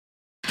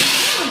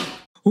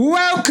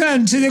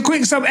Welcome to the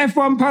Quick Stop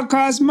F1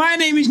 podcast. My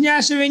name is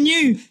Nyasha and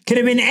you could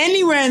have been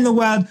anywhere in the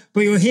world,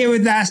 but you're here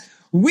with us.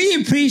 We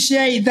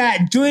appreciate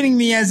that. Joining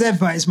me as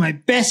ever is my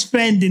best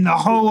friend in the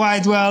whole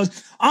wide world.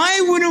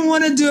 I wouldn't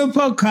want to do a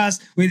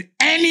podcast with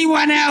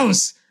anyone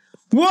else.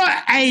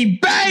 What a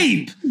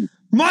babe!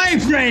 My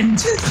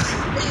friend,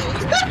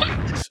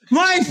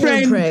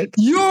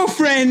 your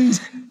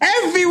friend,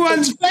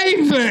 everyone's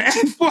favorite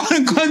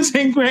F1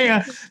 content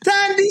creator,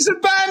 Tandy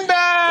Sabanda!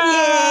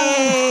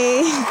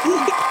 Yay!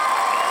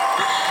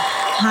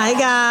 Hi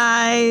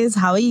guys,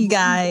 how are you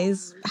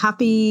guys?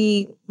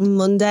 Happy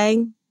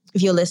Monday.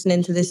 If you're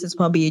listening to this, it's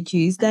probably a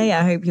Tuesday.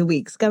 I hope your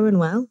week's going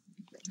well.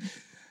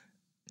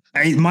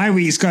 Hey, my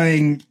week's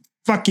going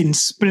fucking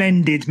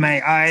splendid,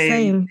 mate.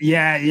 Same.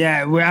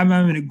 I'm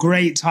having a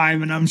great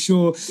time, and I'm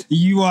sure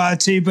you are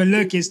too. But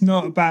look, it's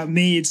not about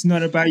me. It's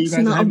not about you guys.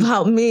 It's not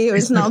about me, or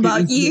it's not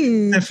about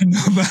you. It's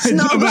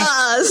not about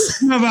us.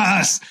 It's not about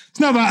us. It's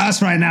not about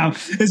us right now.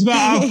 It's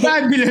about our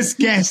fabulous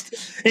guest.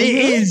 It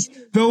is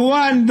the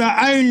one,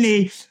 the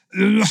only.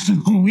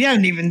 We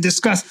haven't even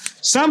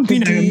discussed some. Me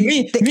and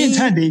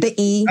Tandy. The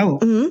E.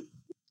 Oh,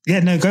 yeah.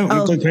 No, go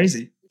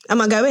crazy.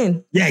 Am I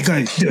going? Yeah,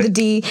 go. Do it. The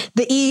D,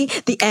 the E,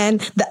 the N,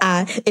 the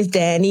I is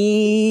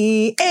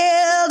Danny.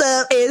 Hold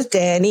up is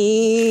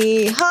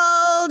Danny.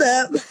 Hold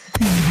up.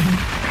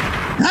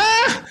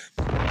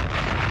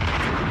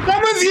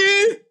 Some of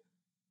you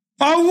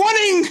are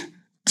wanting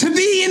to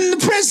be in the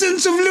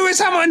presence of Lewis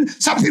Hamilton.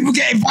 Some people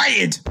get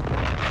invited.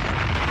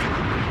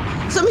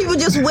 Some people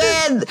just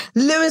wear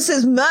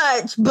Lewis's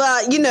merch,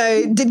 but,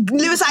 did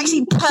Lewis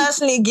actually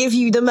personally give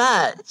you the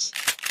merch?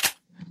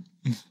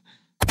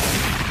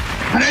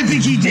 I don't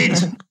think he did.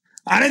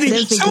 I don't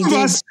think some of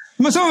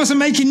us are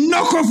making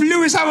knockoff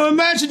Lewis Hamilton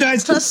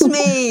merchandise. Trust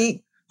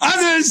me.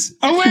 Others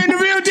are wearing the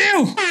real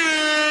deal.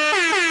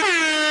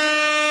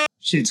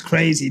 Shit's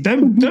crazy.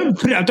 Don't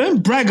put it up.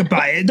 Don't brag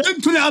about it.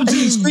 Don't put it up to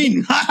the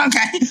screen.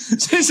 Okay.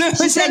 She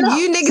said,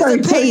 you niggas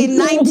are paying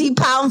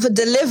 £90 for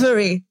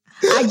delivery.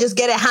 I just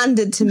get it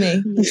handed to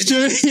me. Do you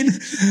know what I mean?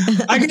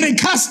 I get it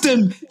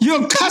custom.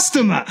 You're a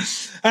customer.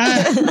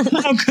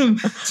 Welcome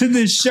to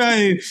the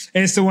show.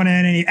 It's the one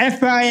and only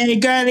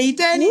FIAgirly.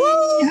 Danny,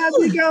 how's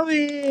it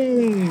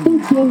going?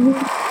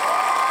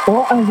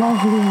 What a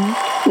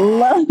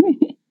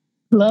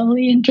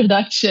lovely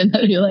introduction.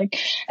 You're like,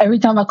 every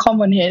time I come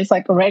on here, it's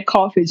like a red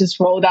carpet just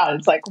rolled out.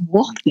 It's like,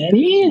 what,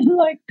 Danny?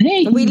 Like,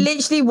 hey. We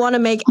literally want to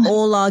make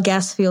all our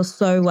guests feel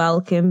so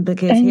welcome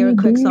because here at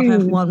Quick Stop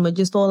F1, we're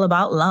just all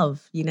about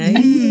love, Don't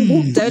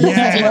listen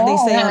to what they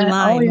say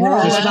online. We're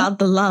all about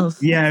the love.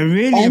 Yeah,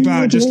 really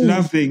about just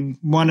loving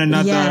one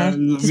another. Yeah,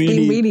 just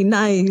being really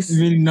nice.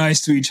 Really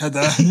nice to each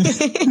other.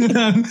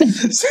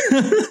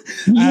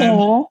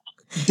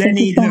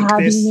 Denny,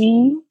 look,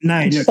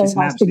 it's an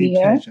absolute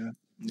pleasure.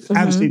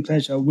 Absolute Mm-hmm.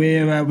 pleasure.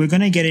 We're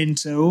going to get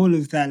into all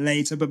of that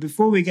later, but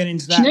before we get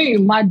into that,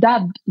 my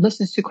dad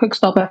listens to Quick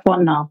Stop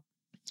F1 now.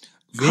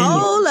 Really?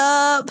 Hold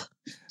up!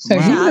 So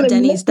Wow. he's going to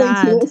Denny's listen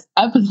dad. to this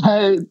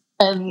episode,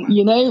 and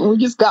we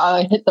just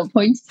gotta hit the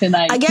points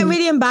tonight. I get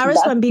really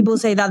embarrassed when people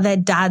say that their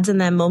dads and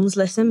their mums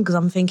listen because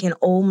I'm thinking,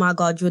 oh my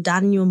God, your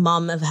dad and your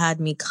mum have heard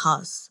me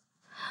cuss.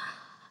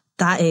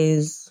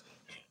 That's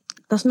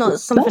not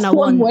something I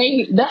want.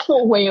 That's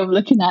one way of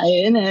looking at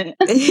it, isn't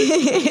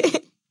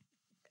it?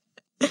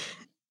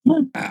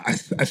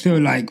 I feel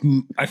like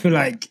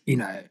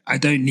I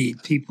don't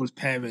need people's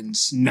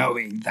parents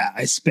knowing that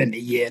I spent a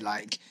year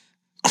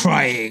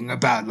crying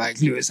about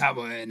Lewis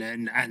Hamilton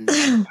and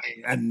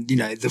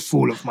the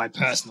fall of my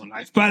personal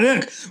life. But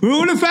look, we're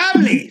all a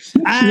family,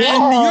 and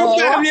your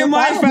family and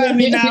my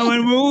family now,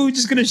 and we're all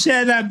just going to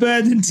share that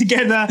burden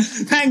together.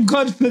 Thank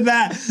God for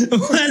that.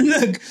 And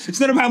look, it's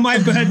not about my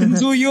burden;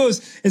 it's all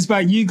yours. It's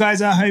about you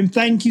guys at home.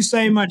 Thank you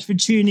so much for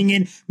tuning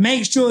in.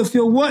 Make sure if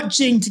you're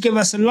watching to give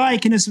us a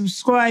like and a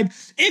subscribe.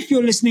 If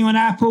you're listening on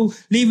Apple,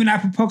 leave an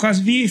Apple Podcast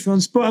review. If you're on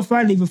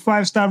Spotify, leave a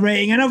 5-star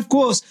rating. And of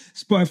course,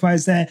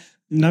 Spotify's there.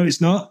 No,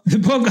 it's not. The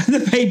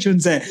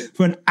Patreon's there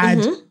for an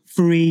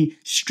ad-free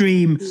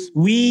stream.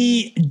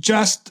 We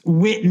just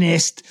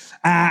witnessed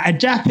a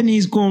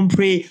Japanese Grand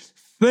Prix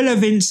full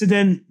of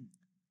incident.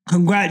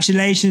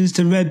 Congratulations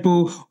to Red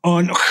Bull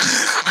on...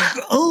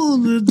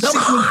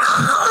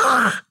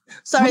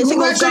 Sorry,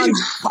 signal's gone.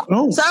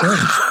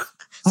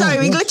 Sorry,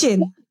 we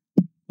glitching.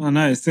 Oh,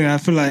 no. So I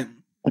feel like...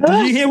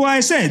 Did you hear what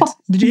I said?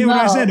 Did you hear what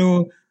I said?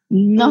 Or...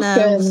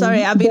 Nothing. No,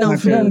 sorry, I've been on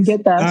freeze.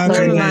 Get that.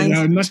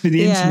 No, it must be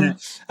the internet.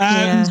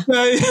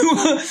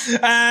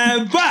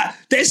 But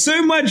there's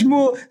so much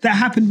more that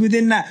happened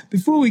within that.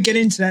 Before we get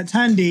into that,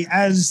 Tandy,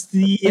 as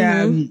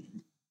the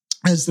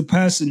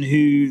person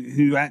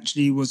who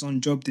actually was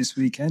on job this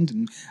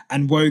weekend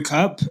and woke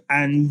up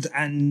and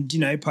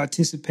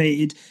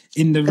participated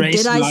in the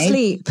race. Did I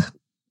sleep?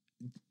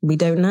 We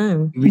don't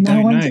know.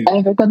 No one's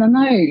ever gonna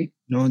know.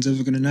 No one's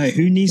ever going to know.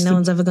 Who needs no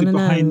one's ever gonna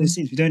behind know. the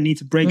scenes? We don't need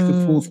to break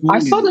the fourth wall. I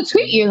saw the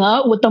tweet,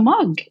 with the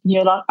mug.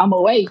 You're like, I'm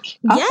awake.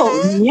 Yeah. I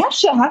thought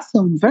Nyasha has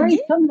some very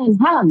feminine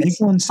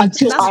hands. Everyone said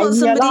That's what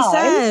somebody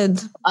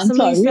said.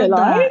 Until I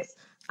realized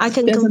I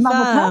can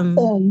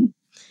confirm.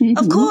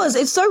 Of course.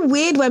 It's so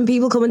weird when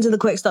people come into the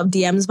Quick Stop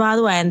DMs, by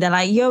the way, and they're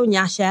like, yo,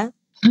 Nyasha,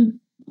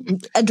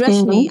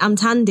 address me. I'm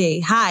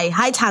Tandy.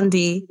 Hi,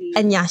 Tandy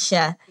and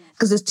Nyasha.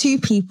 Because there's two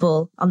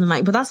people on the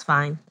mic, but that's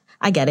fine.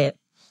 I get it.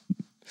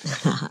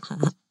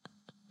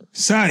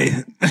 So,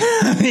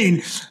 I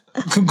mean,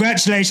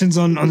 congratulations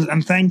on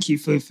and thank you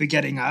for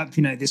getting up.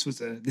 You know, this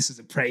was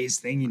a praise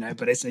thing, you know,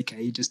 but it's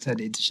okay. You just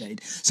turned it into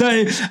shade.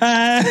 So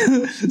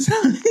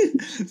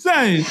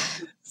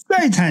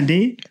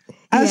Tandy,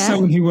 as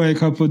someone who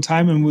woke up on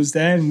time and was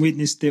there and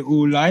witnessed it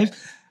all live,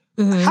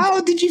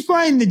 how did you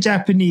find the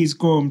Japanese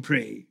Grand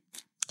Prix?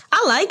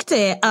 I liked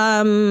it.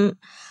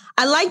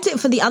 I liked it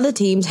for the other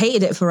teams,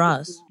 hated it for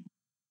us.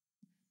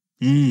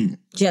 Do you know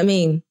what I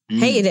mean?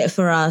 Hated it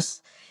for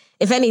us.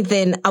 If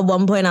anything, at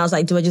one point I was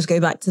like, do I just go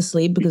back to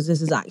sleep? Because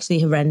this is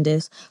actually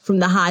horrendous. From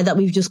the high that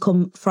we've just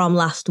come from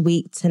last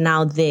week to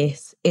now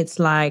this, it's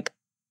like,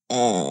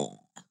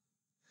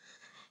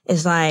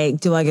 it's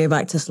like, do I go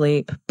back to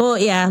sleep?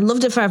 But yeah,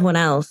 loved it for everyone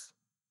else.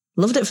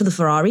 Loved it for the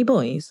Ferrari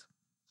boys.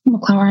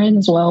 McLaren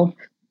as well.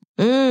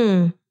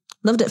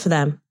 Loved it for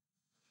them.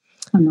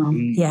 I know.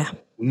 Yeah.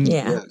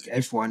 Look,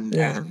 everyone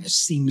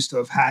seems to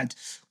have had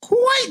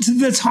quite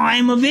the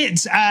time of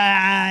it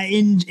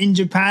in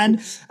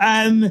Japan.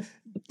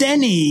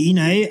 Denny, you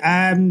know,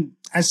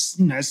 as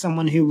you know,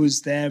 someone who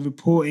was there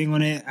reporting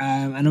on it,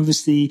 and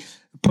obviously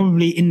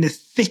probably in the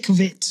thick of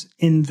it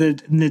in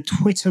the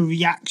Twitter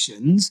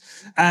reactions.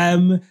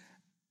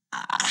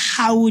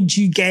 How would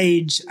you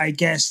gauge, I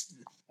guess,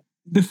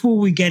 before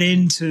we get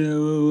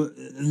into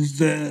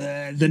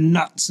the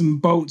nuts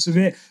and bolts of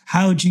it,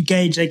 how would you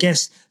gauge, I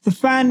guess, the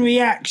fan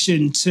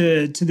reaction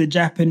to the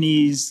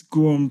Japanese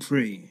Grand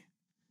Prix?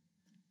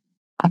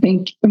 I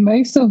think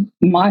most of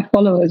my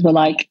followers were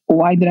like,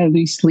 why did I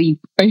lose sleep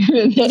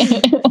over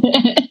there?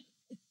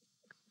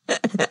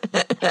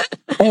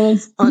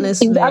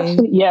 Honestly. It was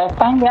actually,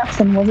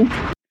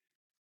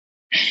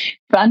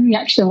 fan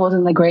reaction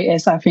wasn't the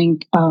greatest. I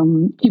think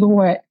people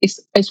were, it's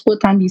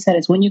what Tandy said,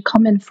 it's when you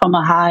come in from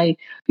a high,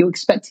 you're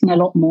expecting a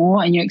lot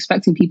more and you're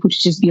expecting people to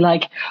just be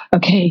like,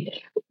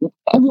 okay,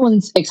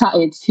 everyone's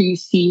excited to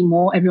see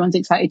more. Everyone's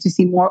excited to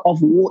see more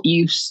of what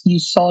you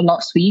saw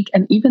last week.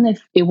 And even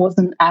if it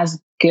wasn't as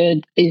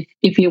good, if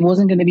it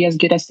wasn't going to be as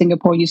good as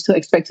Singapore, you still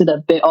expected a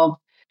bit of,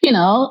 you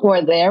know,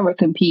 we're there, we're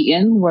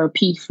competing, we're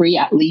P3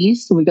 at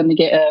least, we're going to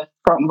get a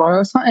front row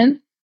or something.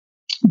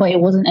 But it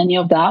wasn't any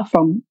of that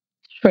from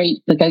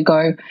straight the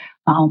get-go.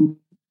 FP1,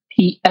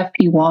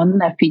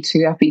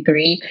 FP2,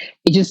 FP3,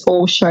 it just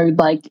all showed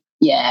like,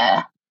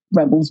 yeah,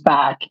 Rebels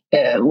back.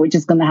 We're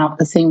just going to have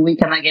the same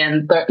weekend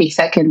again, 30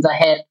 seconds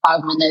ahead,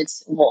 5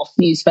 minutes,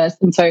 news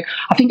first. And so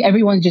I think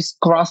everyone just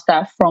grasped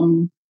that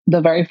from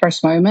the very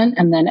first moment.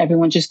 And then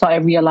everyone just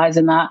started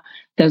realizing that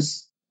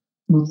there's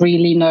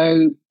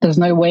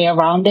no way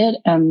around it.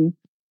 And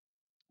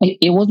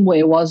it was what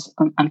it was,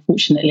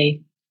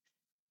 unfortunately.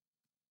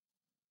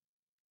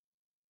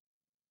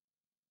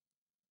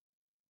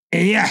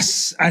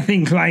 Yes, I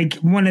think like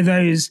one of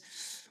those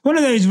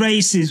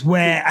races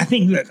where I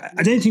think, look,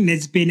 I don't think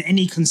there's been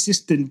any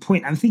consistent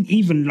point. I think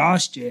even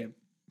last year,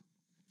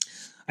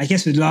 I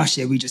guess with last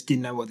year, we just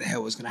didn't know what the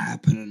hell was going to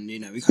happen. And, you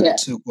know, we kind of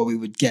took what we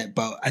would get.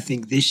 But I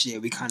think this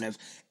year we kind of,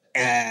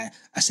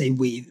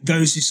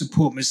 those who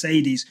support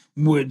Mercedes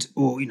would,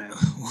 or, you know,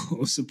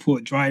 or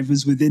support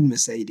drivers within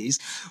Mercedes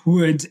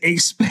would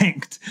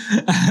expect,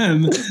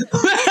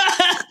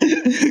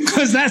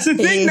 because that's the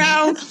thing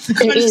now.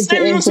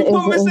 Everyone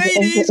support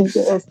Mercedes.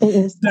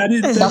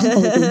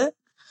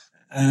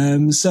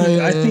 So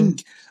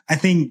I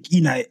think,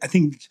 you know,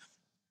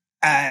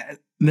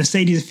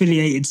 Mercedes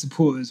affiliated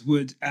supporters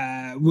would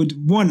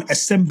want a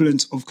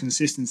semblance of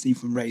consistency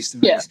from race to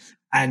race,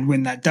 and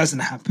when that doesn't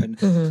happen,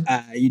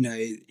 you know,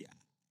 I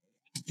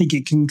think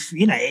it can,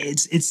 you know,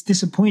 it's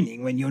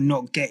disappointing when you're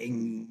not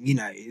getting, you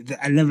know,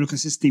 a level of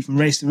consistency from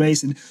race to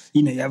race, and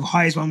you know, you have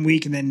highs one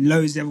week and then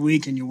lows the other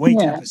week, and you're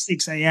waking up at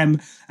 6 a.m.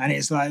 and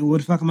it's like, what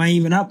the fuck am I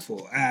even up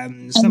for?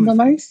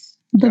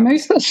 The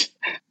most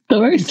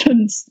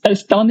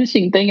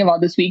astonishing thing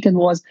about this weekend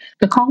was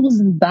the car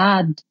wasn't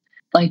bad.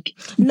 Like,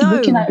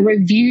 looking at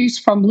reviews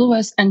from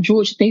Lewis and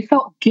George, they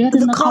felt good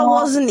in the car.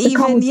 Wasn't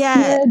even,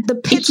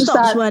 the pit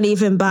stops weren't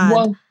even bad.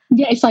 Well,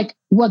 yeah, it's like,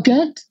 we're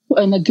good,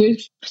 we're in a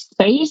good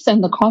space,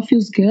 and the car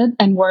feels good,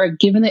 and we're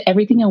giving it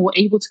everything, and we're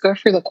able to go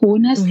through the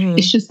corners.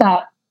 It's just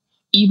that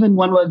even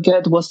when we're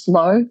good, we're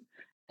slow,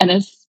 and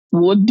it's,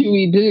 what do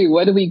we do?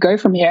 Where do we go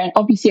from here? And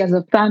obviously, as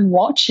a fan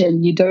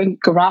watching, you don't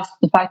grasp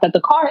the fact that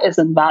the car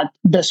isn't bad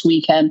this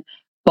weekend,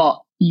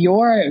 but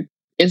your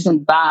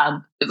isn't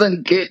bad,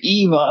 isn't good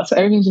either. So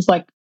everyone's just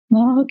like,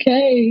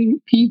 okay,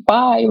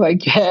 P5, I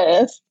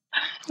guess.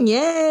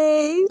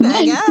 Yay,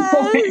 I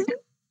guess.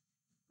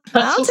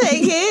 I'll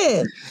take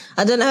it.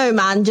 I don't know,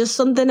 man. Just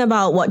something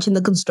about watching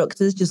the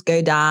constructors just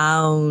go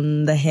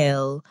down the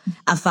hill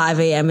at 5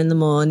 a.m. in the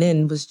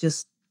morning was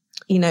just,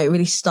 you know, it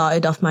really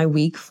started off my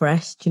week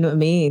fresh. Do you know what I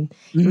mean?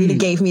 It really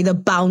gave me the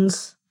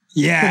bounce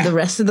for the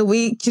rest of the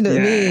week. Do you know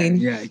what I mean?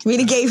 Yeah.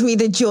 Really gave me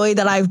the joy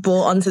that I've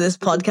brought onto this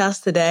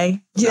podcast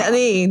today. Do you know what I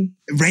mean?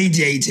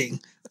 Radiating.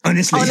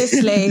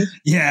 Honestly.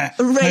 Yeah.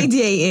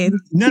 Radiating.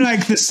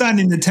 Like the sun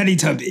in the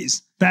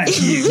Teletubbies.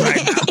 That's you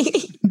right now.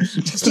 Do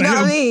you know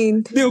what I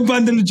mean? Little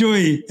bundle of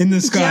joy in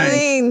the sky. Do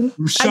you know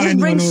what I mean? I just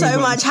bring so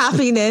much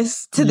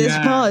happiness to this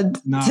pod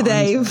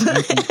today.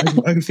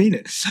 I can feel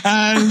it.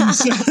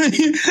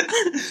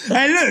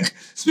 Hey, look,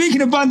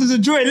 speaking of bundles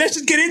of joy, let's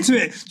just get into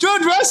it.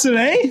 George Russell,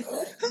 eh?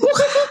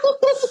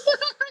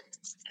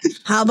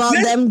 How about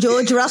them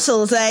George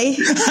Russells, eh?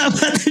 How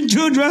about the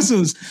George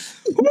Russells?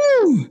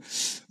 Woo!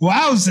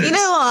 Wowzers. You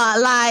know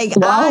what?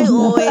 I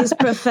always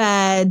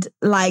preferred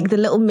the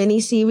little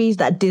mini series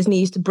that Disney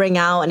used to bring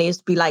out, and it used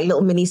to be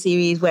little mini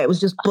series where it was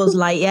just Buzz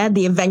Lightyear,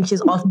 The Adventures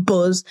of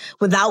Buzz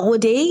without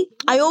Woody.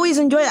 I always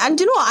enjoyed it. And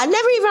do you know what? I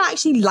never even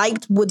actually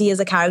liked Woody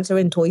as a character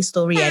in Toy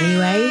Story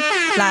anyway.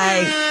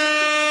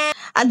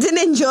 I didn't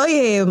enjoy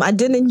him. I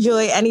didn't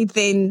enjoy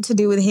anything to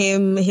do with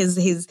him,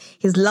 his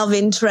love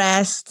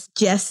interest,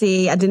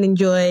 Jessie. I didn't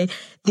enjoy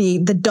the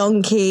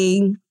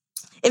donkey.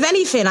 If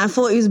anything, I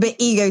thought he was a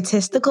bit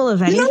egotistical,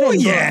 if anything. You know what,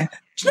 the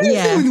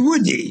thing with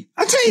Woody?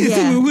 I'll tell you the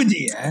thing with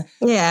Woody,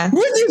 Yeah.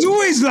 Woody's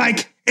always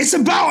it's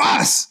about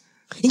us.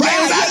 It's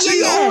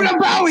actually all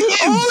about him.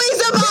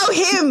 Always about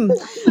him.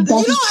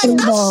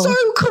 That's so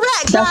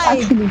correct. That's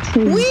actually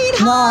true. We'd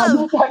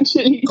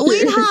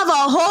have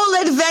a whole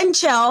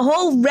adventure, a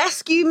whole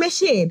rescue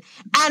mission,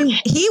 and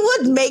he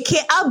would make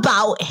it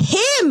about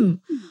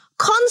him.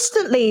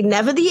 Constantly,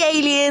 never the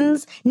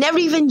aliens, never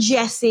even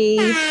Jessie,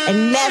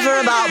 and never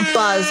about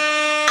Buzz.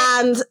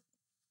 And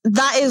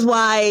that is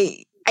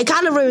why it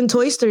kind of ruined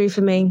Toy Story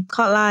for me.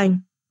 Can't lie.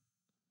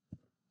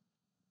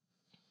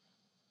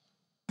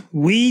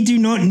 We do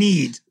not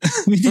need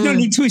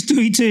Toy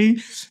Story 2,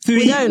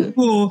 3,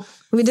 4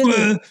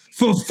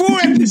 for 4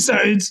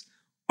 episodes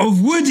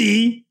of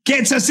Woody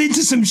gets us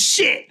into some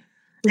shit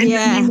in the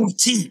name of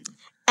team.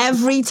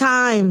 Every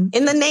time,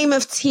 in the name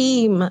of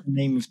team.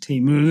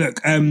 Look,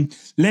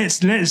 let's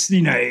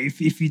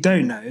if you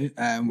don't know,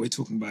 we're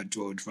talking about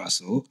George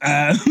Russell,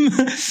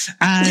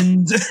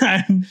 and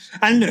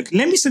look,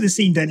 let me set the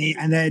scene, Danny,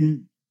 and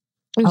then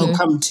I'll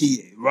come to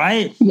you.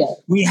 Right? Yeah.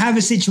 We have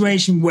a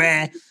situation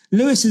where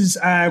Lewis is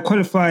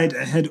qualified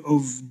ahead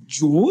of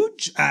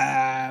George,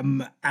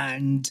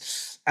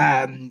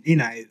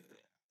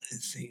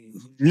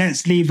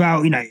 let's leave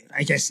out,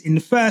 I guess into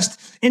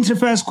the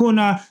first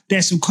corner,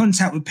 there's some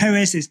contact with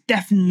Perez. There's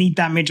definitely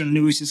damage on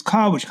Lewis's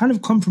car, which kind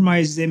of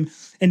compromises him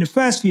in the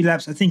first few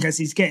laps. I think as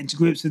he's getting to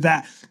grips with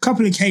that, a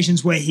couple of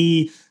occasions where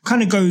he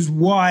kind of goes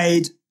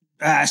wide,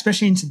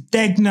 especially into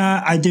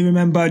Degner. I do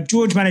remember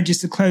George manages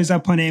to close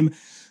up on him,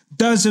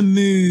 does a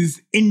move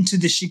into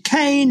the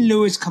chicane.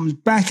 Lewis comes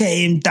back at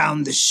him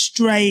down the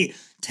straight,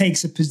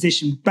 takes a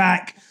position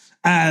back.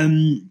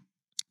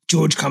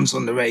 George comes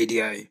on the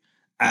radio,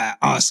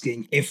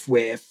 asking if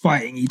we're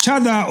fighting each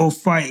other or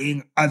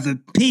fighting other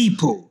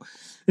people.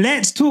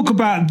 Let's talk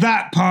about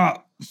that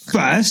part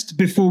first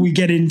before we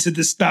get into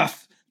the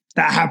stuff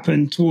that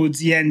happened towards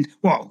the end.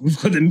 Well, we've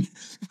got the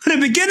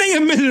beginning, a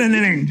middle, and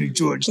an end,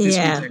 George, this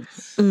weekend.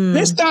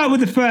 Let's start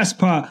with the first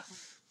part.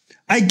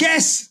 I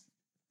guess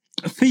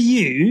for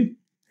you,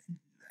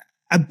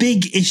 a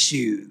big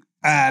issue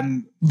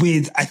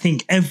with, I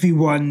think,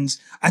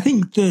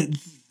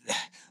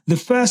 the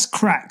first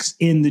cracks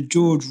in the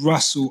George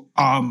Russell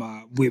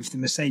armor with the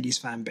Mercedes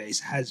fan base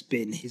has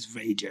been his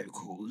radio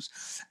calls.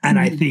 And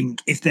I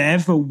think if there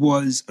ever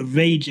was a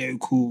radio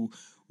call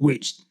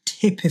which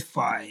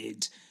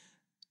typified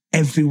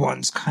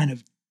everyone's kind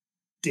of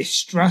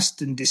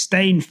distrust and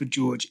disdain for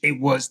George,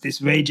 it was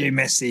this radio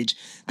message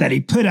that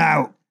he put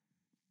out,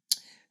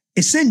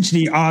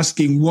 essentially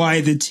asking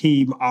why the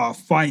team are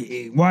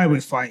fighting, why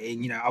we're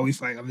fighting, are we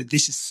fighting? I mean,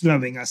 this is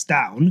slowing us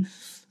down.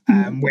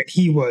 When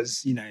he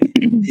was,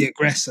 the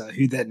aggressor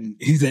who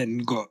then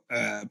got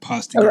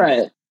passed again.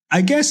 Right.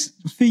 I guess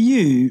for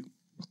you,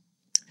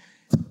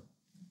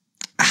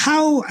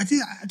 I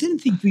didn't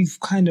think we've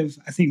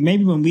I think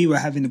maybe when we were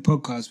having the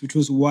podcast, which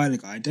was a while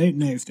ago, I don't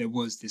know if there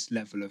was this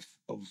level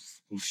of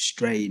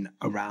strain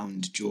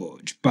around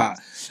George. But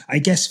I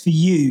guess for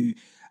you,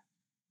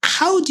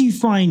 how do you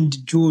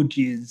find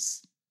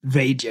George's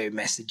radio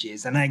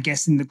messages? And I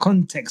guess in the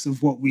context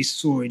of what we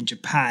saw in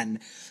Japan,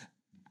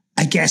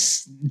 I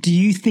guess, do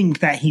you think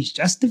that he's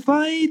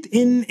justified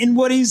in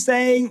what he's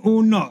saying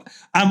or not?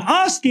 I'm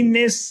asking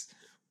this.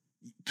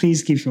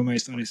 Please give your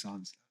most honest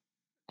answer.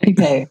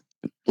 Okay.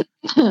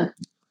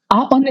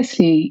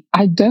 Honestly,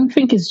 I don't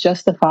think it's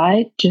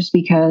justified, just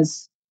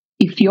because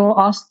if you're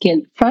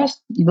asking,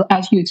 first,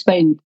 as you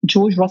explained,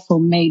 George Russell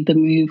made the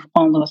move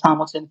on Lewis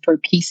Hamilton for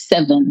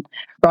P7,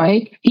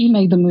 right? He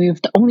made the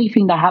move. The only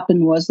thing that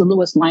happened was the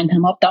Lewis lined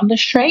him up down the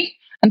straight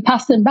and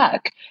passed him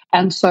back.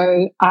 And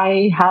so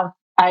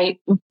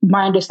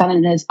my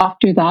understanding is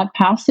after that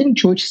passing,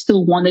 George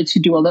still wanted to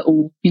do a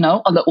little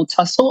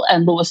tussle,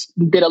 and Lewis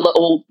did a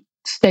little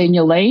stay in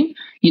your lane.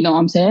 You know what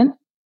I'm saying?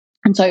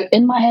 And so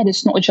in my head,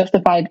 it's not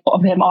justified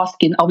of him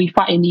asking, are we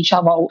fighting each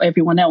other or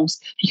everyone else?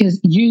 Because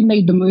you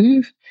made the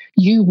move.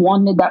 You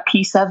wanted that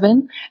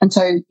P7. And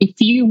so if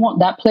you want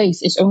that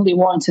place, it's only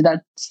warranted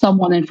that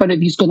someone in front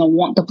of you is going to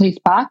want the place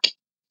back,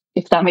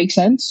 if that makes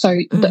sense. So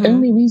the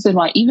only reason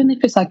why, even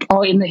if it's like,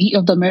 oh, in the heat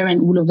of the moment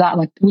and all of that,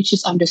 like, which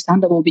is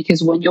understandable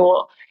because when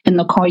you're in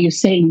the car, you're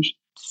saying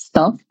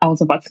stuff. I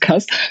was about to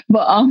cuss,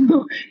 but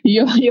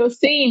you're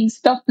saying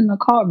stuff in the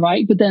car,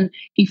 right? But then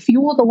if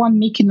you're the one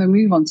making the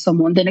move on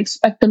someone, then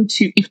expect them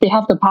to, if they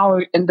have the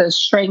power and the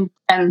strength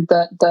and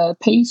the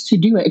pace to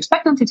do it,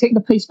 expect them to take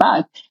the place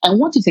back and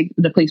want to take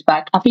the place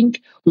back. I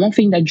think one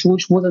thing that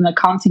George wasn't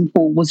accounting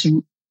for was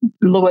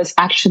Lewis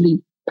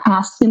actually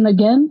passing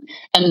again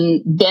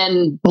and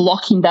then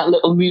blocking that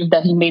little move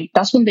that he made.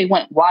 That's when they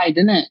went wide,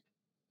 isn't it?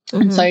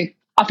 And so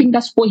I think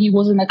that's what he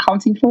wasn't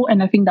accounting for.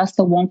 And I think that's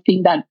the one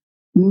thing that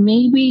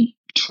maybe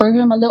threw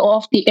him a little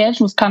off the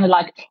edge, was kind of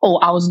like, oh,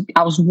 I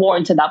was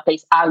warranted that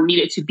place. I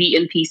needed to be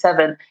in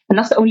P7. And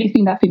that's the only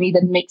thing that for me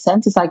that makes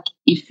sense. It's like,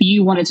 if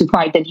you wanted to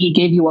fight, then he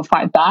gave you a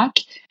fight back.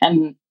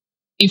 And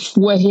if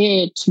we're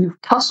here to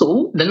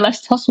tussle, then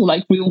let's tussle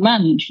like real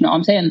men. You know what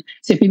I'm saying?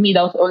 So for me,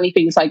 that was the only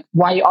thing. It's like,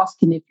 why are you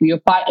asking if you're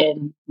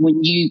fighting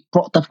when you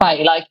brought the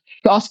fight? Like,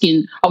 you're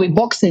asking, are we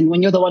boxing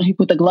when you're the one who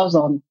put the gloves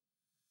on?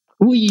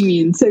 What do you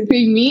mean? So for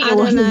me, I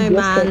don't know,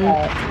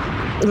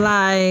 man.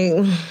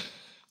 Like,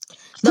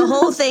 the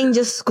whole thing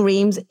just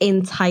screams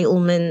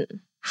entitlement.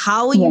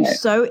 How are you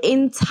so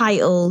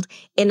entitled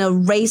in a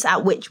race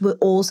at which we're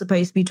all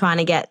supposed to be trying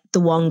to get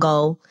the one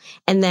goal?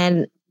 And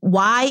then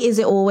why is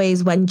it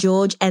always when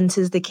George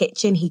enters the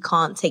kitchen, he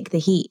can't take the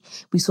heat?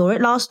 We saw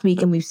it last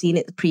week and we've seen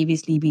it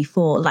previously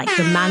before. Like,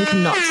 the man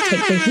cannot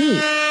take the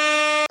heat.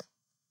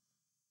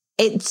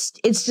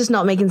 It's just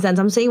not making sense.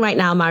 I'm seeing right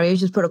now, Mario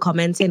just put a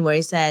comment in where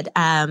he said,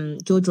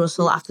 George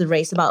Russell after the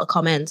race about a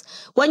comment.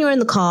 When you're in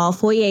the car,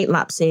 48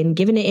 laps in,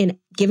 giving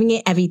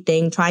it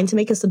everything, trying to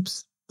make a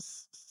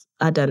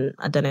I don't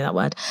know that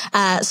word.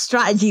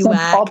 Strategy work.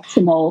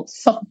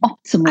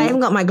 Suboptimal. I haven't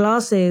got my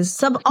glasses.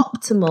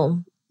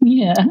 Suboptimal.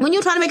 Yeah. When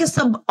you're trying to make a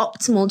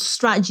suboptimal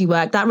strategy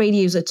work, that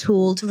radio is a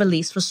tool to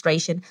release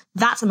frustration.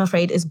 That, I'm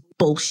afraid, is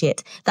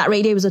bullshit. That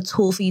radio is a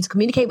tool for you to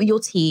communicate with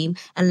your team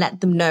and let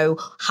them know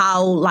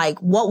how, like,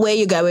 where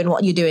you're going,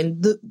 what you're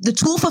doing. The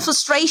tool for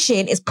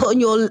frustration is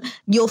putting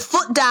your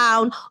foot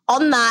down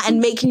on that and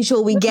making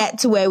sure we get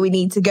to where we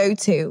need to go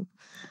to.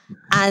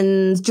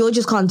 And George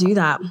just can't do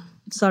that.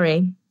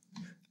 Sorry.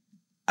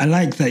 I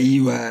like that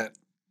you were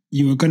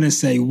going to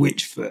say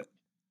which foot,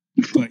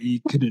 but you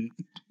couldn't.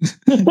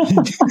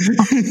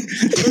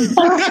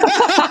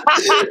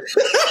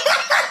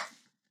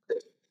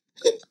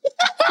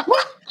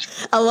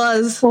 I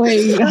was.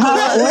 Wait, how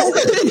was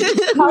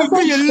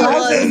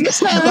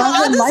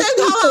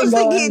I was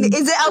thinking,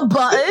 is it a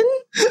button?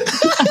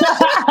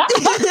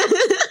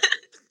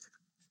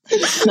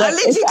 No, I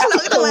literally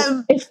clocked and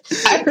went.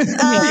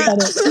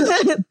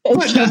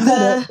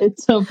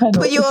 It's so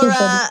pedal. But you're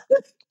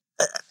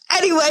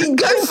anyway,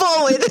 go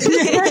forward.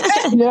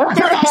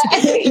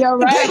 You're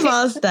right. Go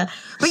faster.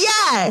 But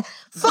yeah,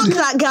 fuck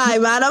that guy,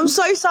 man. I'm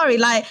so sorry.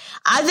 Like,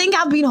 I think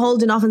I've been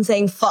holding off and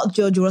saying fuck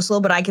George Russell,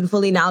 but I can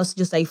fully now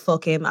just say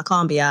fuck him. I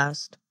can't be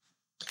asked.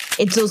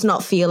 It does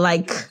not feel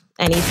like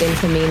anything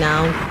for me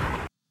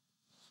now.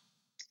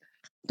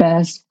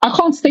 Best. I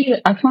can't say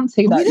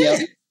that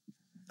yet.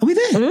 Are we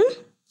there?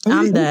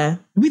 I'm there. Are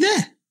we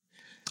there?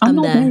 I'm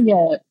not there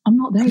yet.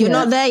 You're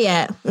not there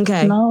yet?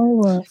 Okay.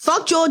 No.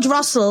 Fuck George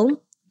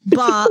Russell.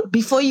 But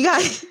before you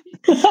guys...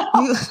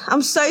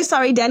 I'm so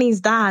sorry, Denny's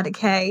dad,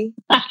 okay?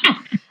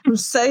 I'm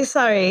so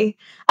sorry.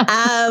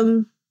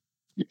 And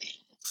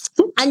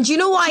do you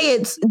know why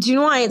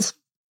it's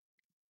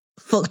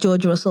fuck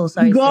George Russell?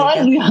 Sorry. Do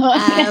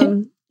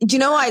you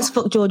know why it's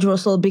fuck George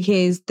Russell?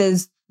 Because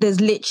there's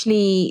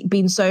literally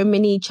been so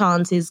many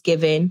chances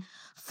given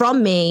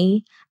from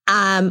me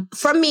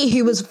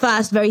who was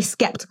first very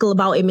skeptical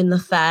about him in the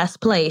first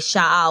place.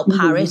 Shout out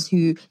Paris,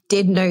 who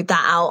did note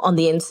that out on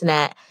the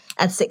internet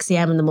at 6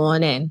 a.m. in the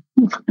morning.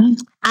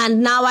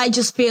 And now I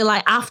just feel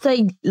like after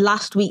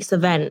last week's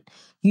event,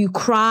 you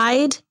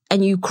cried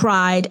and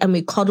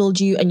we coddled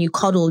you and you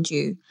coddled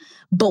you.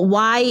 But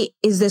why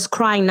is this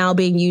crying now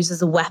being used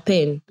as a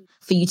weapon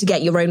for you to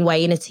get your own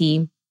way in a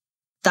team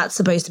that's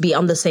supposed to be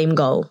on the same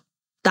goal?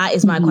 That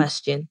is my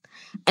question.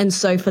 And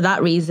so for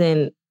that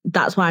reason,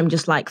 that's why I'm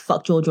just like,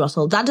 fuck George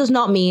Russell. That does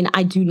not mean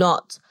I do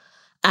not,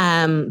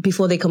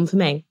 before they come for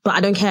me, but I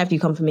don't care if you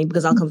come for me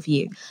because I'll come for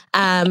you.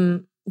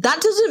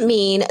 That doesn't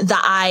mean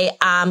that I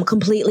am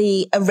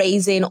completely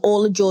erasing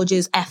all of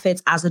George's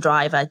efforts as a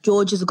driver.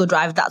 George is a good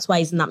driver. That's why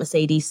he's in that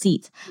Mercedes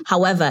seat.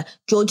 However,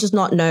 George does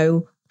not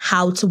know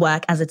how to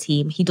work as a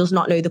team. He does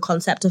not know the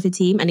concept of a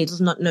team, and he does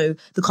not know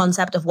the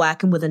concept of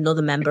working with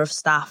another member of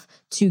staff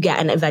to get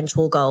an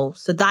eventual goal.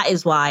 So that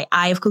is why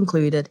I have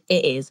concluded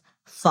it is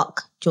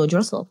fuck George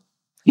Russell.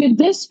 Could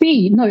this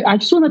be? No, I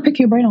just want to pick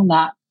your brain on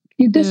that.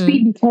 Could this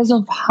be because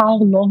of how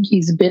long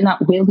he's been at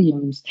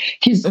Williams?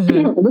 Because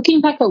looking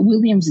back at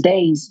Williams'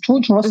 days,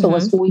 George Russell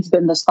has always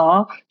been the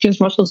star.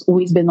 George Russell's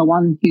always been the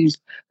one who's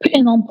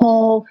putting on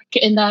pole,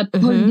 getting that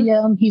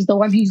podium. He's the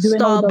one who's doing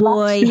all the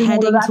laps, doing all of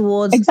heading that.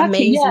 towards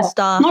Exactly, amazing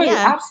stuff. No,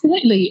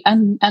 absolutely.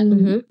 And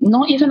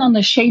not even on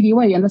the shady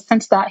way, in the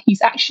sense that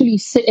he's actually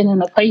sitting in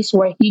a place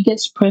where he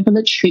gets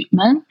privileged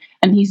treatment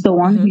and he's the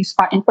one who's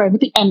fighting for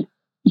everything. And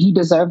he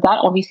deserved that,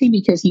 obviously,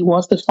 because he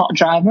was the top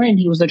driver and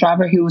he was the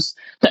driver who was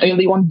the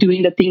only one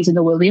doing the things in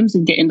the Williams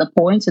and getting the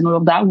points and all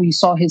of that. We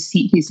saw his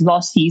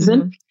last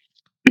season.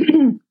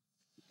 Could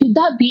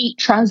that be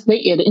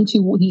translated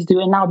into what he's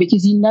doing now?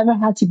 Because he never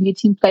had to be a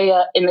team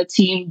player in a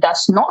team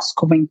that's not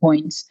scoring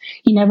points.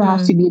 He never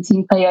has to be a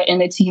team player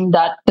in a team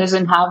that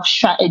doesn't have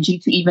strategy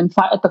to even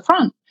fight at the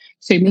front.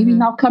 So maybe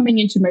now coming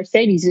into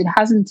Mercedes, it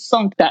hasn't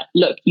sunk that,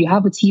 look, you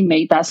have a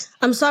teammate that's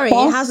I'm sorry,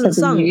 it hasn't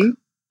sunk.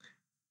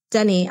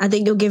 Denny, I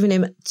think you're giving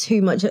him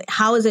too much.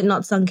 How is it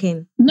not sunk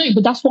in? No,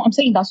 but that's what I'm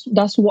saying.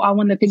 That's what I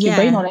want to pick your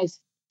brain on is,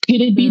 could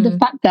it be the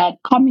fact that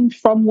coming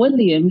from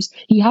Williams,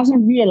 he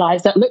hasn't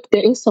realized that, look,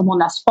 there is someone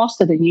that's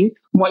faster than you,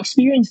 more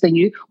experienced than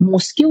you,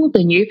 more skilled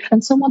than you,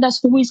 and someone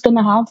that's always going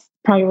to have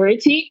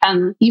priority.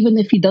 And even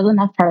if he doesn't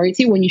have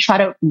priority, when you try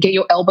to get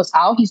your elbows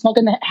out, he's not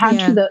going to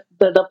hand you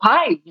the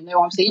pie. You know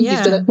what I'm saying?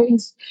 He's going to put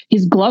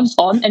his gloves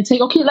on and say,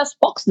 okay, let's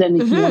box then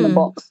if you want to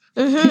box.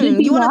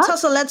 You want to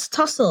tussle? Let's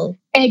tussle.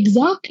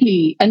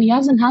 Exactly. And he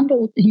hasn't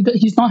handled,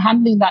 he's not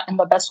handling that in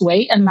the best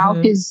way. And now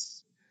his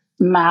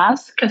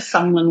mask, as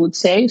someone would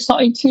say,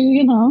 starting to,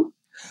 you know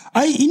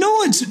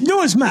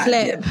what's mad?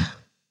 Flip.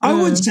 I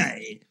would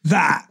say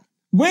that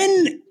do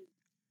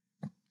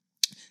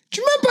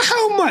you remember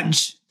how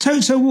much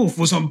Toto Wolff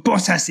was on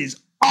Bottas's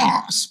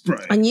arse, bro?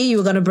 I knew you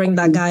were going to bring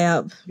that guy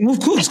up. Well, of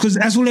course, because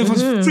that's all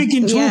everyone's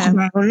freaking talking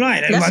about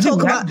online. Let's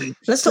talk about that.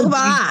 Let's talk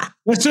about that.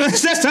 Let's talk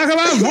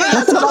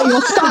about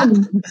your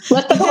son.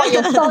 Let's talk about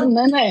your son,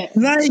 innit?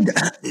 Like,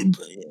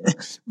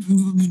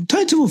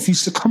 Toto Wolff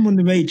used to come on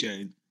the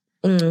radio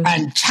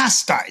and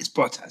chastise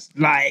Bottas.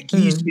 Like,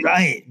 he used to be like,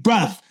 hey,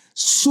 bruv,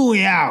 sort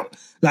it out.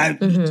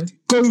 Like,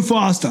 go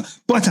faster.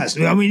 Bottas,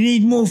 we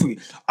need more from you.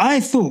 I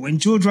thought when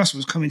George Russell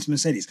was coming to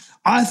Mercedes,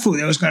 I thought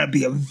there was going to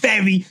be a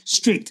very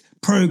strict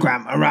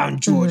program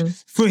around George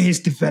for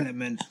his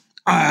development,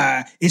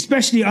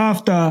 especially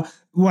after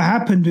what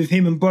happened with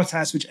him and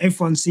Bottas, which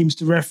everyone seems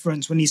to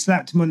reference when he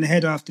slapped him on the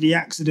head after the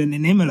accident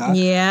in Imola.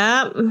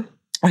 Yeah.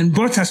 And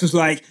Bottas was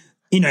like,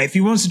 if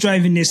he wants to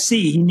drive in this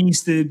seat, he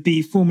needs to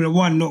be Formula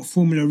One, not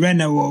Formula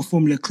Renault or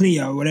Formula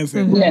Clio or whatever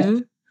it was. Yeah.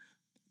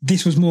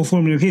 This was more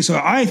Formula Clio.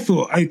 So I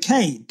thought,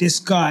 okay, this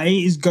guy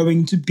is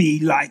going to be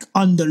like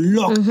under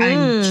lock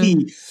and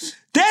key.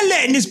 They're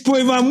letting this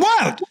boy run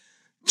wild.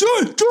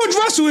 George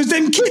Russell is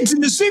them kids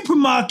in the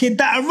supermarket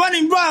that are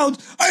running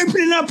wild,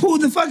 opening up all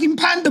the fucking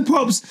Panda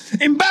Pops,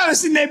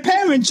 embarrassing their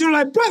parents. You're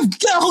like, bruv,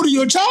 get a hold of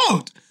your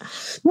child.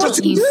 Don't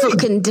you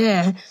fucking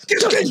dare.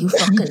 Don't you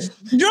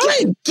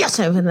fucking get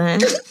over there.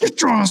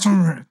 Get your ass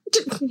over there.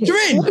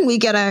 When we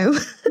get home.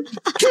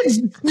 Kids,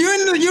 you're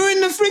in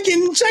the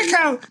freaking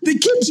checkout. The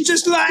kids are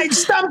just like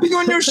stamping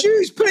on your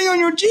shoes, putting on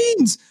your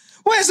jeans.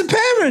 Where's the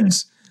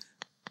parents?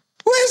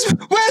 Where's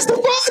the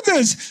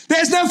fathers?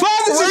 There's no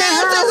fathers in the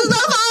house. There's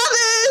no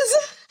fathers.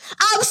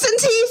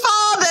 Absentee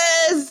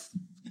fathers.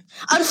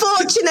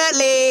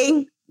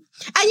 Unfortunately.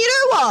 And you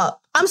know what?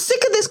 I'm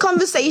sick of this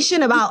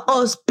conversation about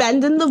us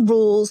bending the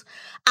rules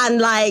and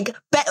like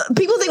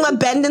people think we're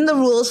bending the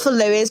rules for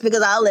Lewis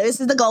because Lewis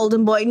is the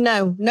golden boy.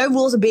 No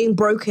rules are being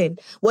broken.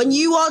 When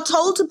you are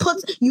told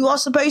you are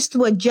supposed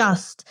to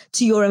adjust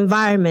to your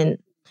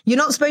environment. You're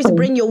not supposed to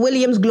bring your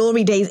Williams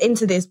glory days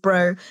into this,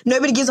 bro.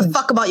 Nobody gives a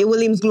fuck about your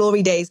Williams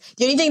glory days.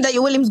 The only thing that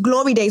your Williams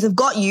glory days have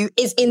got you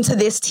is into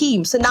this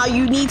team. So now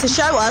you need to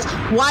show us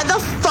why the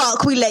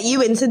fuck we let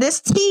you into this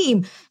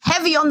team.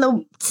 Heavy on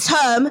the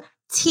term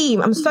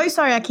team. I'm so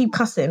sorry I keep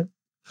cussing.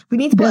 We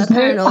need to put a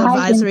parental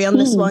advisory on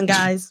this one,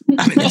 guys.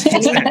 I mean,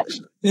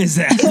 is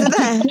there?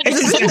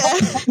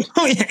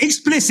 Oh yeah,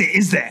 explicit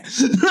is there.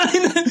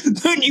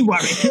 Don't you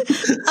worry.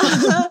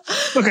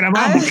 Look at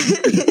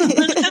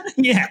that.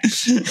 Yeah.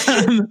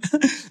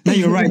 No,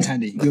 you're right,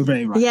 Tandy. You're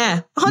very right.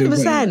 Yeah,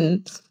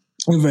 100%.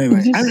 You're very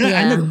right.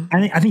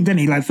 And I think,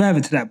 Denny, like further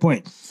to that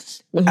point,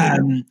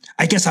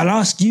 I guess I'll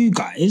ask you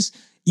guys,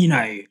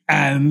 I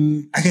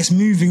guess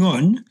moving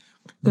on,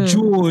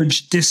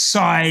 George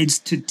decides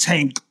to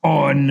take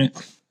on,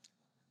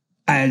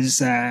 as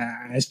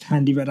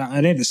Tandy read out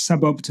earlier, the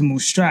suboptimal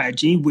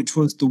strategy, which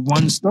was the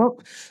one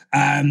stop,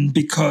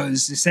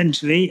 because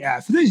essentially,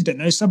 for those who don't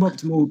know,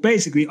 suboptimal,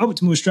 basically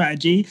optimal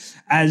strategy,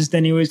 as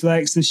Denny always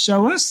likes to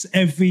show us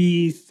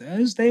every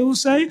Thursday or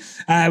so,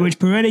 which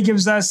Pirelli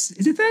gives us.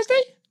 Is it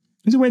Thursday?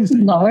 Is it Wednesday?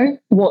 No.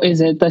 What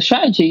is it? The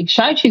strategy?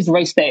 Strategy is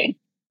race day.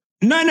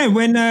 No.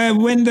 When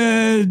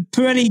the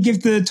Pirelli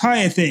give the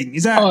tire thing,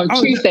 is that?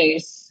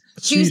 Tuesdays.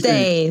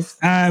 Tuesdays.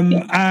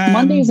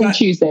 Mondays and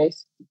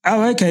Tuesdays.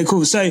 Oh, okay,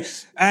 cool. So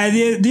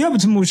the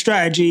optimal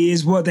strategy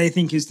is what they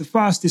think is the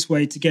fastest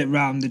way to get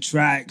around the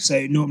track.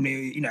 So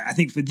normally, I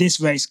think for this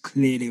race,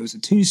 clearly it was a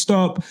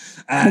 2-stop.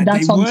 But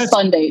that's on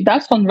Sunday.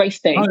 That's on race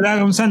day. Oh, that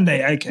on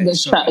Sunday. Okay, the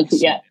sorry. strategy,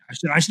 yeah.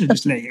 I should have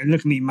just let you.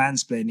 Look at me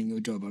mansplaining your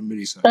job. I'm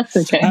really sorry. That's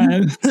okay.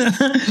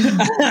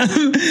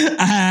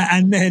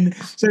 And then,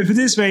 so for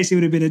this race, it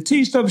would have been a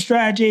 2-stop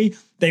strategy.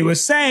 They were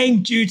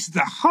saying due to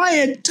the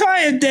higher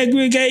tire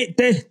degradation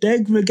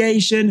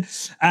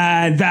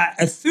that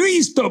a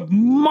 3-stop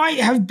might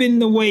have been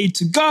the way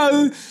to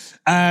go.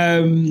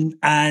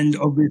 And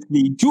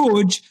obviously,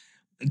 George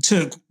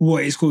took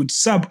what is called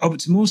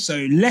suboptimal,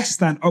 so less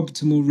than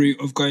optimal route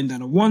of going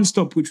down a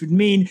 1-stop, which would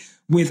mean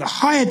with a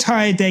higher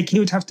tire deg, he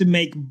would have to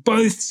make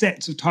both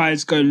sets of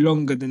tires go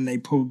longer than they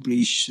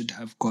probably should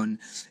have gone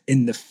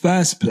in the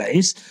first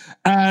place.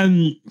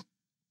 I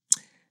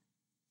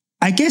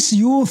guess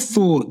your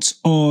thoughts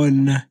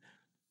on,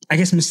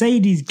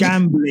 Mercedes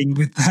gambling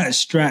with that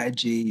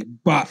strategy,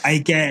 but I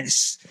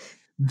guess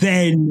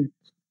then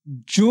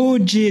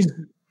George's,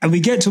 and we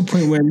get to a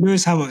point where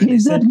Lewis Hamilton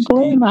is that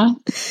boy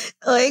math?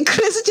 Like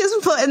Chris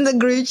just put in the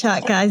group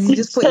chat, guys. He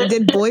just put he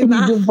did boy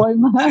math. He did boy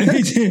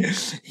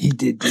math. He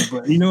did,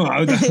 but you know what?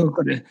 I've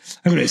got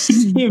a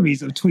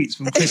series of tweets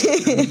from Chris.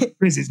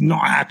 Chris is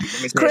not happy.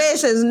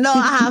 Chris is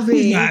not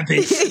happy.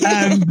 He's not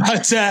happy.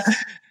 But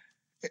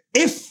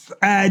if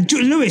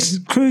Lewis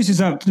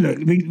cruises up, look,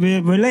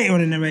 we're later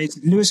on in the race.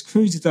 Lewis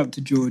cruises up to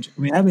George.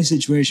 We have a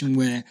situation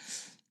where,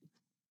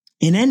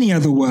 in any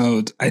other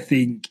world, I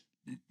think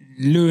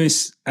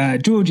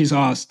George is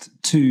asked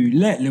to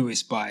let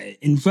Lewis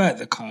invert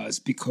the cars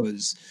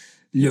because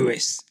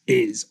Lewis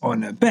is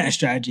on a better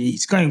strategy.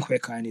 He's going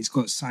quicker and he's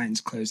got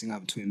Sainz closing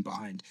up to him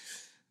behind.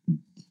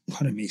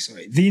 Pardon me,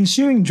 sorry. The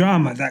ensuing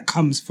drama that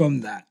comes from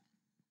that,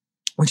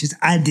 which is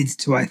added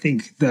to, I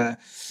think, the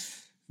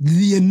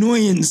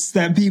annoyance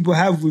that people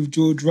have with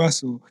George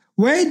Russell.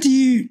 Where do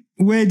you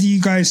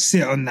guys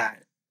sit on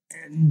that?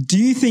 Do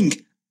you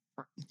think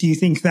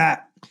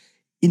that,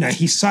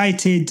 he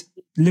cited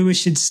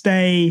Lewis should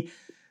stay,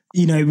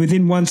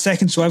 within 1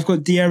 second. So I've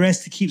got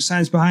DRS to keep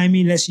Sainz behind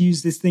me. Let's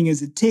use this thing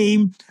as a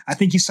team. I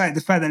think he cited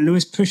the fact that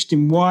Lewis pushed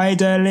him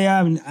wide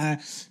earlier.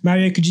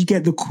 Mario, could you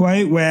get the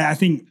quote where I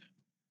think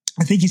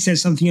he said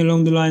something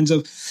along the lines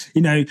of,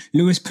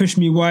 Lewis pushed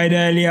me wide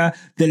earlier.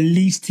 The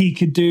least he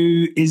could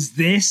do is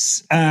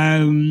this,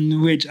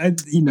 which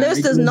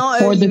Lewis does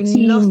not owe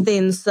you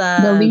nothing, sir.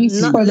 The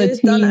least for the team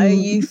don't owe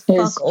you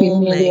fuck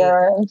all, mate.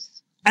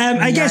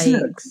 I guess.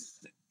 Look,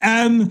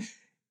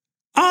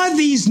 are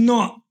these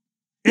not?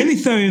 Let me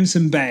throw him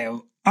some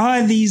bail.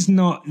 Are these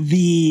not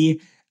the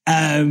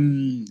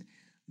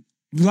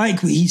like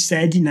he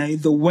said?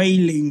 The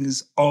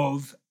wailings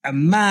of a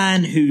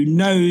man who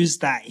knows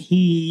that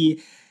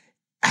he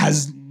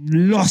has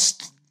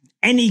lost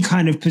any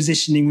kind of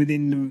positioning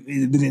within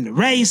the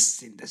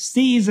race, in the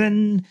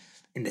season,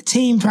 in the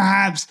team,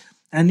 perhaps.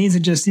 And these are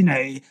just,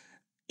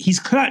 he's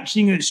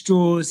clutching at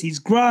straws, he's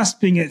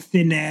grasping at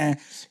thin air,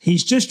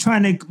 he's just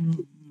trying to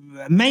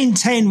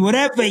maintain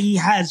whatever he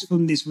has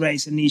from this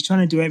race, and he's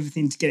trying to do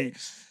everything to get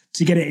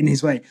it in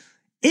his way.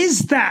 Is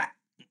that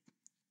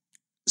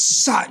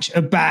such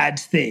a bad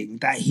thing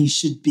that he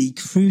should be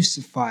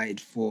crucified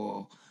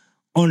for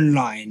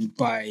online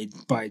by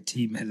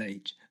Team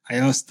LH? I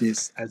ask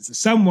this as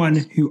someone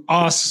who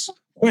asks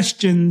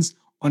questions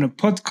on a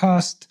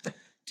podcast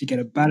to get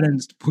a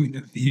balanced point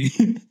of view.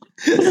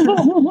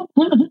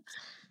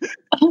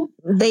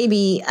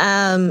 Baby,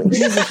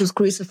 Jesus was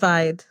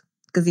crucified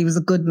because he was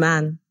a good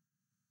man.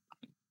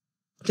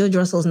 George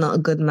Russell's not a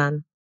good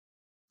man.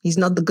 He's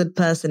not the good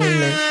person in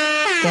this.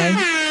 Okay?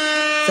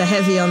 So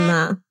heavy on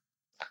that.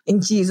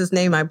 In Jesus'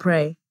 name I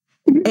pray.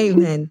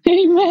 Amen.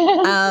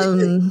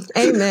 Amen.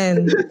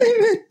 Amen.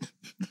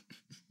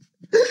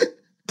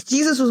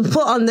 Jesus was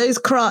put on those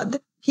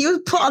he was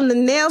put on the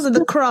nails of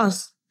the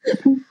cross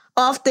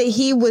after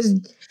he was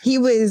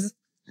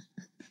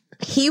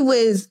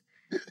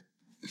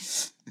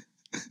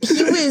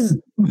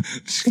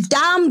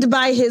damned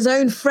by his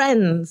own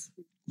friends.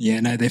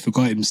 Yeah, no, they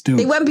forgot him still.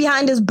 They went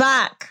behind his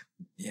back.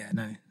 Yeah,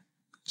 no.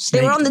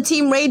 They were on the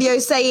team radio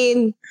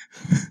saying,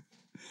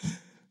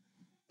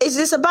 is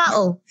this a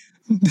battle?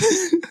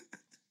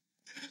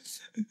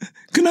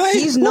 Can I?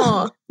 He's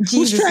not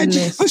Jesus in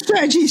this. What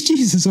strategy is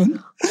Jesus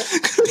on?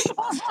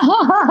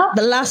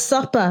 The Last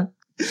Supper.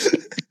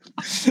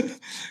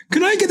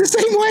 Can I get the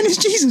same wine as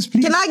Jesus,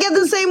 please? Can I get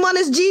the same one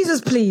as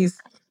Jesus, please?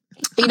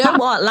 You know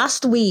what?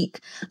 Last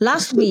week,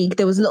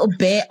 there was a little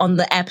bit on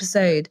the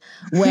episode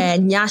where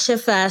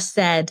Nyasha first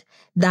said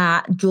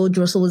that George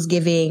Russell was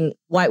giving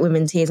white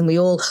women tears, and we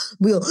all,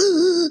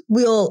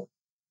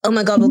 oh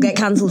my God, we'll get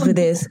cancelled for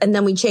this. And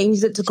then we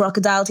changed it to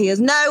crocodile tears.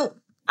 No,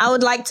 I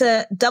would like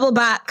to double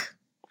back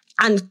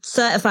and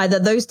certify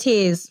that those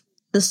tears,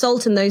 the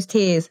salt in those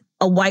tears,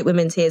 are white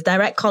women tears.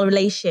 Direct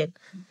correlation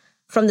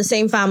from the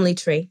same family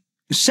tree.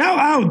 Shout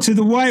out to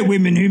the white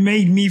women who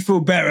made me feel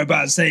better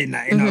about saying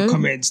that in our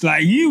comments.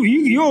 Like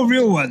you're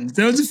real ones.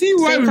 There was a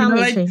few white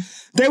women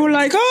they were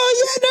like, "Oh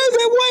yeah, no,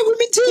 they're white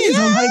women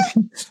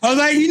tears." I was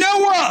like, you know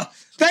what?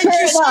 Thank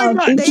you so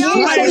much. They are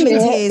white women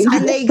tears,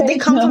 and they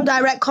come from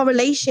direct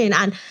correlation.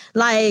 And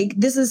like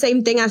this is the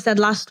same thing I said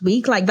last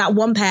week. Like that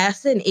one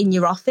person in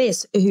your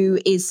office who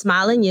is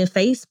smiling your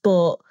face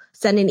but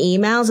sending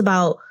emails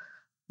about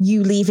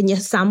you leaving your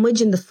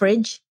sandwich in the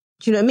fridge.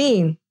 Do you know what I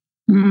mean?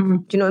 Do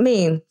you know what I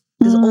mean?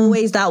 There's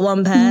always that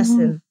one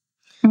person.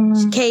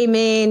 She came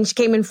in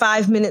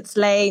 5 minutes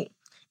late.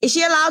 Is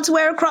she allowed to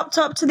wear a crop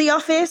top to the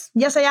office?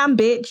 Yes, I am,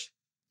 bitch.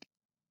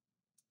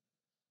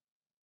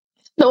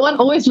 No one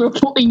always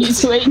reporting you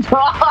to HR.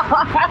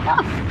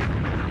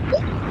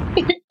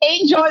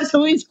 HR is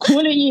always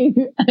calling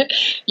you.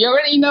 You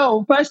already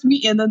know. First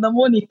meeting in the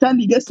morning,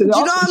 Tandy gets to the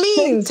office. Do you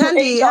know what I mean?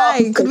 Tandy,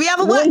 hey, could we have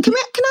a word? Can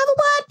I have a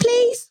word,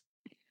 please?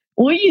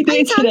 What are you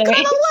doing today? Can I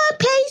have a word,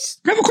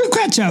 please? Have a quick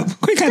catch up.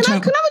 Can I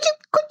have a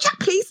quick chat,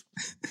 please?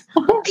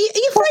 Are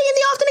you free in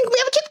the afternoon? Can we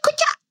have a quick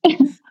chat?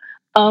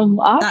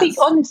 I think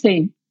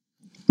honestly,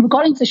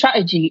 regarding to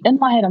strategy, in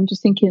my head, I'm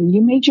just thinking,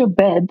 you made your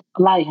bed,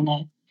 lie in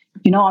it.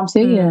 You know what I'm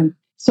saying?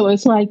 So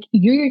it's like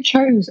you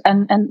chose,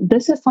 and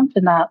this is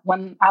something that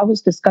when I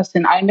was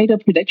discussing, I made a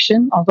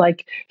prediction of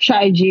like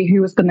strategy,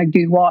 who was gonna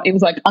do what. It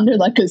was like under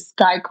like a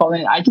sky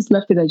comment. I just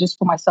left it there just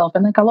for myself,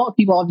 and like a lot of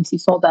people obviously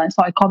saw that and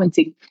started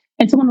commenting.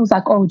 And someone was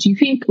like, "Oh, do you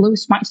think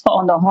Lewis might start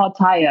on the hard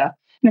tire?"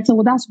 And I said,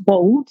 "Well, that's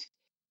bold.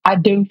 I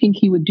don't think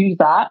he would do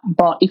that.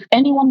 But if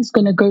anyone is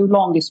gonna go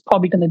long, it's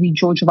probably gonna be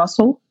George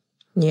Russell."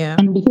 Yeah.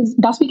 And because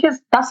that's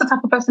the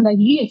type of person that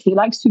he is. He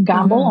likes to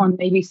gamble on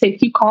maybe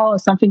safety car or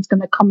something's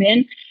going to come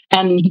in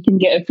and he can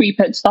get a free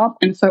pit stop.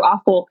 And so I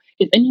thought,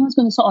 if anyone's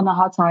going to sit on a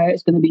hard tire,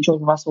 it's going to be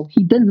George Russell.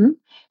 He didn't,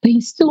 but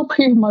he still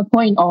proved my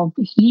point of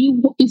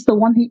he is the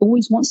one who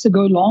always wants to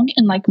go long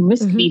and like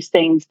risk these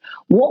things.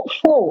 What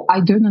for? I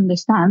don't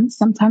understand.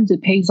 Sometimes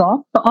it pays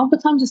off, but other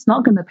times it's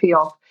not going to pay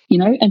off, you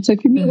know? And so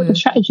for me with the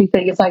strategy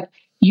thing, it's like,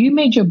 you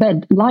made your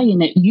bed, lie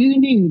in it. You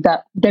knew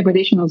that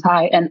degradation was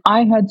high. And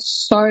I heard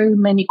so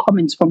many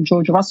comments from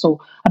George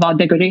Russell about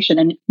degradation.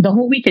 And the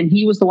whole weekend,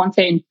 he was the one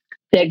saying,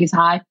 deg is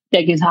high,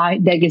 deg is high,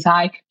 deg is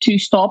high. To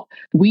stop,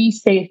 we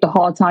saved the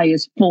hard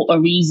tires for a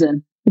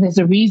reason. There's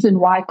a reason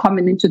why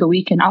coming into the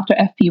weekend after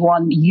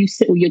FP1, you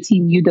sit with your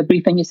team, you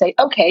debrief and you say,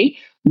 okay,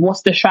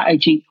 what's the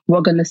strategy?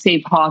 We're going to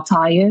save hard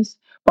tires.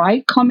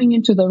 Right? Coming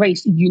into the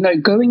race, you know,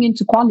 going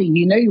into quali,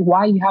 you know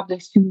why you have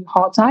those two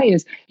hard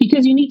tires,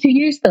 because you need to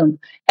use them.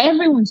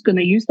 Everyone's going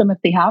to use them if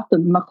they have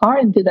them.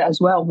 McLaren did it as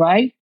well,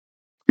 right?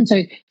 And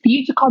so for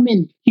you to come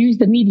in, use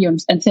the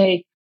mediums and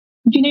say,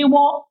 you know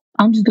what?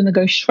 I'm just going to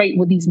go straight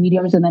with these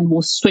mediums and then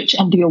we'll switch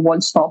and do a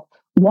one stop.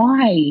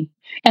 Why?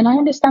 And I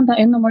understand that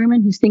in the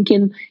moment he's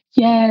thinking,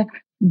 yeah,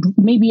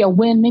 maybe a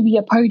win, maybe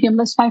a podium,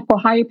 let's fight for a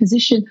higher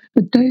position.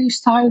 But those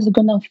tires are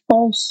going to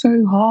fall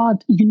so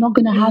hard. You're not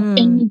going to have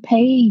any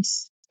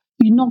pace.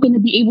 You're not going to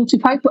be able to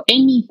fight for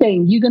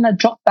anything. You're going to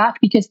drop back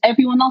because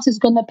everyone else is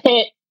going to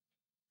pit.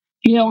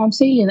 You know what I'm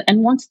saying?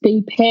 And once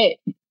they pit,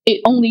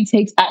 it only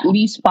takes at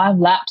least 5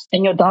 laps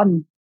and you're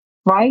done.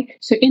 Right?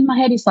 So in my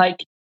head, it's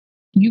like,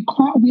 you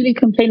can't really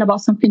complain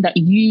about something that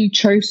you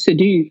chose to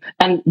do.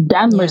 And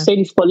damn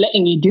Mercedes for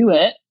letting you do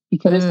it.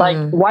 Because it's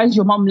like, why is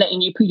your mom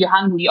letting you put your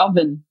hand in the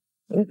oven?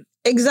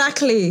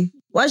 Exactly.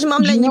 Why is your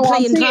mom letting you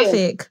play in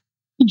traffic?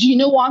 Do you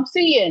know what I'm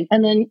saying?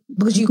 And then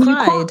because you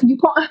cried. You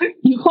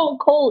can't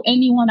call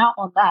anyone out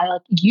on that.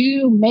 Like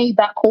you made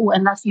that call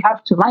and that's you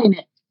have to lie in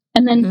it.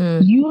 And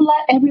then you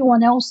let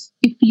everyone else,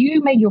 if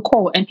you made your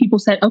call and people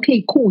said,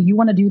 okay, cool, you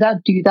want to do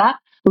that, do that.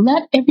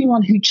 Let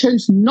everyone who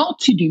chose not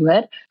to do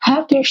it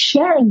have their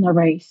share in the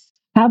race.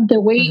 Have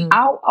their way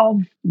out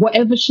of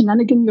whatever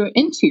shenanigan you're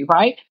into,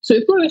 right? So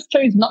if Lewis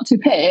chose not to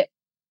pit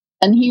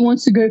and he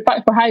wants to go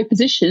fight for higher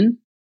position,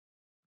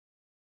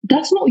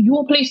 that's not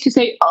your place to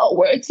say, oh,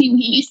 we're a team,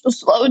 he needs to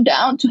slow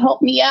down to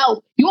help me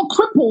out. You're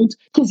crippled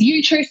because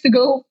you chose to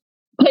go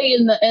play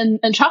in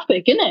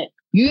traffic, innit?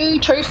 You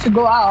chose to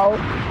go out.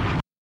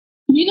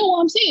 You know what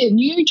I'm saying?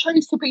 You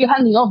chose to put your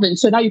hand in the oven,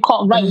 so now you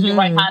can't write with your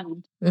right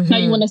hand. Now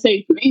you want to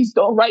say, please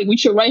don't write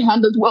with your right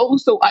hand as well,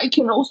 so I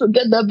can also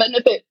get the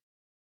benefit.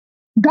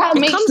 That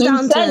makes no sense. It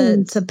comes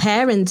down to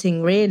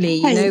parenting, really.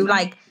 You know,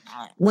 like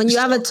when you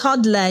have a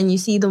toddler and you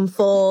see them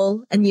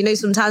fall, and you know,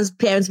 sometimes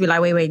parents be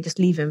like, wait, just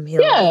leave him. He'll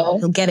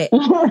get it.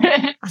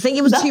 I think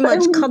it was too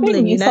much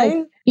cuddling, you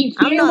know? Like,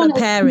 I'm not a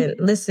parent.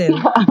 Listen.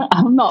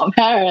 I'm not a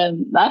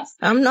parent.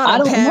 I'm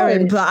not a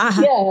parent, but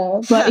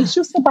but it's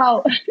just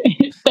about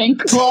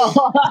thank God.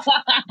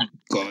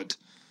 God.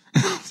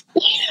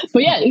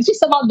 But yeah, it's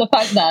just about the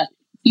fact that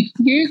if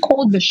you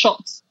called the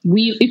shots,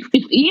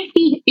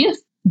 if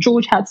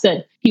George had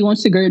said he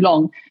wants to go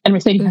long and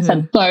Mercedes had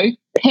said go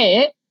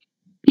pit,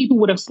 people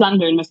would have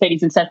slandered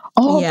Mercedes and said,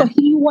 but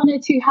he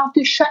wanted to have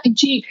the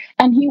strategy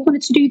and he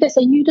wanted to do this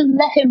and you didn't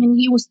let him and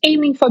he was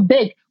aiming for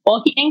big.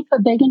 Or he aimed for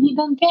big and he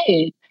didn't get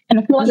it. And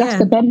I feel like that's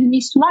the bed he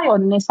needs to lie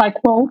on. And it's like,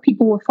 well,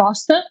 people were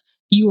faster.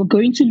 you were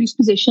going to lose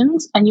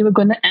positions and you were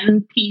going to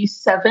end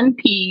P7,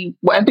 P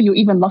whatever. You're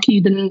even lucky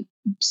you didn't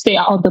stay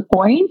out of the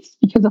points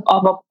because of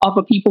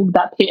other people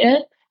that hit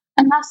it.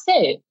 And that's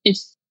it.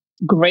 It's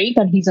great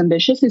that he's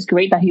ambitious. It's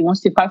great that he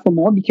wants to fight for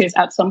more, because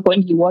at some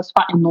point he was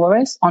fighting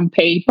Norris on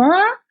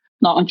paper,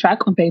 not on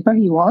track, on paper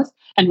he was.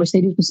 And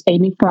Mercedes was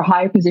aiming for a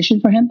higher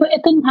position for him, but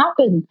it didn't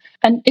happen.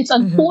 And it's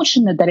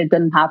unfortunate that it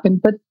didn't happen,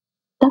 but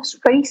that's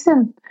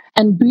racing.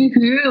 And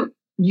boohoo,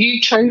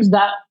 you chose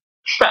that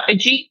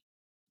strategy.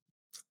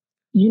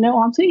 You know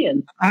what I'm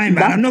saying? Aye,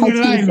 man, I'm not going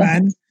to lie,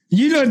 man.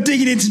 You're not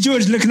digging into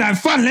George looking like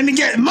fun. Let me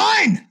get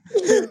mine.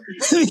 Let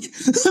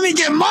me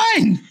get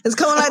mine. It's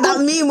kind of like that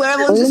meme where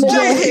everyone's just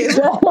jumping.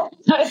 Y'all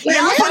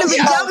want to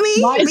jump me?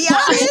 Be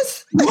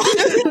honest.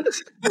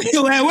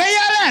 Where y'all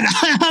at?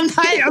 I'm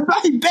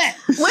not bet.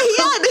 Where he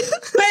at?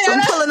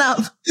 I'm pulling up.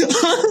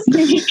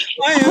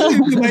 I have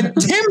my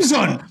Tim's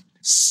on.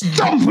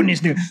 Stomp on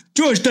this nigga.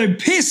 George, don't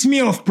piss me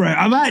off, bro.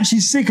 I'm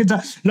actually sick of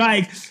that.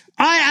 Like,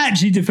 I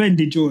actually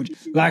defended George.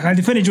 Like, I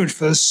defended George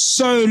for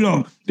so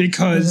long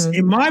because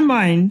in my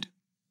mind,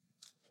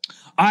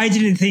 I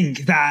didn't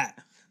think that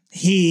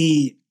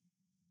I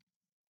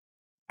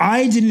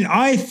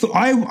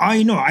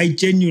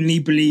genuinely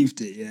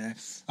believed it, yeah.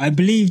 I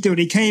believed it when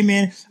he came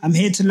in. I'm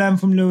here to learn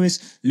from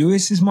Lewis.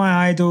 Lewis is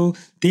my idol,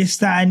 this,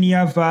 that, and the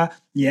other,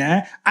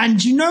 yeah.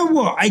 And you know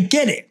what? I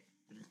get it.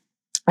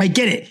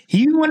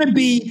 You want to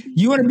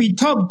be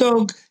top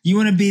dog. You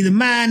want to be the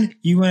man.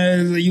 You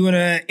want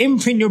to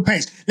imprint your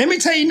pace. Let me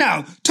tell you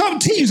now, top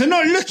teams are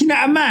not looking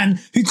at a man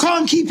who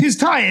can't keep his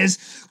tires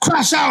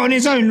crash out on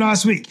his own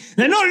last week.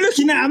 They're not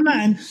looking at a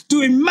man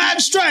doing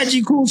mad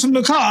strategy calls from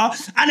the car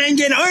and then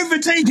getting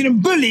overtaken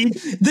and bullied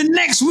the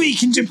next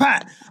week in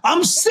Japan.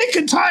 I'm sick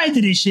and tired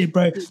of this shit,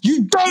 bro.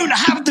 You don't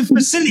have the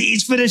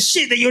facilities for the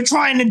shit that you're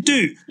trying to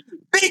do.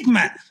 Big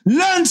man,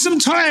 learn some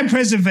tire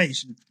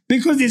preservation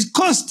because it's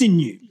costing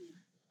you.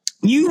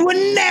 You were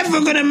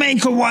never going to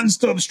make a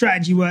one-stop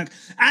strategy work.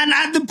 And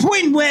at the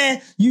point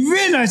where you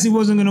realized it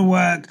wasn't going to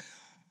work,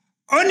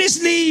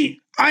 honestly,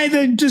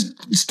 either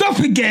just stop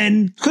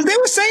again. Because they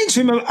were saying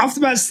to him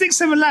after about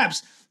 6-7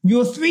 laps,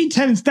 you're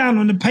 3/10 down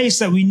on the pace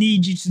that we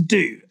need you to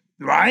do,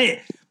 right?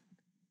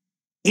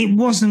 It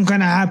wasn't going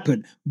to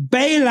happen.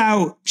 Bail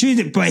out, choose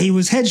it, but he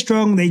was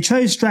headstrong. They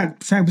chose track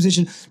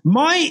position.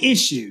 My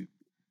issue,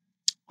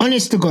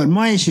 honest to God,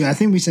 my issue, I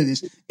think we said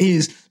this,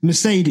 is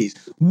Mercedes.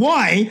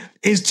 Why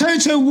is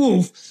Toto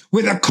Wolff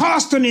with a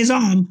cast on his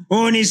arm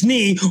or on his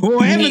knee or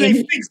wherever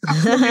they fixed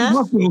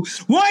up,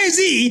 why is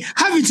he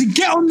having to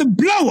get on the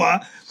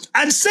blower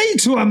and say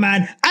to a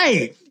man,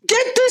 hey,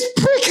 get this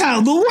prick out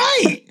of the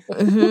way?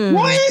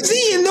 Why is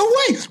he in the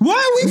way? Why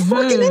are we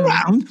fucking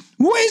around?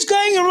 What is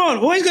going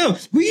on? What is going on?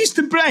 We used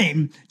to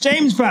blame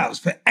James Vowles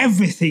for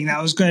everything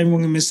that was going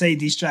wrong in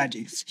Mercedes'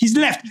 strategy. He's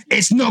left.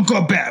 It's not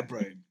got better,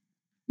 bro.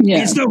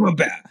 Yeah. It's not got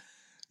better.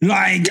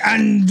 Like,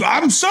 and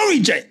I'm sorry,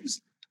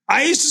 James.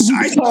 I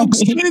spoke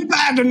so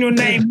bad on your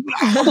name.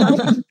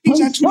 I'm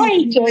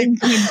sorry,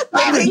 James.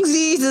 The things you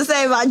used to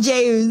say about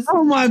James.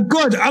 Oh my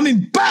God, I'm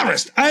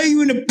embarrassed. I owe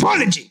you an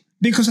apology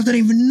because I don't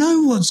even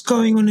know what's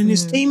going on in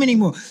this team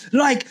anymore.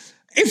 Like,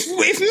 if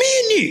me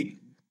and you,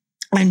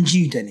 and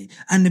you, Denny,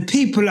 and the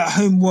people at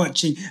home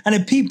watching, and the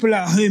people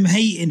at home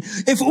hating,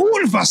 if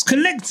all of us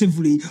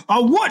collectively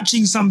are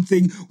watching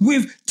something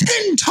with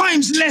 10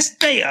 times less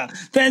data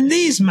than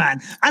these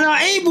man, and are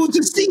able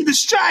to see the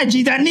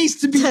strategy that needs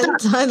to be 10 done,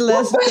 times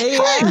less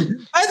data.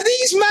 are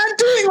these men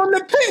doing on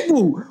the pit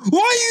wall?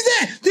 Why are you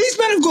there? These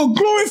men have got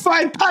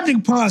glorified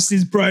paddock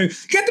passes, bro.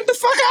 Get them the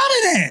fuck out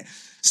of there.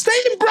 Stay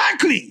in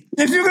Brackley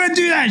if you're going to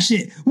do that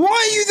shit. Why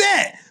are you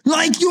there?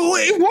 Like,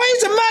 why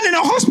is a man in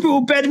a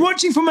hospital bed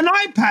watching from an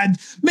iPad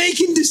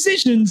making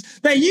decisions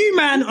that you,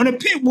 man, on a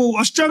pit wall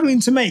are struggling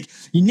to make?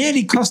 You're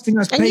nearly costing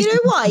us. And you know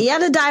what? He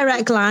had a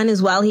direct line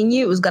as well. He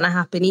knew it was going to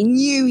happen. He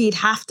knew he'd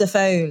have to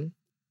phone.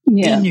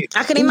 Yeah.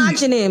 I can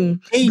imagine him.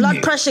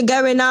 Blood pressure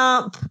going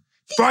up.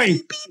 Right.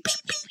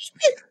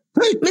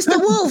 Mr.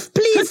 Wolf,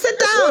 please sit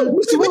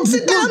down.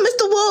 Sit down,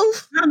 Mr.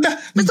 Wolf.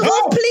 Mr.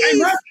 Wolf,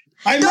 please.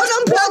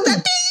 Don't unplug that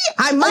thing.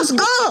 I must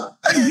go.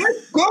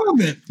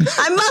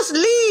 I must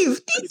leave.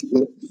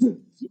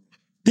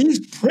 These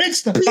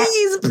pricks.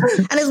 Please.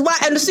 And his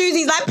wife and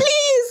Susie's like,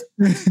 please.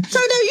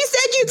 Toto, you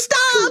said you'd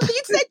stop.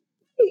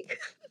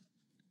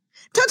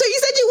 Toto, you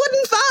said you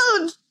wouldn't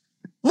phone.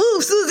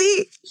 Move,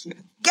 Susie.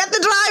 Get the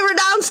driver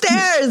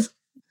downstairs.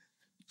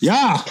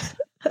 Yeah.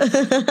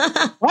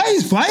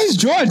 Why is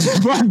George?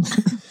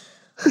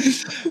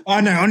 Oh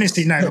no,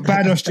 honestly, no.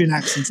 Bad Austrian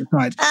accents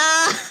aside.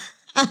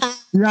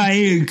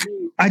 Like,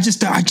 I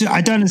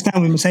don't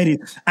understand with Mercedes,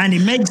 and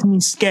it makes me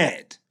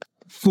scared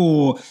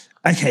for,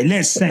 okay,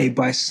 let's say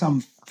by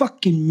some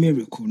fucking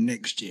miracle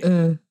next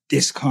year,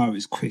 this car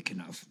is quick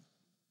enough.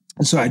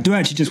 And so I do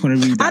actually just want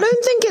to read that. I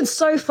don't think it's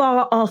so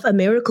far off a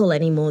miracle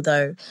anymore,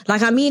 though.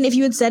 Like, I mean, if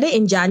you had said it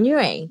in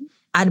January,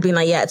 I'd been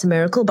like, yeah, it's a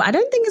miracle, but I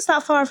don't think it's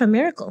that far off a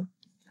miracle.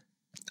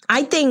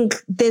 I think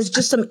there's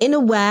just some inner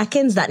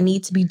workings that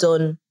need to be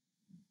done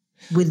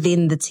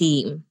within the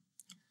team.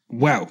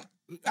 Well,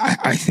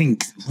 I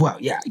think, well,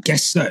 yeah, I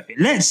guess so.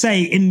 Let's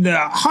say in the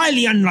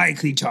highly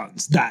unlikely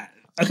chance that,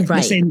 okay,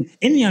 let's say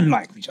in the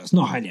unlikely chance,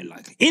 not highly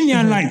unlikely, in the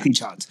unlikely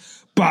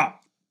chance, but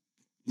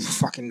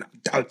fucking,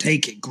 I'll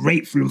take it,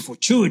 grateful and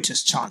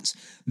fortuitous chance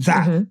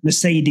that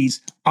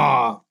Mercedes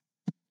are,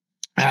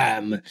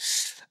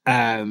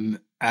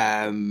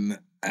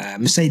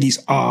 Mercedes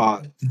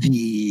are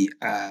the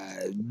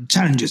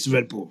challengers to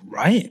Red Bull,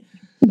 right?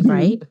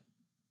 Right.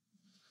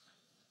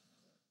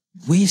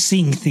 We're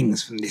seeing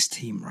things from this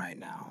team right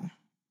now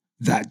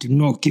that do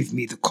not give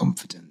me the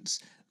confidence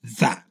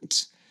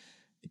that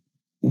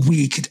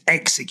we could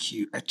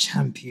execute a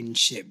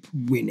championship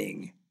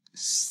winning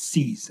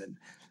season.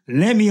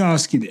 Let me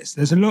ask you this.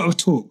 There's a lot of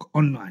talk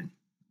online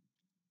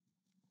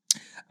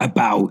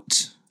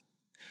about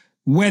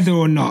whether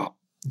or not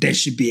there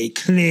should be a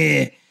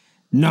clear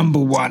number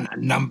one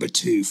and number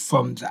two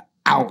from the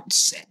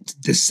outset,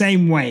 the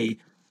same way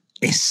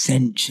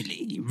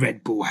essentially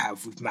Red Bull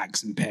have with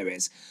Max and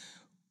Perez.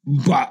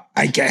 But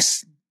I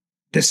guess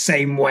the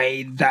same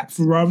way that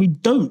Ferrari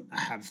don't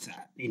have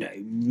that, you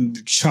know,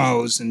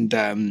 Charles and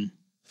don't.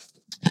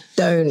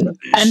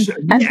 And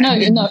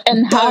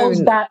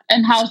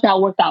how's that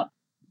worked out?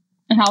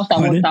 And how's that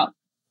worked out?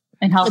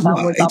 And how's that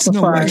worked out for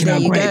Ferrari? There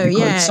you go.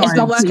 Yeah, it's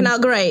not working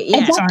out great.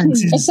 Yeah,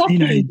 Sainz is you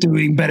know,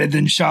 doing better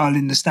than Charles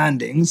in the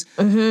standings,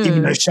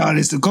 even though Charles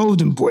is the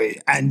golden boy,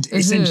 and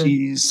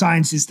essentially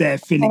Sainz is there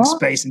filling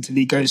space until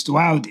he goes to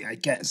Audi, I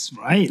guess,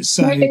 right?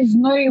 So there is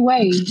no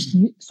way.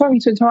 Sorry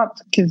to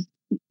interrupt, because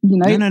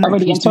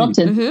already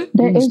interrupted.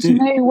 There is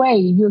no way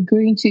you're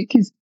going to,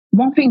 because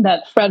one thing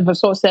that Fred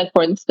Vasseur said,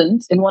 for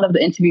instance, in one of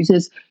the interviews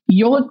is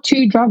your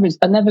two drivers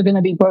are never going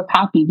to be both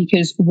happy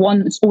because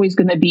one is always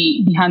going to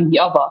be behind the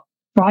other,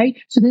 right?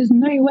 So there's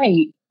no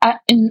way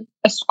in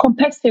a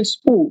competitive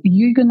sport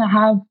you're going to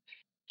have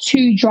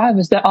two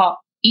drivers that are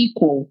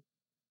equal,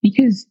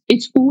 because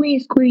it's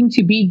always going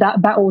to be that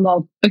battle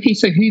of, okay,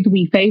 so who do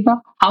we favor?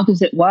 How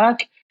does it work?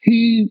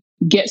 Who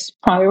gets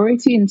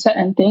priority in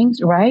certain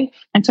things, right?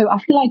 And so I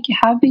feel like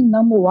having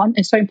number one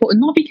is so important,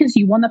 not because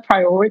you want to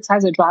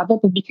prioritize a driver,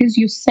 but because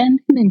you send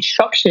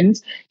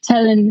instructions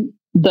telling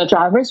the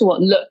drivers, well,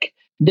 look,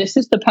 this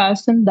is the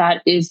person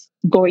that is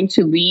going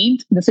to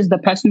lead. This is the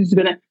person who's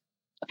going to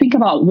think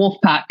about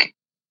Wolfpack.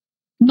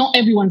 Not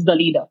everyone's the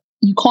leader.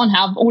 You can't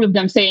have all of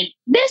them saying,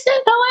 this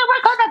is the way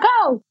we're going to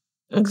go.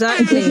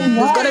 Exactly.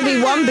 There's got to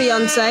be one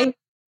Beyonce.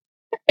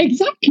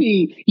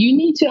 Exactly. You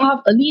need to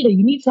have a leader.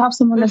 You need to have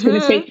someone that's going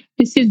to say,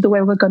 this is the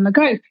way we're going to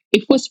go.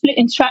 If we're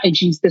splitting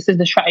strategies, this is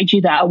the strategy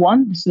that I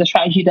want. This is the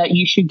strategy that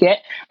you should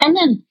get. And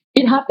then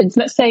it happens.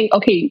 Let's say,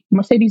 okay,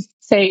 Mercedes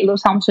say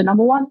Lewis Hamilton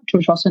number one,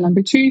 George Russell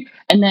number two.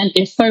 And then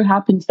it so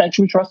happens that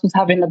George Russell's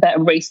having a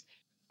better race.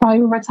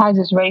 Prioritize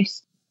his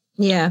race.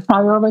 Yeah.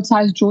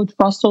 Prioritize George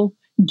Russell.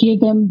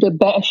 Give him the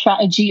better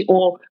strategy,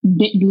 or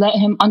let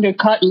him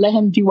undercut, let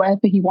him do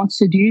whatever he wants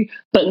to do,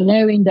 but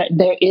knowing that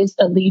there is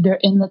a leader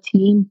in the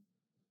team.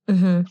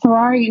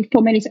 Ferrari,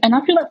 for many, and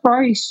I feel like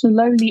Ferrari is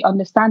slowly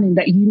understanding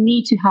that you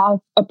need to have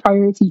a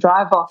priority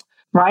driver,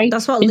 right?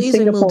 That's what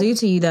losing will do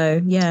to you,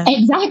 though. Yeah,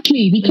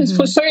 exactly, because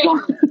for so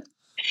long,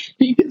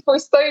 they've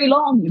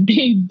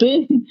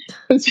been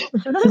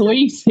the way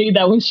you say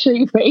that was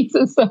straight face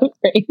is so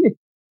crazy.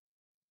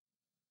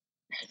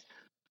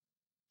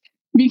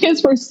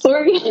 Because for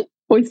so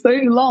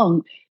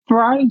long,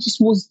 Ferrari just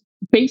was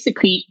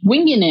basically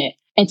winging it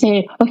and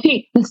saying,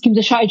 okay, let's give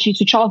the strategy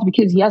to Charles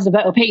because he has a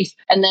better pace.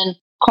 And then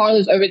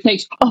Carlos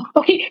overtakes. Oh,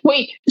 okay,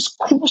 wait,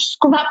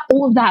 scrap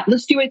all of that.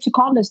 Let's do it to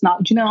Carlos now.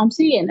 Do you know what I'm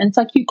saying? And it's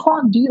like, you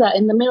can't do that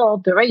in the middle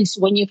of the race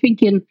when you're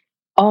thinking,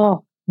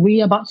 oh,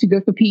 we're about to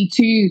go for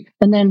P2.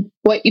 And then,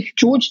 what if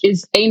George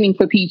is aiming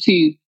for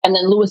P2 and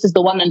then Lewis is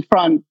the one in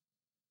front?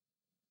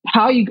 Who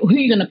are you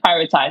going to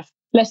prioritize?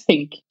 Let's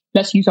think.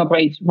 Let's use our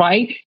brains,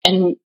 right?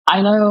 And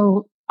I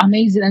know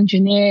amazing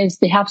engineers,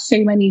 they have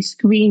so many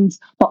screens,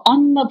 but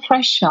under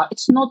pressure,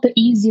 it's not the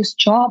easiest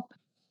job.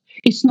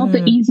 It's not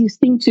the easiest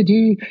thing to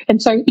do.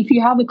 And so if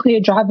you have a clear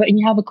driver and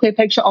you have a clear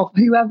picture of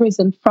whoever is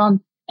in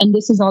front, and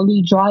this is our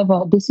lead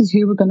driver, this is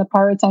who we're going to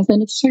prioritize,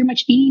 then it's so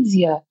much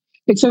easier.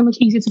 It's so much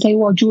easier to say,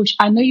 well, George,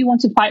 I know you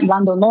want to fight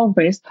Lando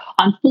Norris.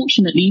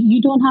 Unfortunately,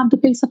 you don't have the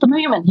pace at the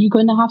moment. You're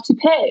going to have to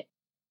pit.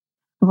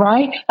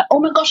 Right? Oh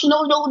my gosh,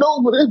 no,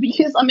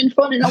 because I'm in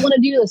front and I want to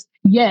do this.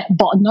 Yeah,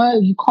 but no,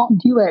 you can't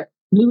do it.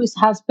 Lewis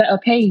has better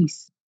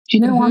pace. Do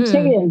you know what I'm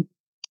saying?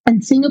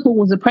 And Singapore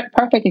was a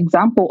perfect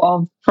example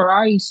of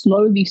Ferrari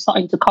slowly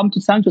starting to come to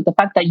terms with the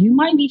fact that you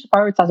might need to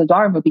prioritize a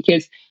driver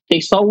because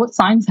they saw what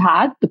Sainz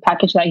had, the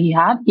package that he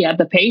had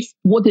the pace.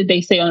 What did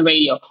they say on the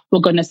radio? We're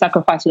going to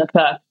sacrifice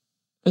Leclerc.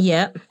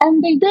 Yeah.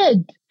 And they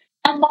did.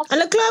 And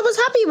Leclerc was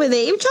happy with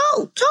it.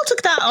 Charles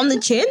took that on the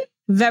chin.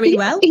 Very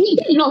well. He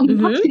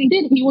actually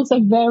did. He was a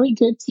very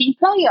good team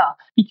player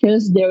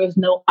because there is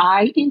no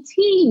I in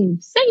team.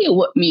 Say it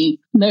with me.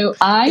 No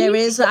I. There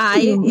is I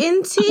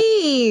in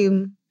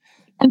team.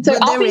 And so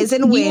but there is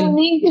in win.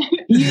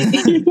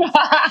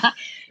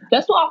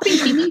 That's what I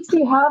think. You need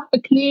to have a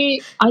clear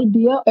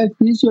idea of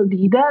who's your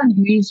leader and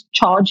who's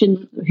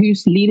charging,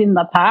 who's leading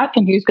the pack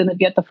and who's going to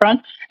be at the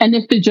front. And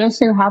if it just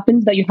so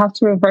happens that you have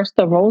to reverse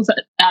the roles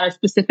at a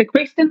specific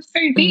race, then so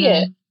be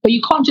it. But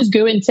you can't just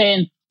go in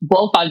saying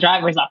both our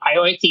drivers are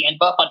priority and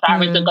both our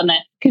drivers are going to,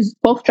 because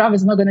both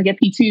drivers are not going to get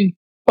P2.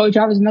 Both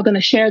drivers are not going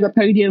to share the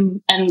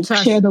podium and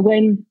share the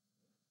win.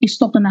 It's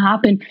not going to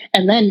happen.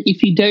 And then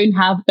if you don't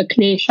have a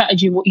clear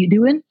strategy of what you're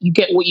doing, you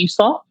get what you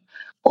saw.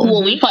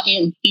 Or we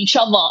fighting each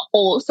other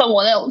or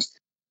someone else.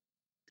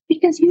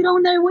 Because you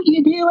don't know what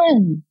you're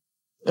doing.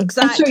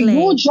 Exactly. And so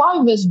your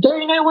drivers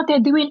don't know what they're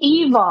doing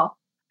either.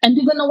 And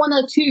they're going to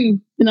want to,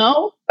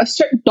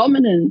 assert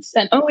dominance.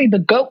 And only the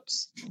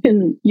goats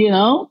can,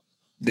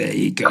 There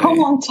you go. come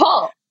on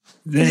top.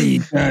 There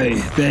you go.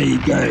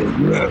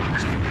 Look.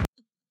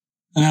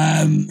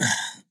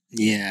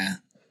 Yeah.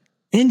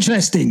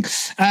 Interesting.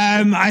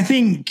 I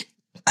think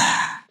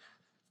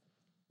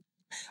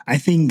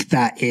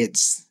that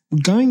it's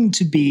going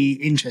to be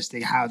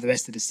interesting how the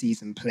rest of the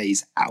season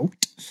plays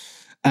out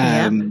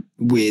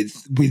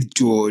with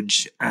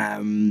George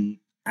and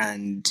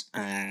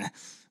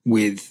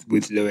with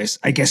Lewis.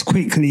 I guess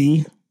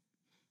quickly,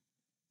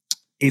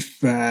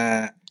 if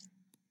you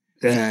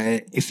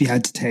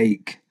had to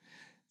take,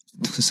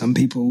 because some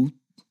people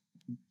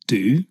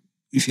do,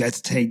 if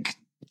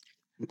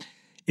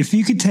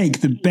you could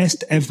take the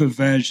best ever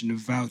version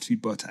of Valtteri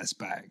Bottas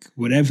back,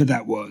 whatever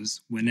that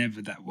was,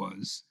 whenever that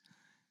was,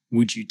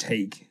 would you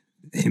take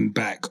him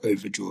back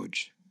over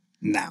George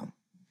now?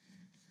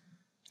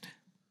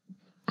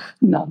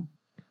 No.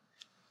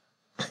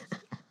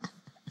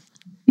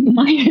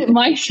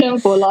 My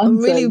simple answer.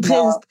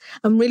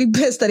 I'm really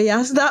pissed that he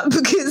asked that,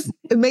 because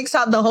it makes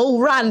out the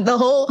whole rant, the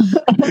whole bit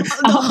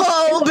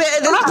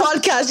of this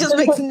podcast just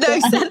makes no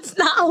sense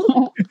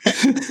now.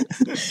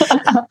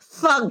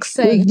 Fuck's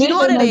sake. Do you know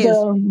what it is?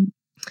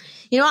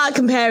 You know what I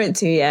compare it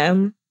to, yeah?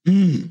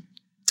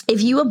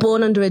 If you were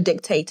born under a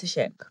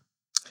dictatorship,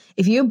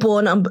 if you were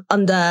born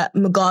under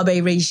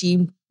Mugabe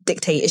regime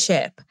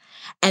dictatorship,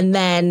 and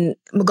then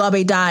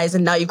Mugabe dies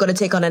and now you've got to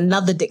take on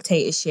another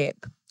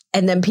dictatorship,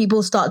 and then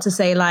people start to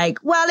say like,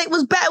 well, it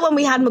was better when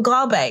we had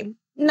Mugabe.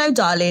 No,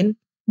 darling,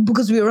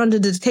 because we were under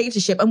the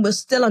dictatorship and we're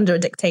still under a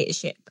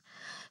dictatorship.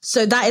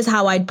 So that is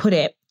how I'd put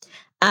it.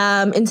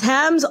 In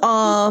terms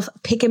of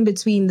picking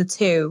between the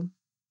two,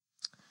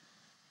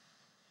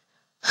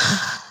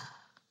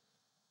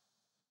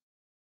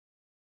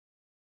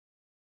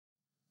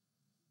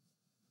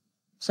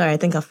 sorry, I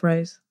think I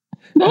froze.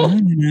 No,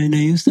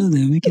 you're still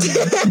there. We can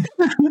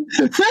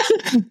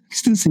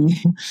still see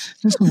you.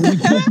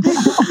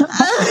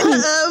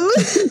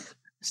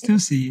 Still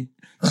see you.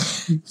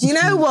 Do you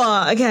know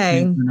what?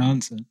 Okay. An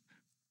answer.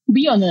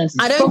 Be honest.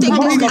 I don't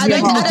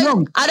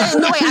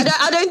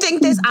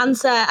think this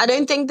answer,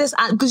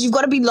 because you've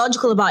got to be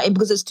logical about it,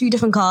 because it's two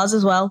different cars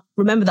as well.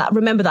 Remember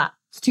that.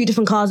 It's two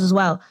different cars as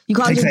well. You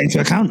can't take that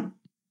into account.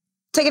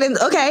 Take it in.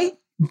 Okay.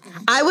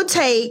 I would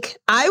take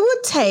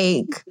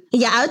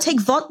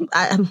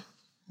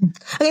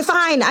okay,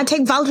 fine. I'd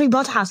take Valtteri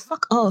Bottas.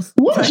 Fuck off.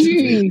 Would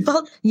you?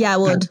 Yeah, I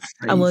would.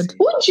 I would.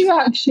 Would you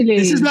actually?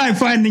 This is like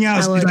finding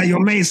out like your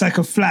mate's like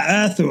a flat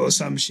earther or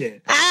some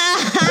shit. Would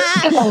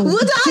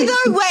I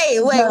though? Wait,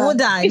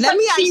 would I? Let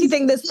me actually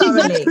think this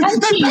thoroughly. Back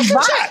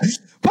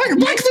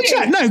the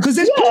chat. No, because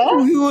there's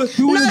people who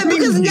no,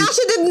 because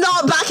Yasha did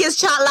not back his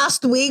chat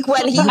last week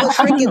when he was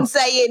freaking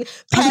saying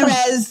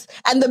Perez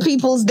and the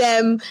people's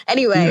them.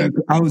 Anyway.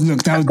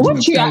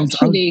 Would you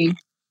actually?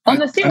 On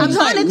the same I'm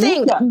trying to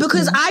think,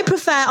 because I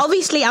prefer,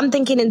 obviously I'm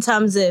thinking in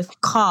terms of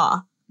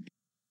car.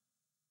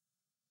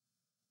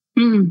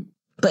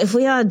 But if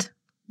we had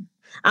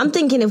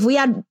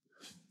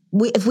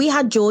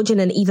George in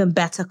an even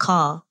better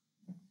car,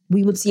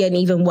 we would see an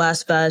even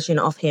worse version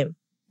of him.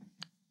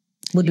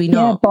 Would we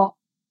not? Yeah,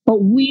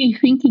 but we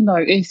thinking though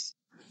is,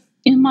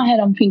 in my head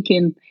I'm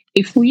thinking,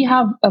 if we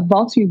have a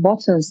Valtteri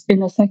Bottas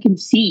in a second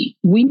seat,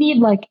 we need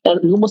like a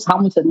Lewis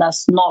Hamilton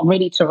that's not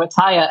ready to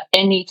retire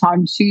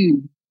anytime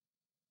soon.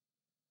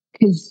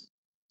 Because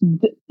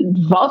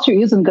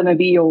Valtteri isn't going to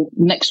be your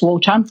next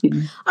world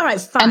champion. All right,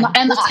 fine.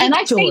 And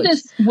I say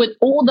this with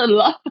all the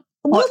love.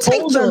 We'll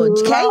take George,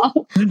 okay?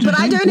 But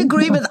I don't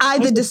agree with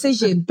either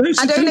decision.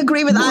 I don't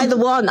agree with either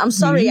one. I'm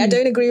sorry, I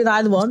don't agree with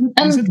either one.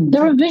 And the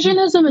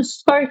revisionism is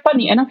so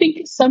funny. And I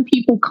think some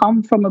people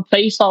come from a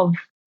place of,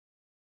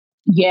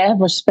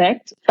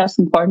 respect, first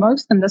and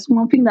foremost. And that's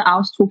one thing that I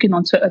was talking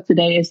on Twitter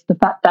today, is the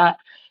fact that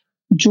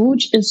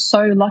George is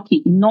so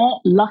lucky,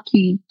 not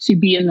lucky to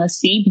be in the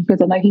seat,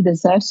 because I know he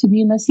deserves to be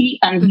in the seat,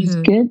 and he's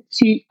good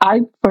to.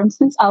 For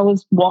instance, I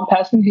was one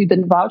person who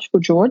didn't vouch for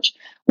George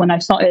when I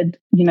started,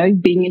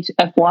 being into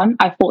F1.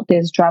 I thought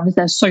there's drivers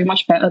that are so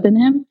much better than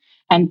him,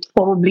 and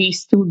probably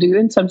still do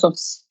in terms of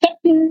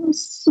certain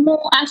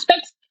small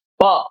aspects.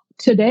 But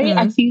today,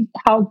 I see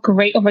how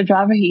great of a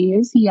driver he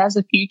is. He has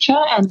a future,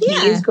 and he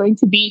is going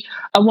to be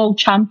a world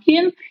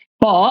champion.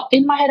 But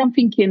in my head, I'm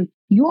thinking,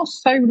 you're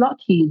so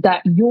lucky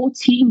that your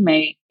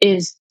teammate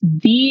is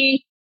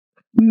the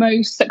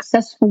most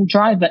successful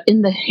driver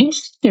in the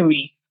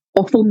history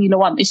of Formula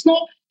One. It's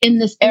not in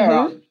this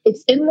era.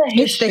 It's in the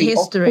history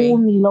of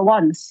Formula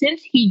One.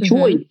 Since he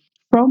joined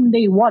from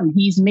day one,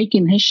 he's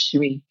making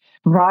history,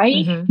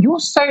 right? You're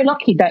so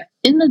lucky that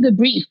in the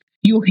debrief,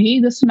 you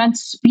hear this man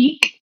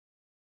speak.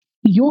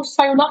 You're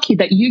so lucky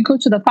that you go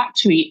to the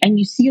factory and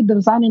you see a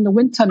design in the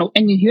wind tunnel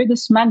and you hear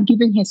this man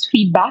giving his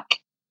feedback.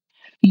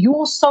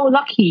 You're so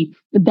lucky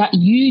that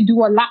you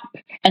do a lap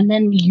and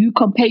then you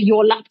compare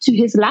your lap to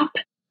his lap,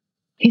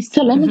 his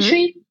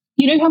telemetry.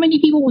 You know how many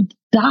people would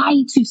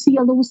die to see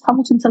a Lewis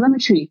Hamilton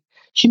telemetry?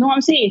 Do you know what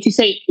I'm saying? To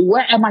say,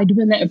 where am I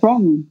doing it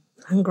wrong?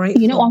 I'm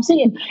grateful. You know what I'm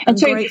saying? And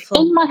so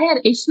in my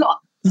head, it's not.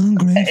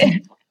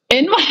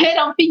 In my head,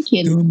 I'm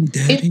thinking,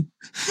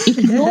 if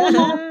you're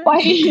not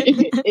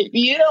fighting, if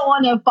you don't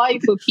want to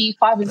fight for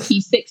P5 and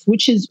P6,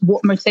 which is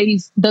what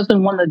Mercedes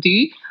doesn't want to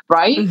do,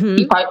 right?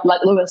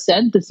 Like Lewis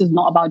said, this is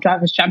not about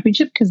drivers'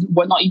 championship because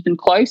we're not even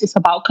close. It's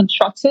about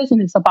constructors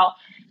and it's about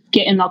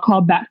getting our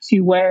car back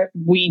to where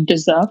we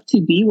deserve to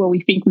be, where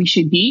we think we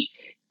should be.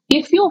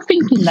 If you're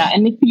thinking that,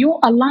 and if you're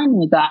aligned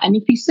with that, and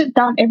if you sit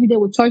down every day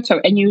with Toto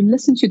and you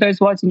listen to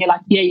those words and you're like,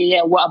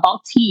 yeah, what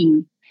about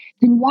team?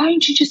 Then why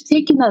aren't you just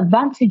taking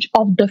advantage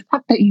of the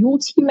fact that your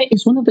teammate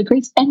is one of the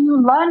greats and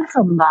you learn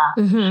from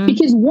that?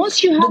 Because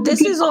once you have a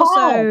good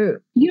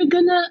car, you're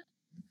gonna.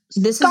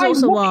 This is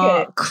also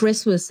what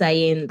Chris was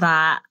saying.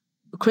 That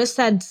Chris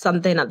said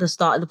something at the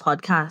start of the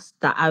podcast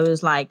that I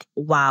was like,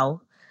 wow,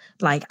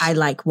 like I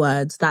like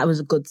words. That was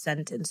a good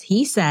sentence.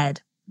 He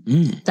said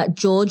that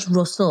George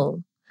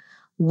Russell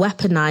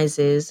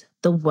weaponizes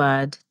the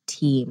word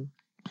team.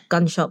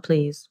 Gunshot,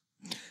 please.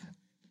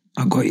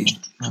 I got you.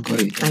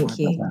 Thank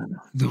you.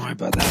 Don't worry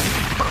about that.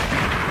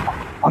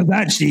 I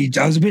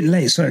was a bit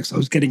late, sorry, because I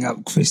was getting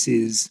up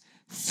Chris's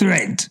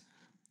thread.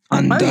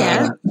 And,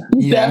 thread.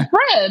 He's got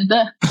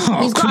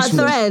a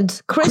thread.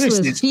 Chris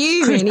was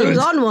fuming. He was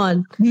on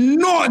one.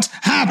 Not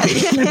happy.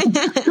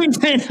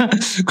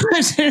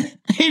 Chris,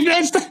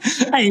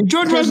 hey,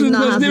 George Russell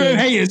was 0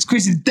 haters.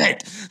 Chris is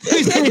dead.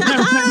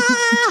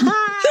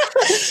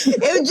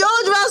 If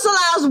George Russell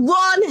has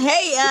one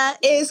hater,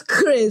 it's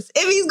Chris.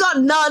 If he's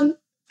got none,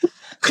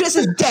 Chris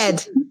is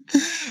dead.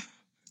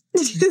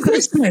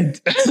 Chris dead.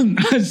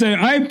 So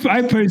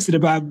I posted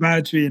about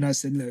Valtteri and I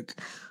said, look,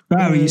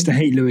 Valtteri used to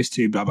hate Lewis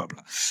too, blah, blah,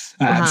 blah.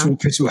 I'm sure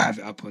Chris will have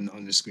it up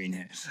on the screen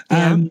here.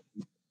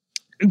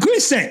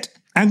 Chris said,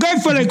 and go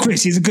follow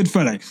Chris, he's a good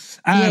follow.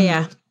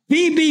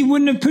 BB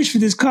wouldn't have pushed for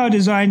this car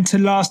design to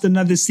last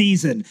another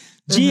season.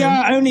 GR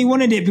only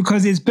wanted it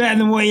because it's better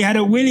than what he had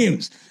at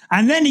Williams.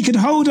 And then he could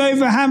hold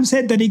over Ham's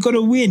head that he got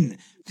a win.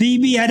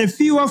 VB had a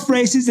few off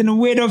races and a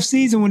weird off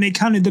season when it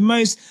counted the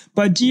most,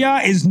 but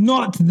GR is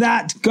not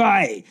that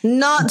guy.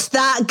 Not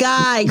that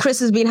guy. Chris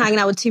has been hanging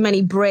out with too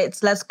many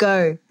Brits. Let's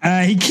go.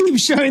 He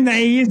keeps showing that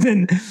he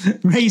isn't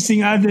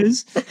racing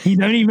others. He's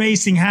only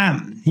racing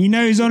Ham. He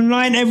knows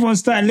online everyone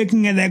started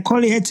looking at their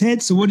quali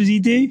head-to-head, so what does he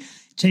do?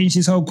 Changed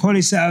his whole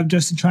quali setup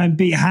just to try and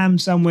beat Ham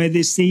somewhere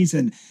this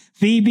season.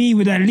 VB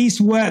would at least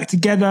work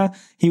together.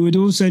 He would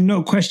also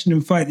not question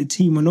and fight the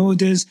team on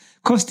orders,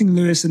 costing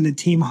Lewis and the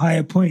team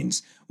higher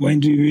points.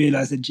 When do we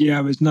realise that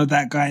GR is not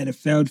that guy and a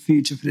failed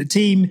future for the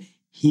team?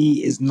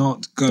 He is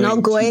not going to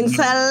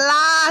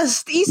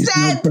last. He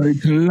said. Not going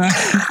to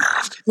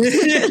last. He's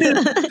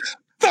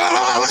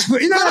not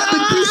going to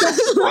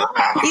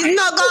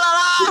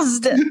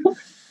last.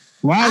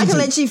 Wow. I can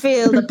let you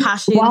feel the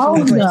passion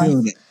from Chris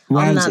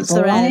on that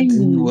thread.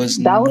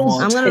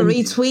 I'm going to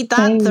retweet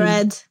that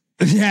thread.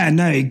 Yeah,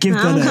 no, give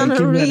that a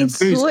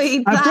boost.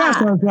 At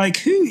first, I was like,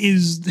 who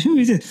is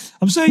it?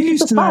 I'm so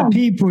used to like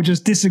people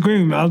just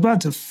disagreeing. I was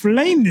about to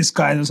flame this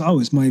guy. And I was like, oh,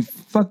 it's my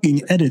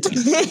fucking editor.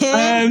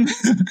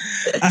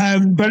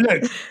 But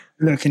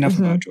look, enough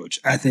about George.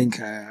 I think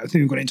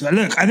we got into it.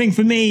 Look, I think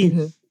for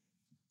me,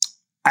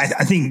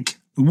 I think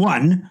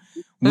one,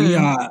 we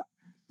are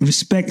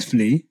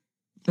respectfully,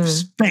 and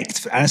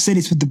I say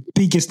this with the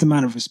biggest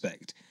amount of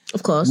respect.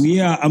 Of course. We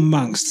are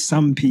amongst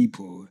some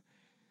people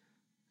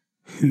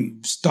who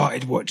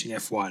started watching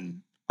F1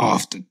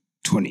 after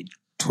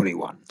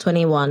 2021.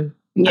 21.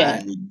 Yeah.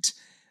 And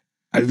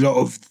a lot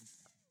of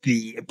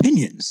the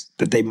opinions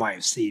that they might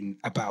have seen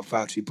about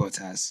Valtteri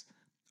Bottas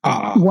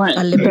are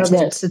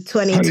limited to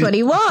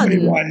 2021.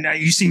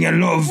 You're seeing a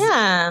lot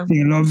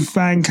of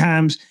fan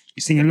cams.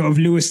 You're seeing a lot of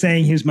Lewis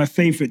saying he was my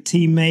favourite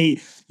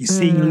teammate. You're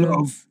seeing a lot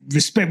of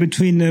respect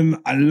between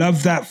them. I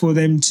love that for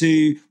them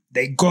too.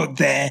 They got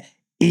there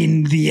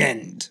in the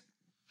end.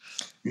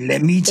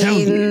 Let me tell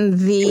you. In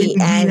the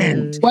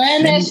end.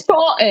 When it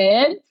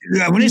started.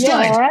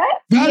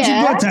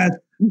 Valtteri Bottas.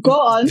 Go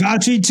on.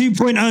 Valtteri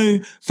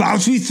 2.0,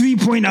 Valtteri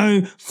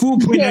 3.0,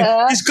 4.0.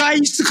 Yeah. This guy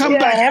used to come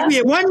back every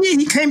year. One year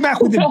he came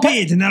back with a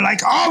beard and they're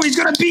like, oh, he's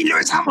going to beat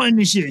Lewis Hamilton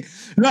this year.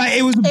 Like,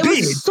 it was a beard. It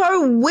was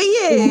so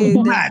weird. It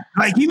was mad.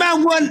 Like, you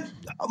man weren't,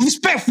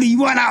 respectfully,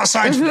 you weren't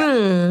outside for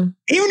that.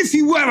 Even if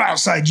you were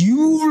outside, you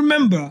will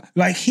remember,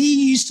 like,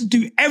 he used to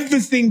do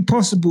everything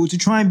possible to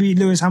try and beat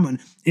Lewis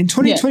Hamilton. In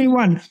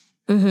 2021,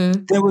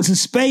 There was a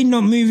Spain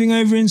not moving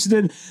over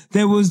incident.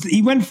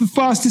 He went for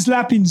fastest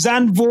lap in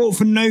Zandvoort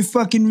for no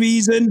fucking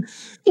reason.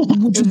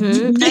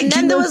 And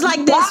then there was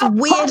like this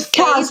weird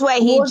phase where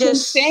he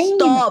just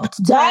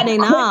stopped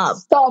turning up.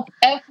 Stop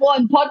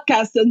F1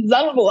 podcast and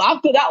Zandvoort.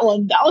 After that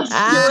one, that was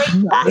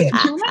great.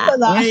 Do you remember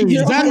that? Hey,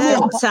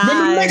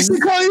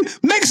 Zandvoort.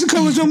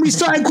 Mexico was when we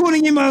started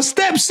calling him our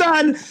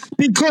stepson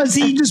because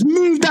he just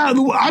moved out of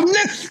the way.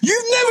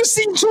 You've never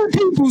seen two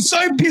people so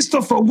pissed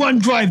off at one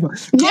driver.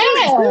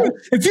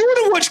 If you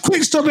want to watch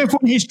quick stop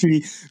F1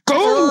 history, go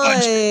and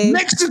watch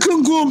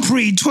Mexican Grand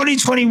Prix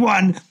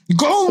 2021.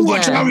 Go and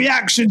watch our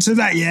reaction to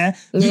that,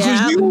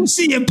 because you will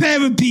see a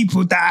pair of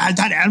people that had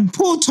done it. And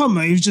poor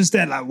Tomo, he was just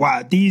there like,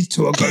 wow, these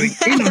two are going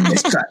in on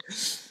this track.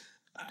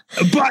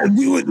 But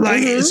we would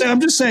like, so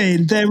I'm just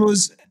saying, there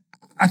was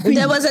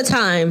a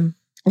time.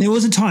 There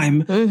was a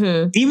time,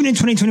 even in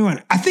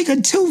 2021, I think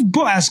until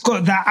Bottas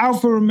got that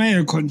Alfa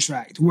Romeo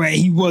contract where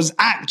he was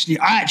I actually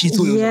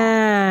thought it was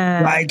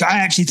wrong. Like, I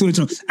actually thought it was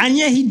wrong. And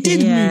he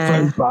did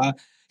move over.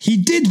 He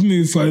did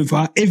move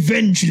over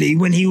eventually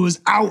when he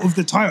was out of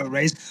the title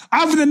race.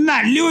 Other than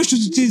that, Lewis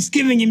was just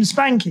giving him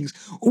spankings.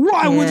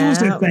 What I would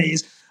also say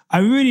is, I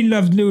really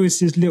loved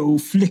Lewis's little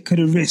flick of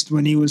the wrist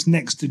when he was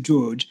next to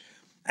George.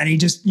 And he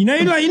just, when... Look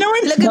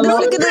at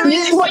the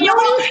wrist. What, your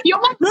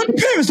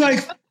parents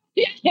like...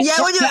 Yeah,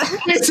 when you...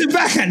 It's a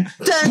backhand.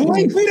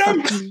 Boy, we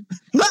don't...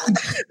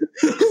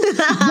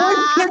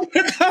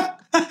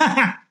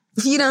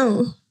 If you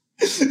don't...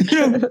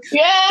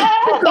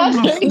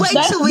 Wait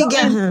till we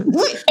get him.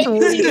 Black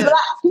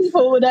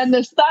people would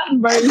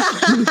understand, bro. You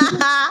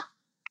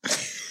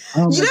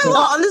know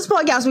what? On this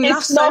podcast, we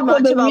laugh so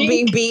much about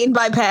being beaten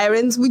by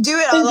parents. We do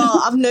it a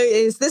lot. I've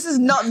noticed. This is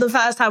not the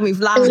first time we've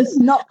laughed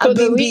at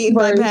being beaten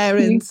by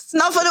parents. It's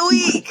not for the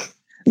week.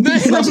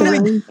 Not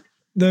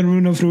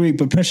for the week,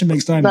 but pressure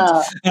makes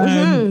diamonds.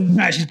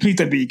 Actually, please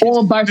don't beat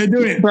your kids. Don't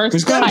do it.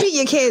 Don't beat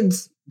your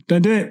kids.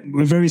 Don't do it.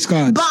 We're very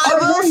scarred. But I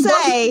will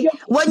say,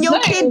 when your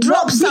kid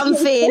drops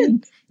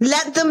something,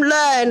 let them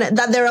learn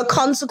that there are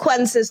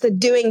consequences to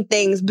doing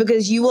things,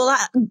 because you will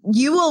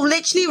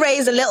literally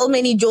raise a little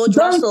mini George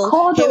Russell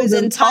who is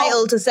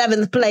entitled to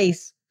 7th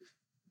place.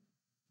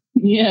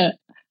 Yeah.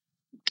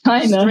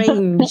 Kind of.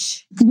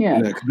 Strange.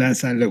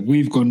 Look,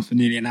 we've gone for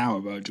nearly an hour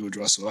about George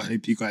Russell. I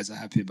hope you guys are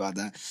happy about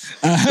that.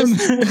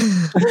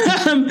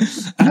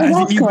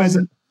 You're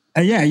welcome.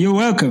 You're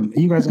welcome.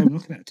 You guys are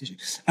looking at tissue.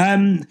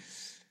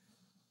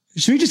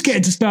 Should we just get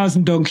into stars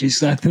and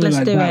donkeys? I feel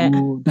like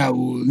that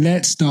will.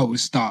 Let's start with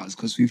stars,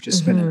 because we've just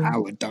spent an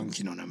hour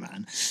dunking on a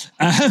man.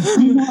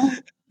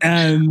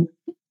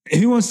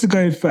 Who wants to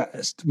go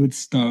first with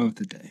star of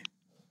the day?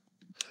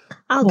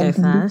 I'll go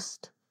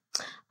first.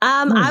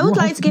 I would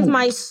like to give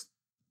my...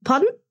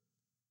 Pardon?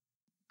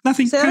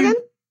 Nothing. Say that again?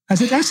 I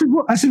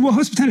said what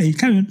hospitality?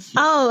 Carry on.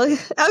 Oh yeah.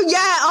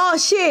 Oh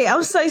shit.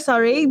 I'm so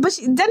sorry. But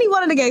Denny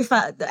wanted to go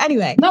first.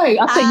 Anyway. No, I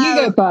said you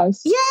go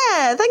first.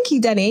 Yeah, thank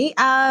you, Denny.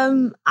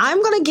 I'm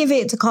gonna give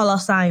it to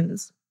Carlos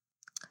Sainz.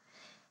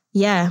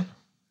 Yeah.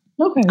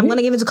 Okay. I'm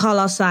gonna give it to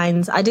Carlos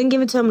Sainz. I didn't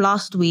give it to him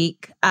last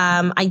week.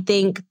 I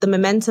think the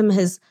momentum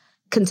has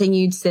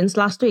continued since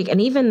last week,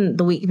 and even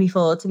the week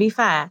before, to be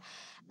fair.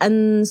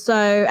 And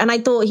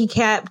I thought he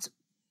kept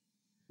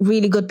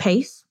really good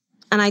pace.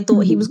 And I thought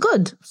he was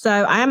good. So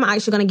I am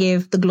actually going to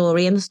give the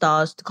glory and the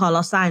stars to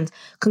Carlos Sainz.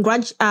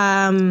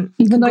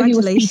 Even though he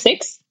was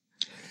P6?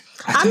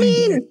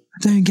 I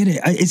don't get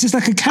it. It's just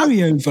like a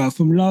carryover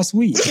from last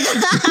week.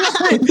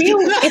 It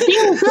feels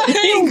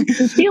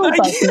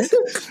like it.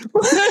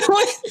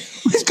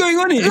 What's going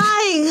on here? Do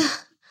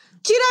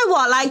you know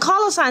what? Like,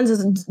 Carlos Sainz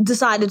has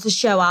decided to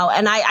show out.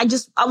 And I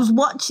was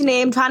watching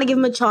him, trying to give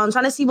him a chance,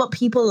 trying to see what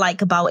people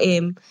like about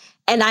him.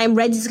 And I'm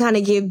ready to kind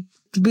of give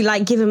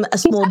him a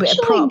small bit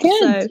of props.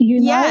 Good,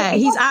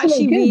 he's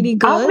actually really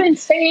good. I've been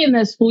saying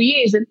this for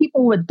years and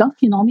people were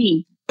dunking on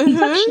me. He's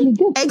actually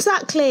good.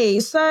 Exactly.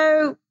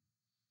 So,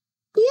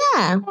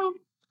 yeah.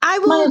 I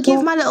will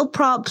give my little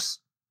props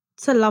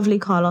to lovely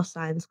Carlos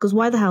Sainz, because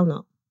why the hell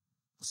not?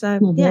 So,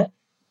 yeah.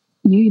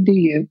 You do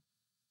you.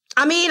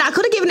 I mean, I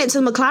could have given it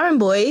to the McLaren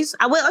boys.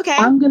 I will, okay.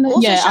 I'm gonna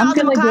give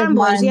mine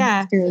boys,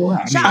 I'm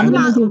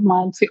gonna give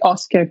mine to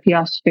Oscar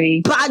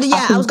Piastri. But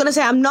I was gonna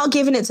say I'm not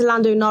giving it to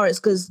Lando Norris,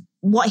 because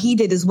what he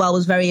did as well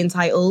was very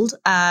entitled.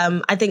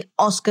 I think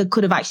Oscar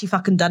could have actually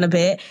fucking done a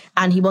bit,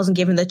 and he wasn't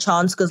given the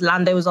chance because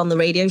Lando was on the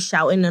radio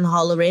shouting and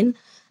hollering.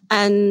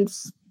 And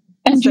so,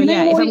 you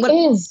know what it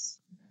is?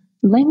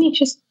 Let me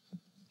just...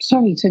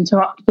 Sorry to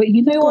interrupt, but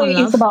you know what it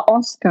is about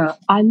Oscar?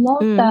 I love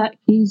that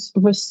he's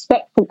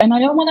respectful. And I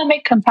don't want to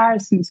make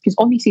comparisons, because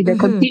obviously they're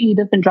completely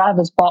different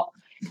drivers, but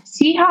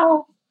see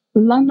how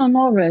Lando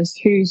Norris,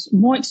 who's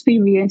more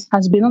experienced,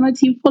 has been on the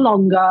team for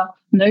longer,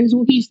 knows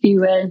what he's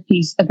doing,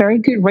 he's a very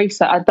good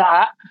racer at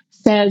that,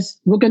 says,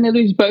 we're going to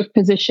lose both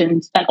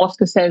positions. And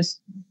Oscar says,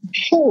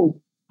 sure,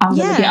 I'm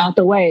going to get out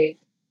the way.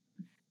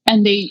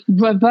 And they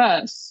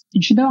reverse. Do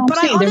you know what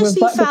I'm saying? I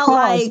honestly felt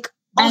like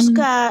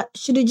Oscar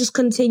should have just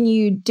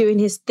continued doing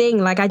his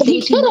thing. Like, I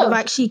think he would have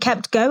actually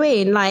kept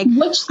going. Like,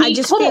 I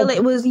just feel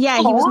it was, he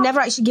was never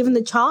actually given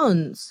the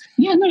chance.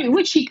 Yeah, no,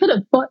 which he could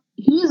have, but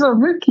he's a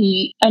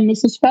rookie and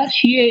it's his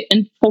first year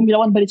in Formula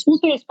One, but it's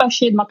also his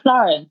first year in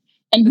McLaren.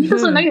 And he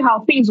doesn't know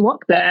how things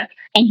work there.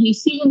 And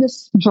he's seeing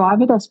this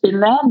driver that's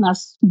been there and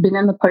that's been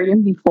in the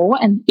podium before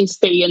and is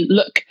saying,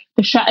 look,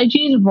 the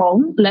strategy is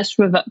wrong. Let's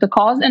revert the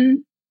cars.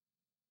 And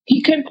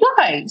he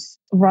complies,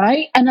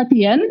 right? And at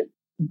the end,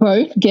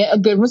 both get a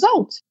good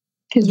result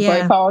because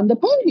both are on the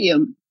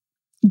podium.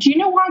 Do you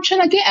know what I'm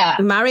trying to get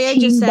at? Mario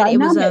just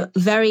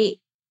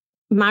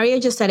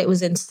said it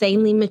was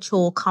insanely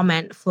mature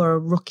comment for a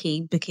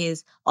rookie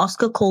because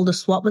Oscar called a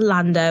swap with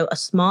Lando a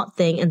smart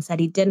thing and said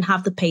he didn't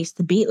have the pace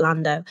to beat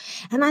Lando.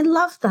 And I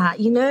love that,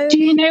 you know? Do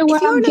you know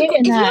what I'm getting at?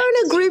 If you're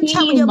in a group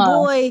chat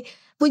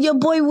with your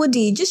boy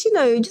Woody, just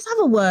have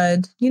a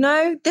word, you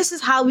know? This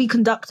is how we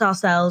conduct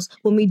ourselves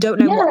when we don't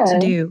know what to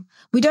do.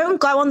 We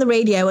don't go on the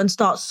radio and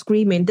start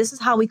screaming. This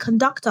is how we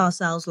conduct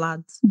ourselves,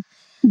 lads.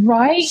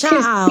 Right? Shout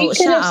out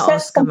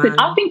Oscar, man.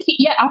 I think,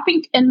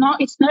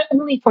 it's not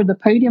only for the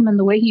podium and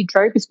the way he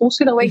drove, it's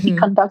also the way he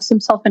conducts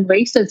himself in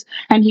races.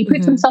 And he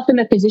puts himself in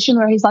a position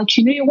where he's like,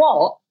 you know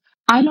what?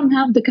 I don't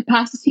have the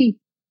capacity.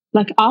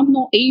 Like, I'm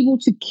not able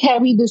to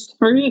carry this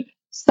through.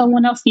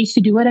 Someone else needs to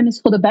do it, and it's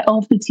for the better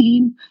of the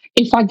team.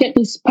 If I get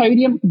this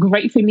podium,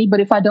 great for me. But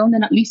if I don't,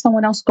 then at least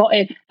someone else got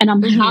it. And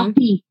I'm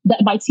happy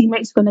that my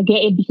teammate's going to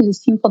get it because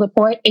it's team for the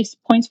point. It's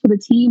points for the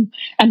team.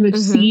 And we've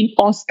seen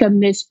Oscar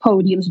miss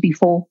podiums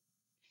before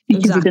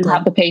because he didn't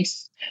have the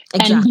pace.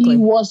 And he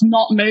was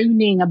not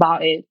moaning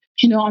about it.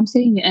 Do you know what I'm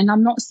saying? And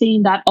I'm not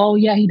saying that, oh,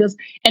 yeah, he does.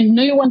 And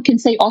no one can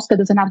say Oscar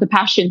doesn't have the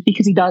passion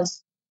because he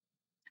does.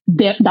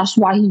 That's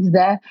why he's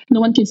there. No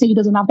one can say he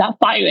doesn't have that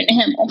fire in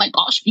him. Oh my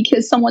gosh,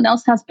 because someone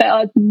else has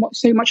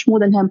so much more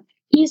than him.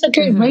 He's a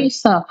good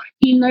racer.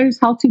 He knows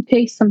how to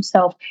pace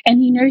himself, and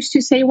he knows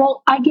to say,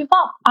 "Well, I give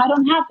up. I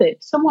don't have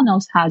it. Someone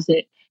else has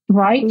it."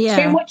 Right? Yeah.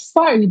 So much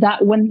so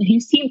that when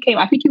his team came,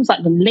 I think he was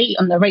like late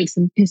on the race,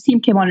 and his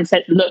team came on and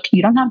said, "Look,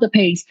 you don't have the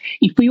pace.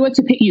 If we were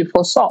to pick you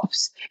for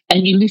softs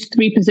and you lose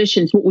 3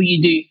 positions, what will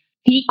you do?"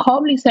 He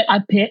calmly said, "I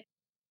pit."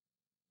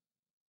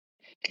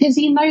 Because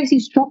he knows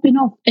he's dropping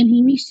off and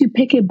he needs to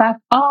pick it back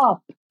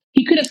up.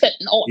 He could have said,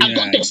 "No, I've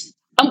got this.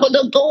 I'm going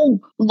to go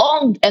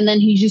long." And then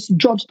he just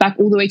drops back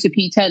all the way to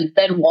P10.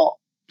 Then what?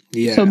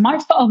 Yeah. So my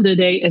start of the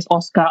day is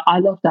Oscar. I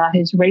love that.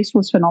 His race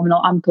was phenomenal.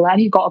 I'm glad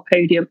he got a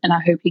podium and I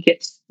hope he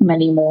gets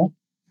many more.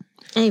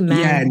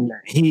 Amen.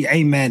 Yeah,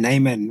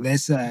 amen.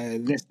 Let's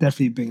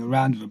definitely bring a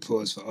round of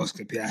applause for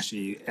Oscar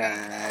Piastri.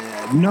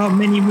 Not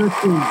many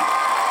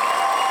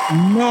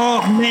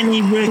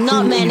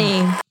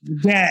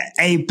get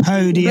a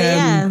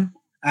podium.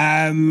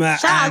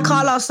 Shout out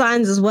Carlos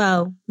Sainz as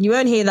well. You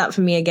won't hear that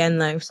from me again,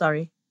 though.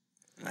 Sorry.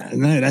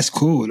 No, that's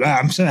cool.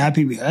 I'm so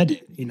happy we heard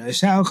it. You know,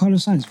 shout out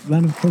Carlos Sainz.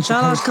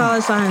 Shout out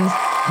Carlos Sainz.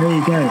 There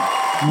you go.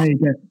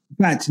 In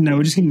fact, no,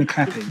 we're just giving the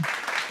clapping.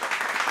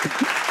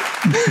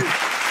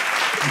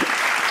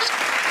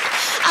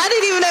 I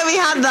didn't even know we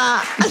had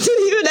that.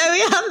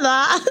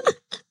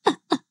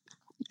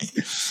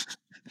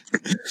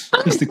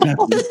 Just the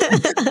clapping.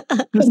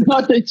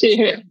 Not the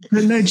cheer.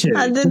 No cheer.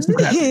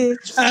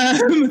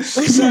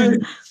 So,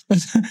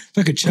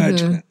 like a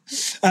church.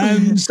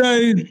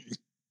 So,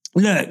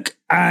 look,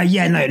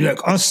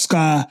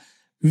 Oscar,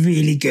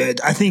 really good.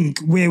 I think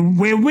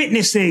we're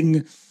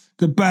witnessing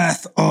the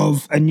birth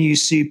of a new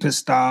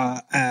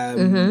superstar.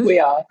 We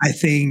are. I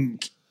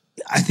think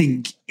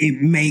it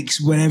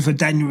makes whatever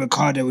Daniel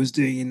Ricciardo was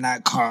doing in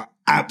that car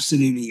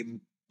absolutely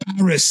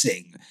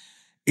embarrassing.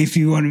 If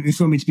you want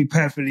me to be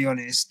perfectly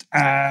honest.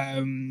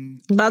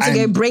 About to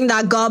go bring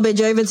that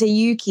garbage over to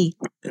Yuki.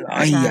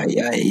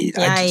 Yikes.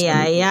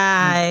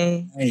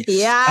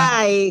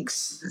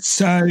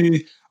 So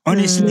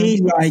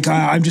honestly,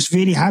 I'm just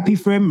really happy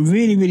for him.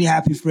 Really, really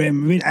happy for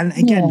him. And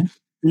again,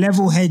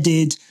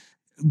 level-headed,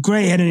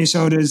 great head on his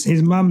shoulders.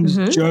 His mum's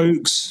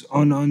jokes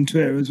on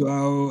Twitter as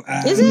well.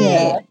 Is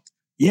it?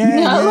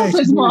 Yeah, I love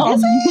his mom.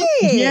 Is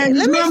it? Yeah,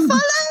 Let me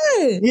follow.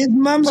 His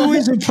mum's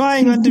always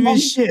replying under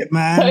his shit,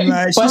 man.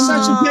 Like, she's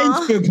such a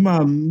Facebook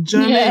mum.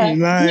 Do you know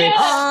what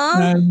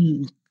I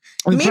mean?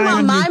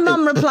 Meanwhile, my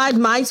mum replied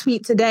my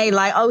tweet today,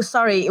 like, "Oh,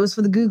 sorry, it was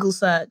for the Google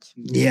search."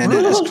 Yeah,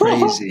 no, that's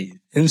crazy.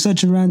 It was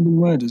such a random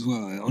word as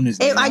well,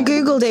 honestly. I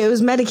Googled it. It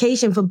was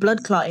medication for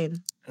blood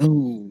clotting.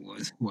 Oh,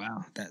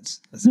 wow. That's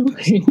personal.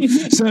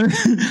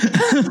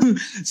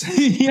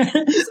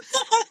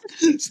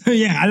 So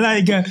yeah, I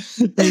like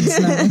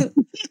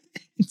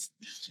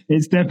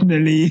it's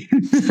definitely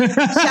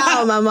shout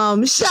out my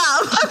mom. Shout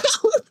out my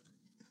mom.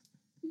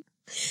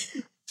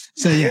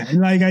 So yeah,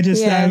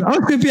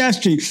 Oscar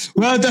Piastri,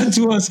 well done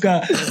to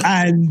Oscar.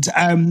 And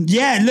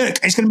look,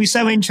 it's going to be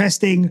so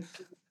interesting.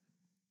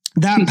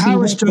 That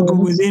power struggle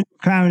within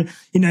McLaren,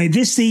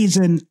 this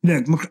season,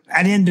 look,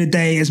 at the end of the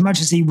day, as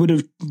much as he would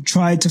have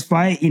tried to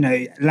fight,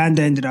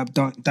 Lando ended up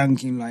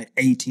dunking like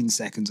 18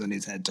 seconds on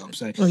his head top.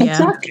 So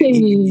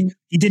exactly.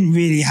 He didn't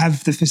really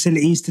have the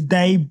facilities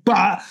today,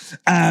 but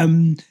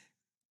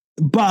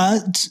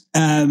But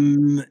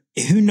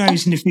who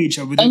knows in the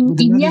future with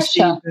another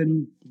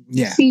season?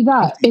 Yeah. See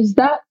that? Is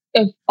that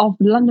of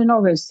London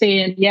Norris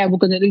saying, yeah, we're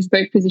going to lose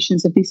both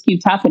positions if this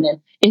keeps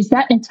happening? Is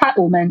that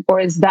entitlement or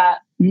is that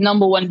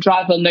number one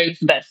driver knows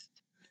best?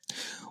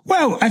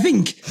 Well, I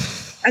think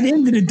at the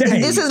end of the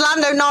day, this is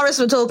Lando Norris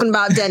we're talking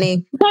about,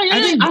 Denny.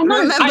 I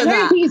know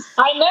who he is.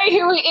 I know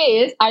who he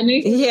is. I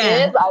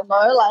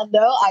know Lando.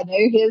 I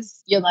know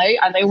his.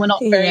 I know we're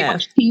not very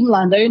much team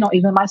Lando, not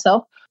even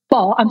myself.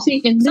 But I'm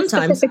saying in this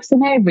specific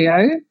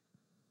scenario,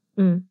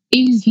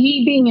 is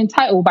he being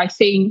entitled by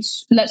saying,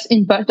 let's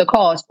invert the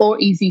cars? Or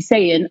is he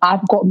saying,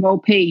 I've got more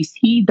pace,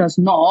 he does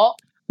not,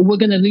 we're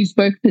going to lose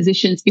both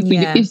positions if we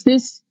do? Is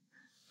this...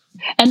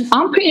 And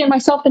I'm putting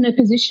myself in a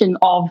position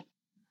of,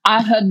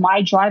 I heard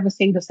my driver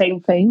say the same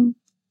thing.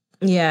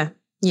 Yeah.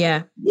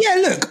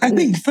 Look, I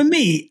think for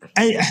me,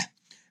 I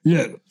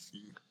think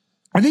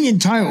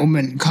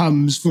entitlement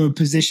comes from a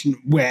position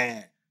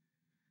where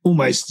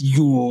almost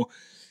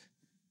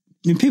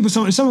if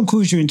someone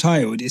calls you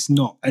entitled, it's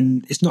not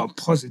a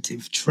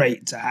positive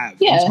trait to have.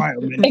 Yeah,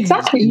 entitlement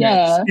exactly.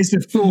 It's the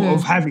thought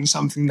of having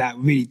something that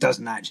really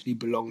doesn't actually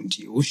belong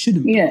to you or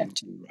shouldn't belong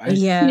to you, right?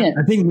 Yeah.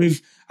 I think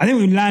with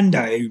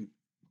Lando,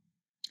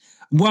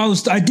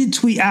 whilst I did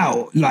tweet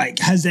out, like,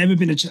 has there ever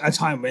been a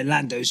time where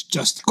Lando's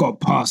just got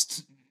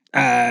past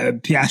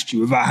Piastri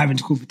without having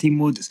to call for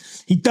team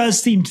orders? He does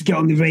seem to get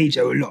on the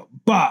radio a lot,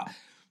 but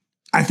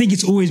I think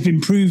it's always been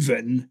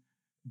proven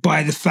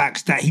by the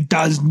fact that he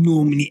does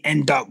normally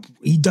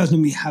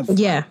have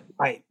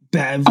like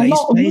better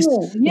race pace.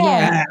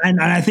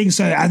 And I think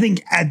so. I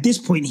think at this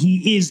point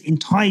he is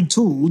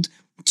entitled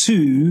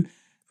to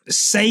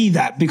say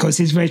that because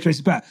his race pace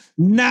is better.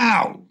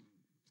 Now,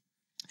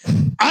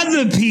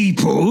 other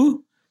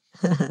people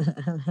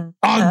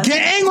are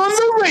getting on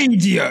the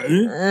radio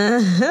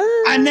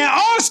and they're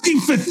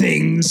asking for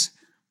things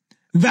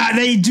that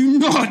they do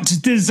not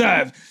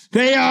deserve.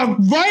 They are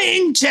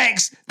writing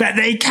checks that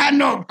they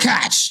cannot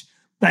catch,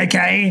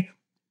 okay?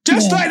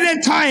 Just like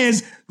their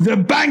tires, the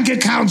bank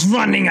account's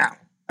running out,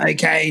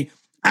 okay?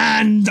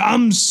 And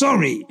I'm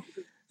sorry,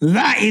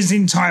 that is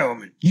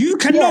entitlement. You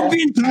cannot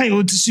be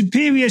entitled to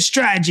superior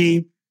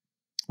strategy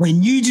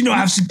when you do not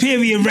have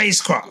superior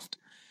racecraft.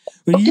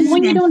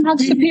 When you don't have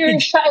superior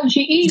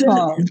strategy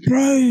either.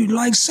 Bro,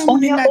 like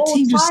someone in that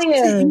team just sit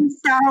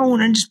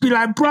down and just be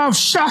like, bro,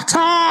 shut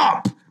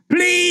up,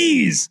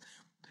 please.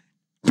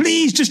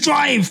 Please just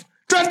drive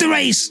the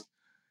race.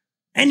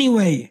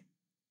 Anyway,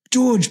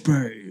 George,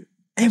 bro,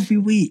 every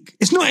week.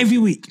 It's not every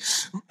week.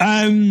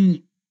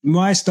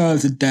 My star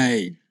of the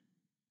day.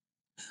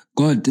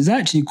 God, there's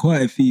actually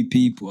quite a few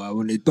people I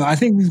wanted, but I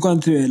think we've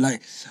gone through it.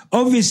 Like,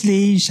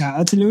 obviously,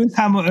 shout out to Lewis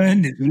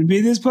Hamilton. It wouldn't be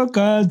this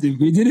podcast if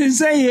we didn't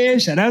say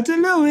it. Shout out to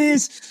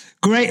Lewis.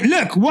 Great.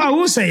 Look, what I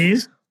will say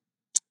is,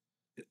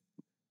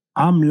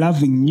 I'm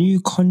loving new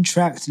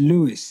contract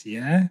Lewis,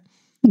 yeah?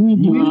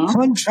 New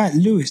contract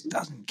Lewis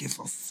doesn't give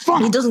a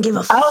fuck. He doesn't give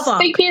a fuck. I was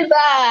thinking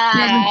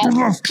that.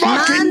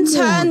 Man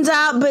turned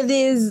out with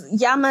his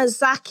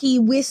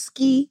Yamazaki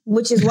whiskey,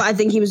 which is what I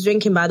think he was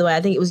drinking, by the way. I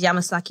think it was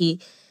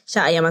Yamazaki.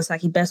 Shout out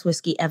Yamazaki, best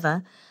whiskey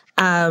ever.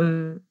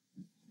 And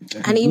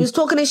he was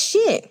talking his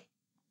shit.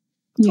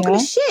 He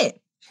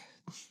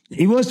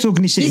was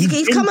talking his shit.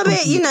 He's come a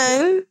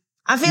bit,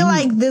 I feel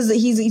like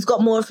he's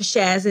got more of a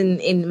shares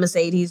in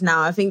Mercedes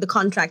now. I think the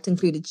contract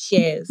included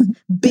shares.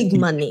 Big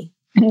money.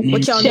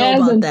 What y'all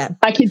know about that?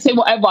 I can say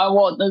whatever I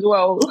want as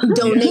well.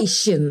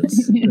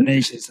 Donations.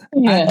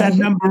 Add that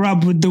number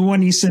up with the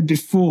one he said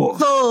before.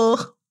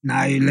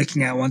 Now you're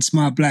looking at one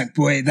smart black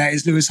boy. That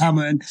is Lewis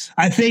Hamilton.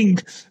 I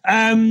think...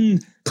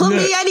 Put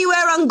me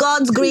anywhere on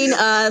God's green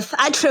earth.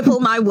 I triple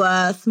my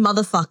worth,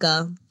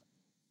 motherfucker.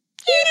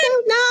 You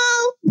don't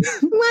know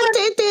what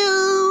to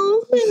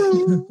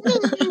do.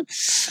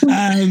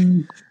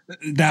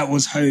 That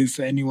was Ho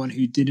for anyone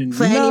who didn't know.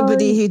 For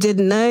anybody who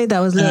didn't know, that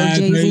was little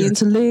Jay-Z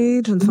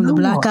interlude from the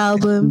Black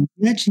Album.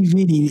 We actually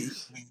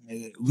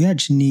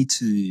need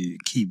to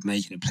keep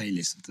making a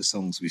playlist of the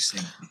songs we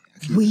sing.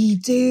 We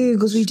do,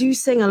 because we do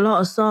sing a lot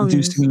of songs. We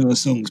do sing a lot of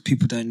songs.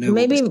 People don't know.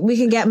 Maybe we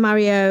can get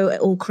Mario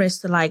or Chris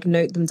to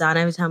note them down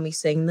every time we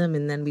sing them,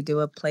 and then we do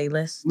a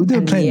playlist. We'll do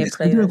a playlist.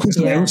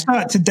 We'll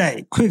start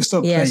today. Quick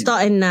stop. Yeah,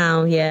 starting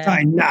now. Yeah,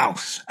 starting now.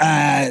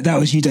 That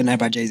was You Don't Know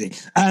About Jay-Z.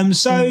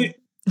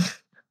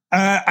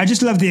 I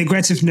just love the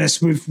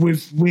aggressiveness with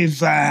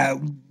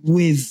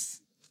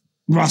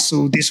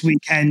Russell this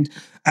weekend.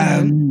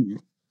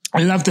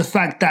 I love the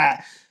fact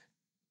that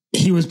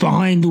he was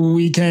behind all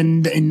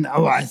weekend.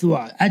 I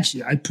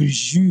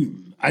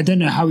presume, I don't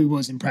know how he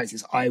was in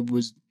practice. I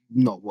was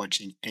not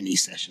watching any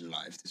session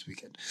live this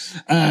weekend.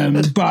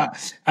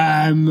 But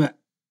I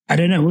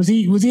don't know. Was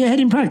he ahead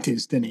in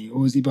practice, Denny, or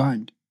was he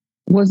behind?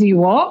 Was he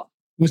what?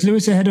 Was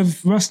Lewis ahead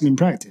of Russell in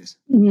practice?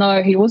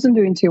 No, he wasn't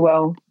doing too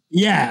well.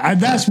 Yeah,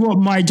 that's what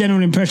my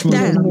general impression was.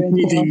 I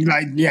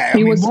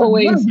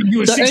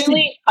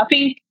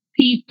think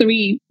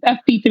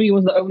FP3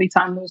 was the only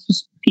time. It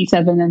was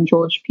P7 and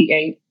George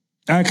P8.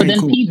 Okay, but then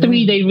cool.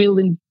 P3 they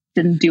really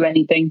didn't do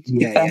anything.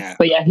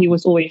 But yeah, he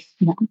was always.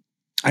 Yeah.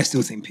 I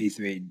still think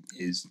P3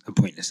 is a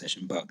pointless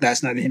session, but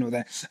that's neither here nor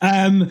there.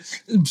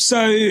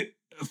 So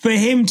for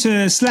him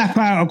to slap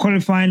out a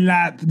qualifying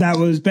lap that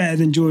was better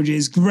than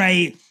George's,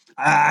 great.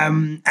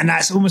 And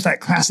that's almost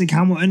like classic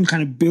Hamilton,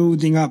 kind of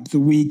building up the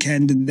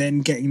weekend and then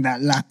getting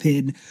that lap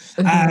in.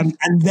 And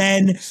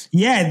then,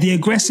 the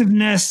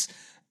aggressiveness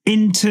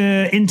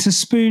into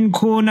Spoon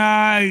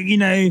corner,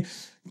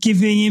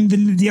 giving him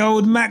the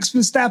old Max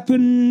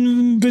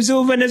Verstappen,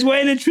 Brazil,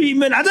 Venezuela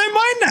treatment. I don't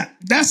mind that.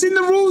 That's in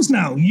the rules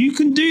now. You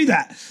can do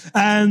that.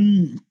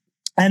 And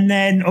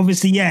then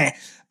obviously, I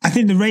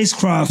think the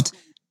racecraft,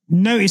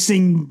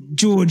 noticing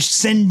George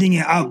sending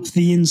it up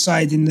the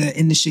inside in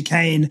the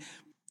chicane,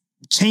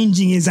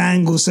 changing his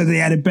angle so they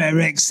had a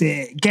better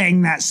exit,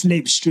 getting that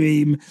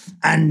slipstream,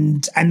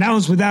 and that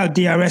was without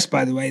DRS,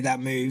 by the way, that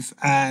move,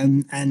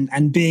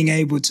 and being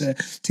able to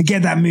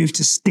get that move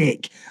to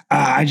stick,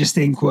 I just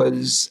think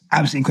was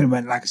absolutely incredible.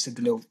 And like I said,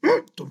 the little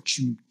 "don't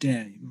you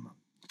dare"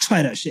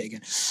 try that shit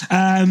again.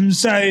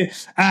 So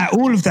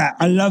all of that,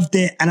 I loved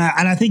it, and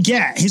I think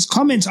his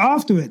comments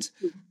afterwards,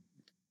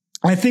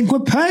 I think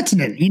were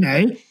pertinent.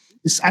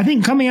 I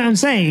think coming out and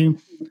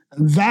saying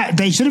that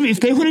they should have, if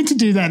they wanted to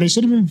do that, they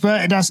should have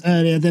inverted us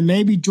earlier. Then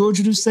maybe George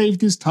would have saved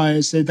his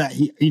tires so that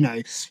he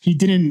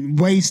didn't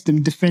waste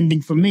them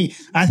defending from me.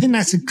 I think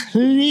that's a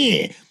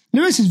clear.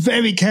 Lewis is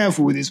very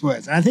careful with his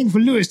words, and I think for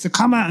Lewis to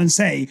come out and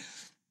say,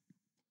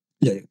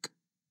 "Look,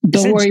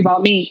 don't worry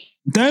about me.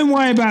 Don't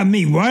worry about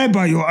me. Worry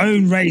about your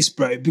own race,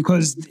 bro."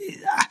 Because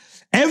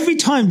every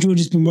time George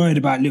has been worried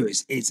about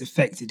Lewis, it's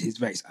affected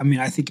his race. I mean,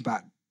 I think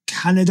about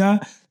Canada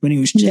when he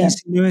was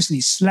chasing Lewis and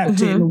he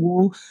slapped it in the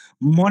wall.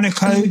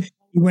 Monaco, he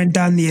went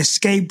down the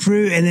escape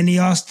route and then he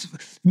asked,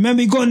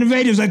 remember he got on the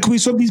radio, he was like, can we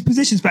swap these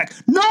positions back?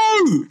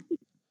 No!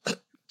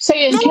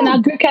 Saying, can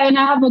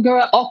I have a go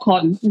at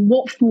Ocon?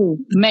 What for,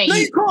 mate? No,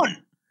 you can't.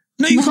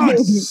 No, you can't.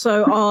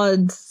 So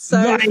odd.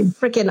 So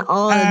freaking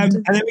odd.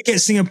 And then we get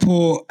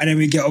Singapore and then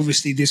we get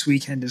obviously this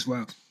weekend as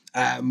well,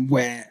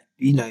 where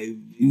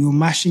you're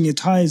mashing your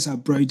tires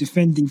up, bro,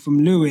 defending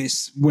from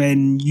Lewis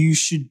when you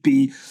should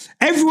be.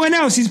 Everyone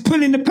else is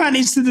pulling the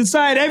panties to the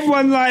side.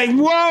 Everyone like,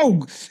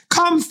 whoa,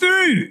 come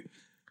through.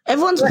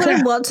 Everyone's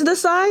putting what to the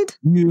side?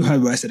 You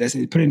heard what I said. I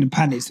said putting the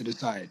panties to the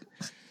side.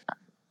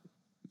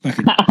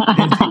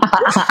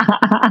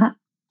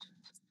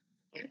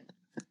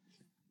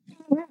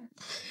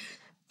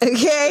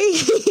 Okay.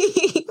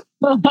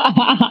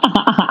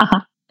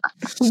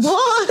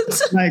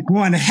 What? Like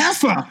one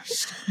heifer.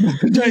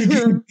 I'm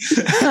joking.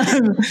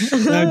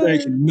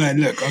 No,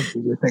 look, I'm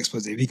the text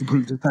positive. He can put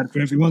it to the side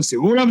wherever he wants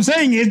to. All I'm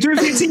saying is do it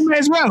for your teammate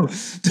as well.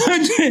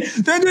 Don't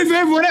do it for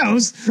everyone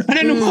else. And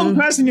then the one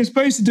person you're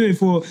supposed to do it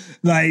for,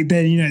 like,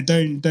 then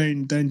don't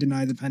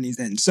deny the panties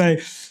then. So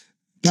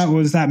that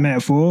was that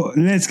metaphor.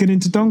 Let's get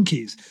into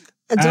donkeys.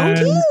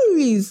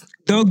 Donkeys.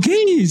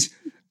 Donkeys.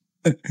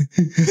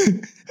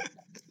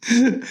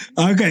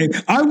 Okay,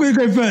 I'm going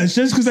to go first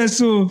just because I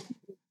saw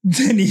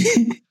Denny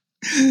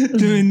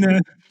doing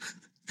the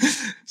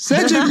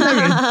Sergio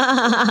Perez.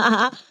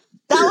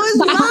 That was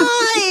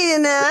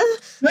mine.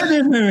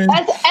 Sergio Perez.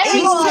 That's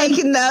everyone. He's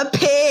taking the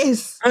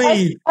piss.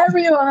 That's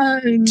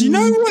everyone. Do you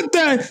know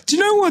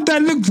what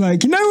that looked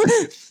like? You know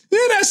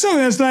that song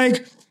that's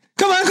like,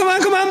 come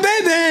on,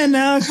 baby,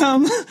 now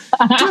come.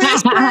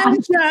 Twist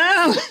and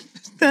shout.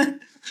 Come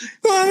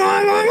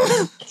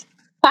on.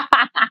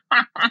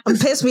 I'm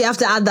pissed we have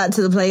to add that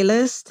to the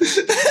playlist.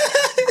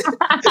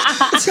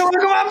 Come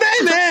on,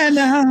 baby,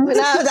 now. We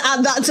now have to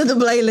add that to the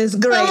playlist.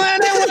 Great.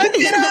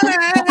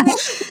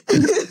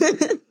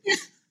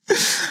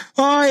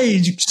 Oi,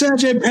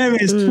 Sergio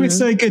Perez, tweet's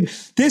so good.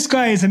 This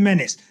guy is a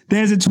menace.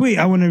 There's a tweet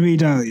I want to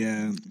read out,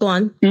 Go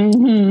on.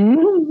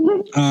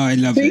 Oh, I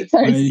love it.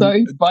 Tweets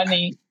are so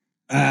funny.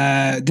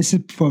 This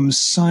is from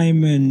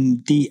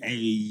Simon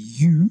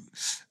DAU,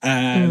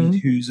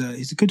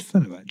 he's a good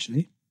fellow,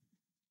 actually.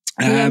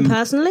 Do you know him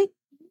personally?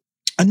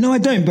 No, I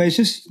don't, but it's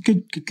just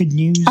good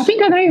news. I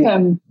think I know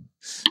him.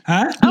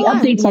 Huh? He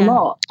updates a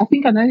lot. I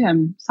think I know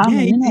him.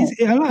 Simon,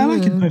 I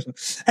like his profile.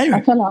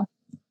 Anyway,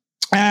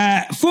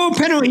 4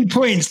 penalty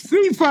points,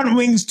 3 front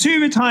wings, 2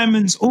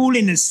 retirements, all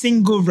in a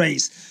single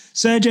race.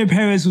 Sergio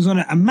Perez was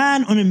a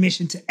man on a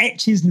mission to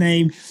etch his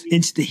name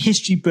into the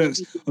history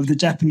books of the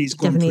Japanese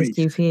Grand Prix.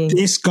 GP.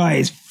 This guy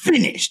is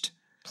finished.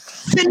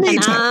 An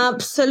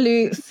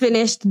absolute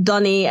finished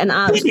Donny, an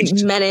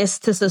absolute menace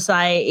to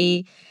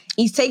society.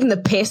 He's taking the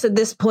piss at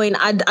this point.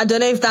 I don't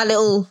know if that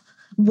little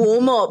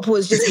warm-up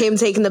was just him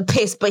taking the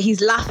piss, but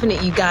he's laughing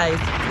at you guys.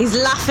 He's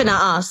laughing at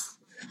us.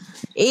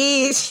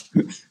 He said,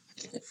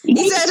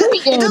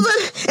 it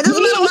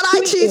doesn't matter what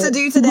I choose to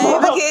do today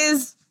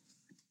because...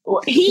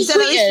 He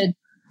tweeted,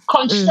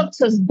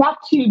 constructors back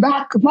to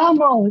back,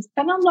 vamos.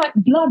 And I'm like,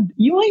 blood,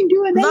 you ain't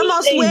doing anything.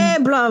 Vamos where,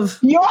 bruv?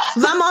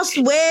 Vamos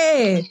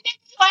where?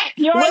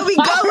 Where we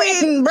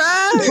going,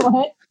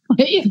 bruh?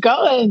 Where you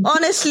going?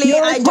 Honestly,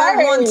 I don't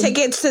want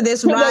tickets to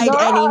this ride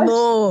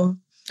anymore.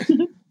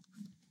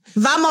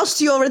 Vamos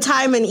to your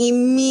retirement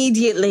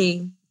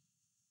immediately.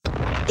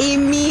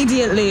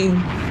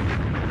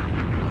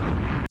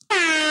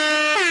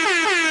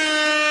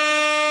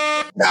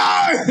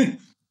 No!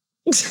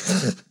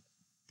 Is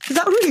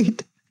that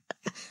rude?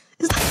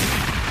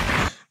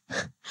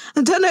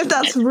 I don't know if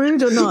that's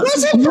rude or not.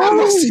 What's it?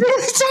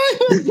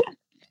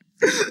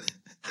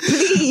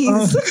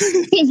 Please.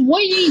 Because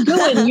what are you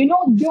doing? You're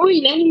not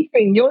doing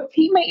anything. Your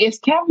teammate is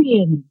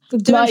carrying.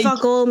 Doing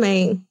fuck all,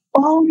 mate.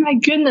 Oh my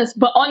goodness.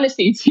 But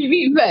honestly, to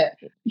be fair,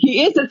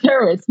 he is a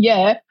terrorist,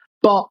 yeah.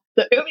 But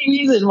the only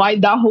reason why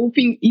that whole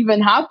thing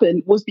even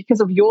happened was because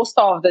of your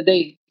star of the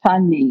day,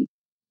 Tandy.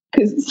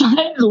 Because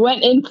Science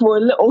went in for a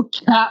little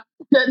cap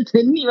that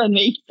didn't even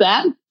make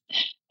sense.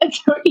 And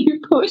so you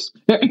pushed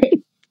her.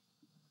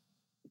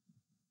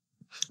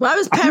 Why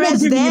was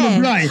Perez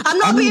there? I'm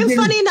not being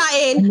funny,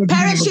 Natin.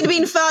 Perez should have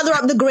been further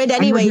up the grid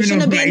anyway. He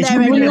shouldn't have been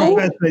there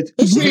anyway.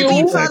 He should have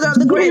been further up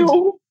the grid.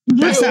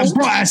 That's that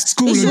Bottas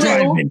school of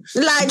driving.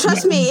 Like,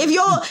 trust me, if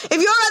you're at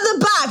the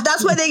back,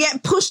 that's where they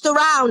get pushed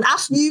around.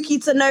 Ask Yuki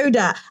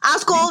Tsunoda.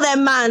 Ask all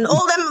them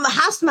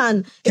Haas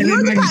man. If you're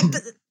at the back,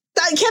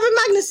 Kevin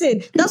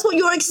Magnussen, that's what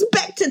you're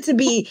expected to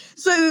be.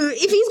 So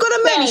if he's got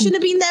a motor, he shouldn't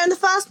have been there in the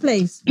first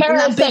place.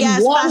 Perez big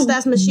ass, fast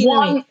ass machinery.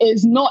 One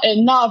is not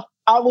enough.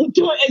 I will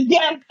do it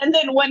again. And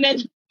then went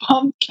and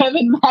pumped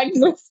Kevin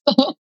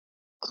Magnussen.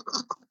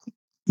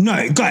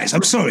 No, guys,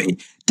 I'm sorry.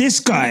 This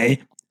guy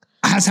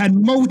has had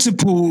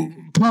multiple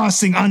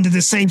passing under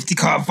the safety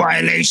car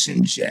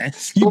violations, yeah?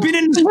 You've been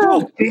in the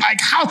sport,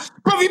 like how?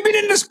 Bro, you've been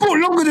in the sport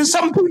longer than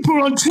some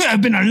people on Twitter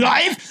have been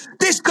alive.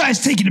 This guy's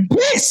taking a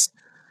piss.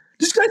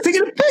 How do you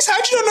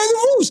not know the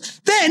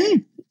rules?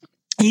 Then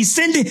he's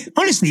sending,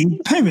 honestly,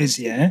 Perez,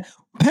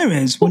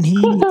 when he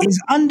is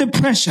under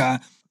pressure,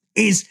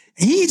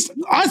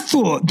 I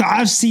thought that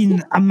I've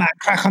seen a Max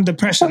crack under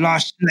pressure in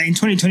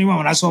 2021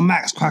 when I saw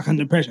Max crack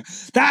under pressure.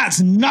 That's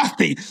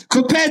nothing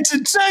compared to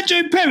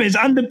Sergio Perez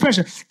under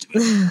pressure.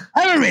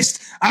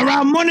 Terrorist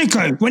around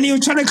Monaco when he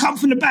was trying to come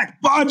from the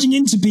back, barging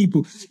into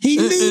people. He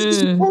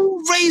loses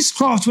all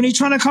racecraft when he's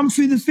trying to come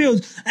through the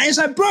field. And it's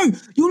like, bro,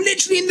 you're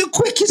literally in the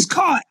quickest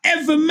car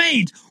ever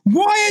made.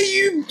 Why are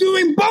you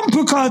doing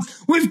bumper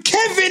cars with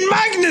Kevin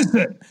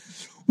Magnussen?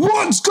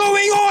 What's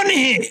going on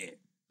here?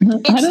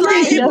 It's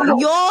like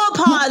you're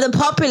part of the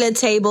popular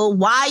table.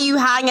 Why are you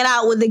hanging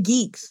out with the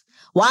geeks?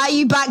 Why are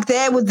you back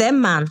there with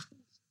them, man?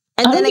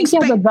 And I don't think you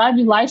have a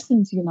driving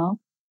license, you know.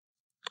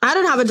 I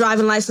don't have a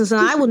driving license, and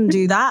I wouldn't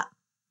do that.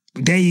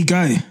 There you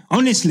go.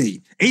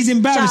 Honestly, he's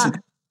embarrassing.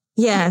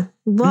 Yeah.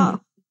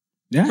 What?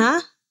 Yeah.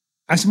 Huh?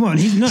 That's what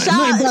he's not.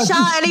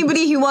 Shout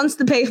anybody who wants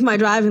to pay for my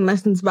driving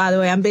lessons. By the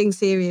way, I'm being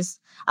serious.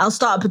 I'll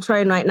start a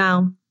Patreon right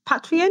now.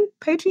 Patreon.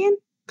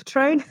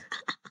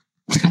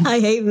 I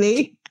hate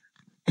me.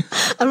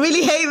 I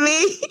really hate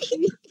me.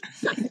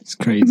 It's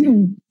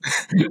crazy.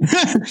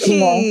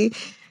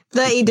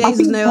 30 days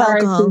with no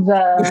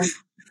alcohol.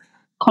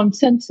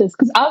 Consensus.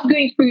 Because I was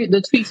going through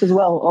the tweets as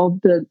well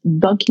of the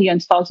donkey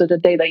and stars of the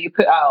day that you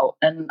put out.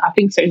 And I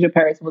think Sergio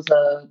Perez was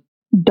a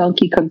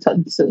donkey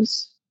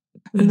consensus.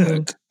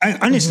 Look,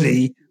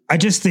 honestly, I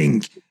just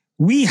think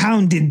we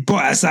hounded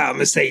Bottas out of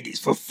Mercedes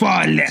for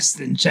far less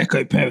than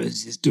Checo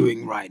Perez is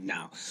doing right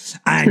now.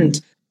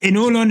 And in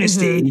all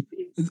honesty,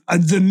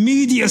 the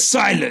media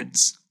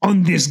silence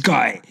on this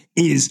guy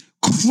is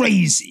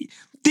crazy.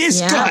 This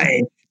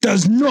guy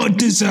does not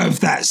deserve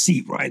that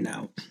seat right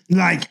now.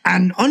 Like,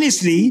 and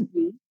honestly,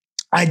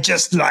 I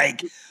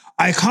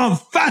can't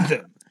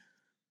fathom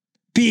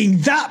being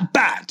that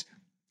bad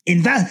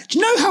in that. Do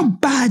you know how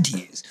bad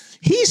he is?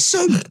 He's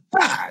so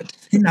bad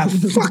in that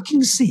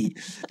fucking seat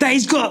that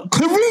he's got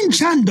Karun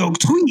Chandok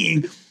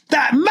tweeting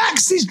that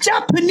Max's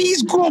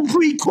Japanese Grand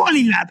Prix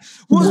quali lap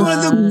was one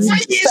of the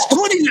greatest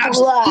quali laps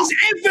he's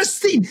ever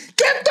seen.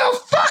 Get the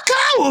fuck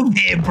out of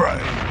here, bro.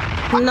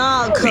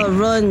 Not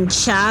Karun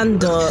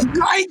Chandok.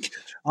 Like,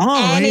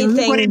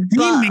 anything what it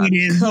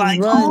is. Like,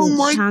 oh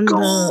my Chandok.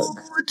 God,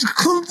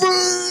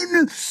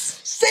 Karun,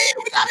 say it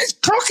without his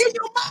cock in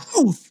your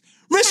mouth.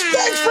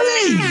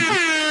 Respectfully.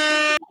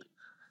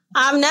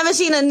 I've never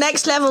seen a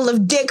next level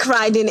of dick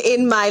riding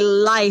in my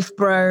life,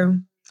 bro.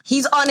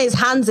 He's on his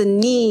hands and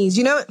knees,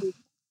 you know?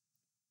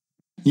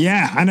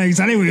 Yeah, I know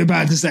exactly what you're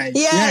about to say.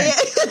 Yeah.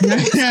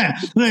 I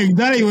know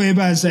exactly what you're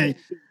about to say.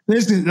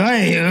 Listen,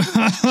 I'm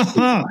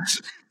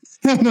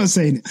not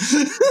saying it.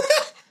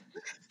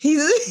 He's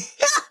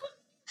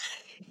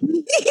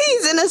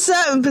in a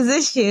certain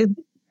position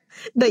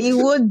that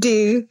you would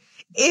do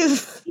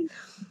if...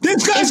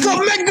 This guy's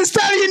got Meg the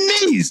Stallion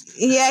knees.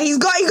 Yeah, he's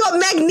got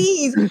Meg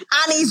knees and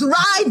he's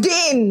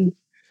riding.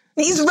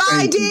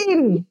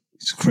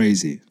 It's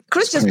crazy.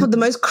 Chris just put the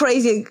most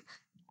crazy...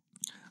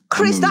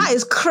 Chris, that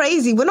is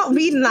crazy. We're not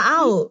reading that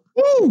out.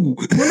 Ooh.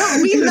 We're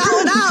not reading that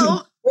one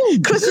out.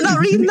 Chris, we're not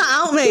reading that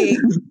out, mate.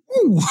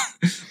 Ooh.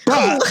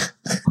 But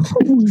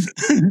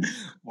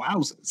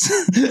wowzers.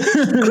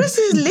 Chris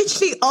is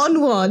literally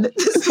on one.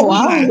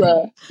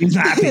 Wow. He's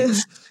not happy.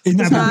 He's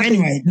not happy. not But happy.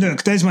 anyway,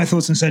 look, those are my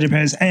thoughts on Sergio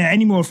Perez.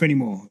 Any more for any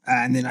more?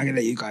 And then I'm going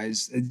to let you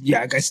guys.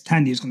 I guess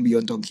Tandy is going to be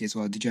on donkey as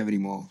well. Did you have any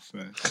more for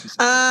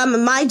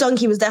My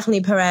donkey was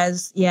definitely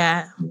Perez.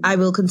 Yeah, I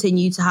will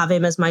continue to have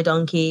him as my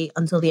donkey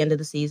until the end of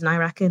the season, I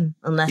reckon,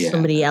 unless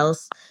somebody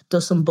else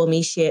does some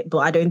bummy shit. But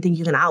I don't think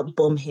you can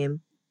out-bum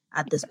him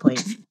at this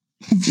point.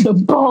 The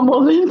Bum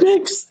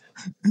Olympics.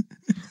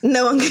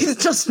 No one can,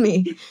 trust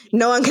me,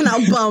 no one can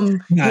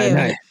out-bum him.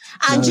 No.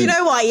 And you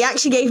know what? He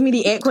actually gave me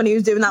the ick when he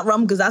was doing that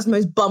run because that's the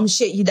most bum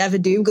shit you'd ever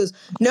do because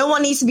no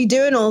one needs to be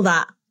doing all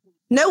that.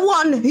 No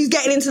one who's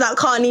getting into that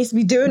car needs to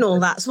be doing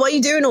all that. So why are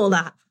you doing all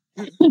that?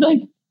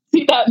 Like,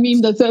 see that meme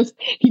that says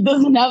he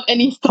doesn't have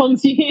any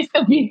stones he needs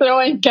to be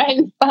throwing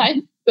gang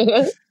signs.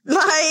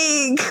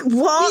 Like,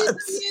 what?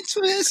 It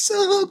was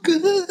so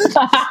good.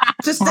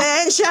 Just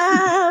stand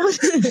shout.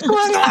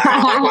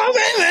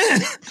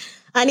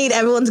 I need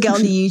everyone to get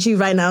on the YouTube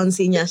right now and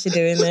see Nyasha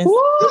doing this.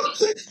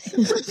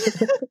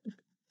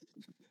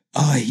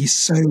 Oh, he's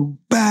so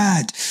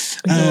bad.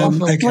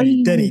 awful.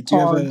 Okay, Denny, do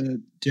you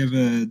have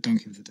a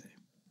donkey of the day?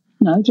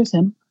 No, just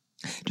him.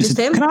 Just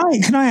him?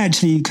 Can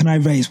I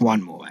raise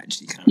one more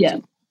actually?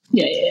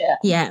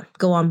 Yeah,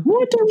 go on.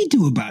 What do we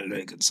do about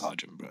Logan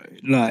Sargent, bro?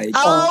 Like,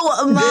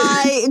 oh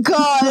my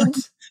God.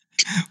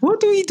 What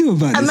do we do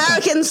about this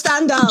Americans,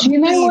 stand up. Do you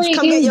know Please,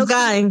 come get your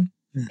guy.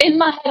 In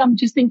my head, I'm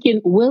just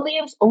thinking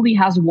Williams only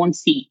has one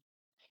seat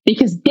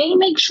because they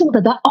make sure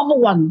that other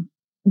one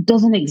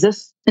doesn't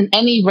exist in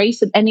any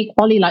race, in any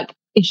quali. Like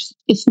it's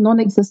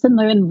non-existent.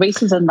 No in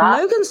races and that.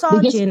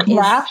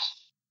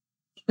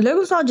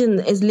 Logan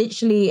Sargent is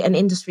literally an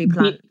industry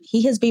plant.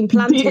 He has been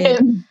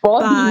planted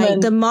by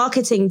the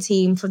marketing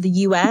team for the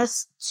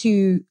US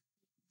to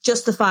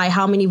justify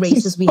how many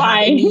races we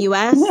have in the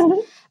US,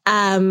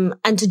 and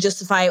to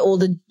justify all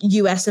the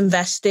US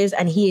investors.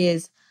 And he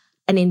is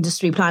an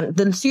industry plant.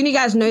 The sooner you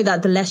guys know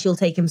that, the less you'll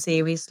take him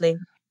seriously.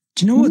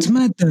 Do you know what's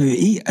mad though?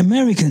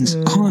 Americans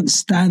can't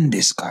stand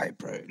this guy,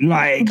 bro.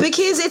 Like,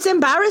 because it's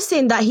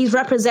embarrassing that he's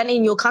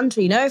representing your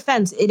country. No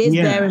offense, it is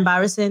very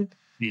embarrassing.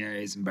 Yeah,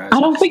 it's embarrassing.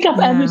 I don't think I've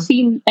ever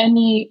seen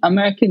any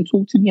American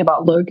talk to me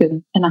about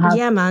Logan, and I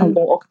have a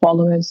lot of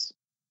followers.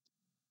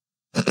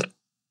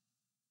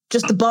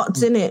 Just the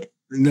bots, innit?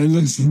 No,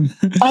 listen.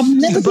 I've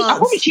never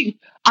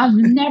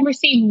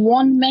seen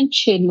one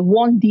mention,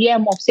 one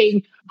DM of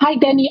saying, "Hi,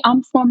 Denny,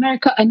 I'm from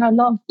America and I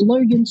love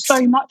Logan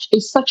so much.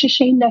 It's such a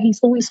shame that he's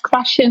always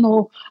crashing,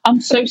 or I'm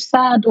so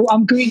sad, or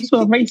I'm going to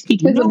a race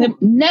because of him."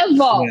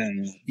 Never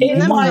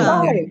in my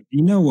life.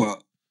 You know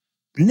what?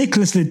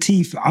 Nicholas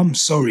Latifi, I'm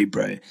sorry,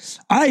 bro.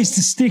 I used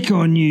to stick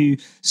on you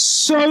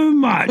so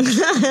much.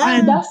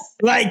 And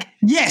like,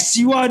 yes,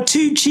 you are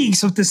two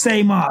cheeks of the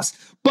same ass,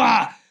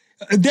 but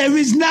there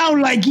is now,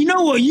 like, you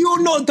know what?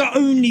 You're not the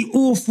only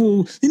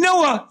awful. You know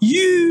what?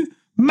 You,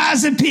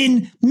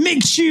 Mazepin,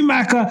 Mick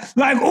Schumacher,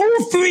 like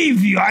all three of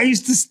you, I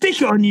used to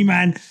stick it on you,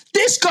 man.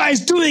 This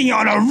guy's doing it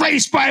on a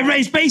race by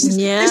race basis.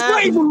 Yeah. It's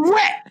not even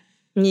wet.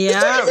 Yeah.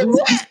 It's not even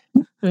wet.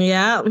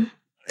 Yeah.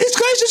 This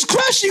guy's just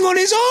crashing on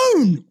his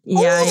own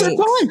all the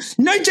time.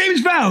 You know,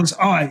 James Vowles.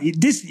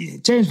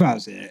 James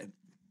Vowles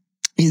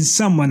is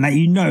someone that,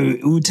 you know,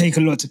 it will take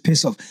a lot to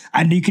piss off.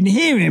 And you can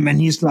hear him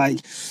and he's like,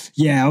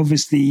 yeah,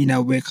 obviously, you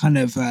know, we're kind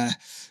of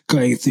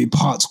going through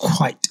parts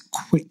quite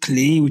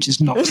quickly, which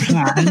is not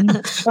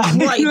planned.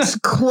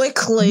 Quite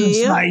quickly.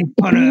 He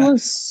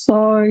was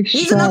so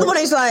He's another one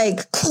who's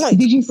like,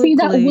 did you see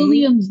that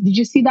Williams? Did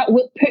you see that?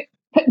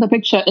 Put the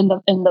picture in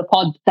the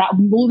pod. That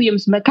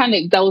Williams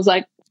mechanic that was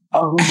like,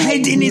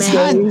 head in his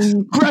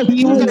hand, bro.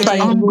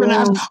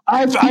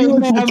 I've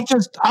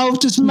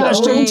just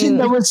mashed on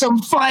Tinder with some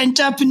fine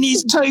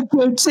Japanese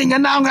Tokyo thing,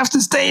 and now I'm gonna have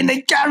to stay in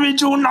the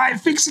garage all night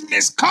fixing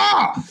this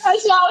car.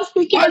 That's what I was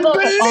thinking.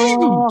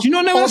 Unbelievable! Do you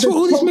not know that's what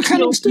all these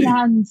mechanics do?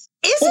 Is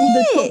it?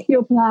 The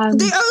Tokyo plans.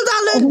 They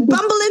Bumble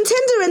and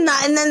Tinder in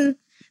that, and then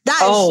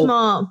that is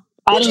smart.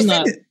 I don't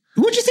know.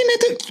 What do you think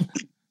they do?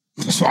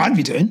 That's what I'd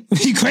be doing. Are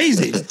you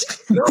crazy? That's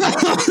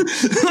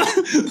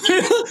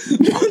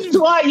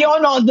why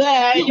you're not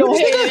there. You're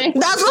here.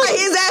 That's why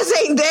his ass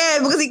ain't there,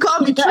 because he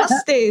can't be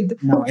trusted.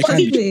 No, I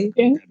can't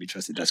be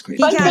trusted. That's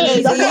crazy.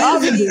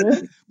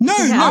 No.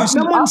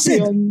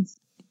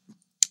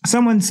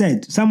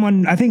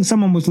 I think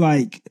someone was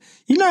like,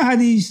 you know how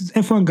these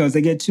F1 girls,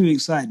 they get too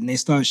excited and they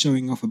start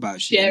showing off about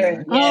shit.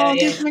 Yeah.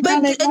 But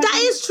that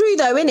is true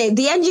though, isn't it?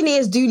 The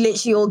engineers do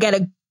literally all get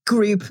a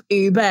group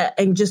Uber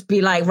and just be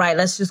like, right,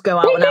 let's just go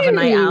out and have a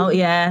night out.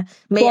 Yeah.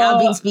 Mate,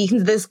 I've been speaking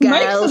to this girl.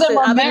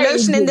 I've been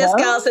notioning this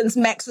girl since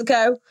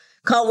Mexico.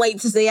 Can't wait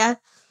to see her.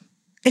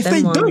 If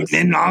they don't,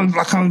 then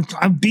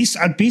I'd be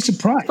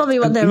surprised. Probably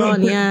what they're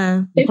on,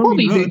 yeah. They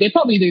probably do.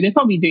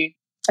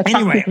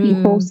 Attractive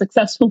people,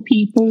 successful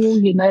people,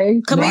 you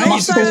know. Can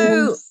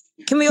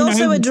we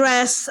also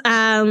address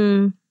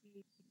I'm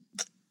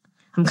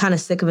kind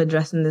of sick of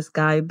addressing this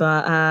guy,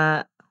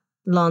 but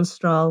Lance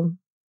Stroll.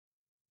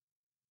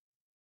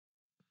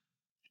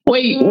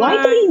 Wait,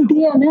 why did he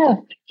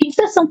DNF? He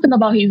said something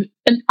about his,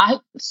 and I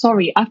feel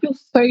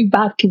so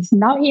bad because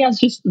now he has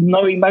just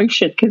no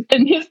emotion. Because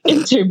in his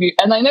interview,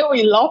 and I know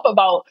we laugh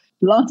about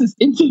Lance's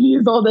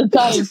interviews all the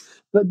time,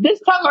 but this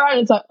time around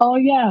it's like, oh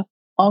yeah,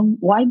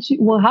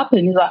 what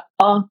happened? He's like,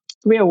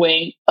 we're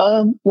away.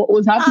 What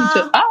was happening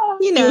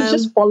he was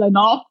just falling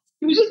off.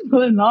 He was just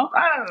falling off.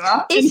 I don't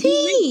know.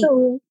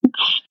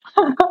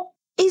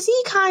 Is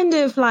he kind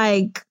of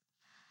like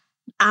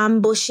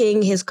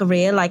ambushing his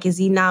career? Like, is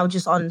he now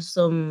just on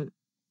some,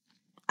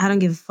 I don't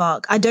give a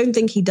fuck. I don't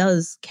think he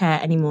does care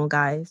anymore,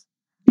 guys.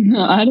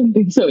 No, I don't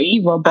think so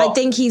either. But I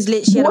think he's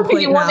literally at a point now. What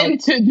do you want him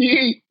to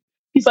do?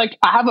 He's like,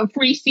 I have a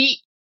free seat.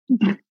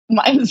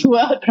 Might as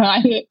well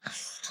try it.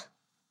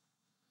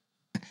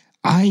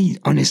 I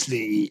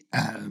honestly,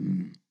 how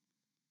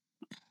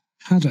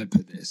do I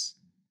put this?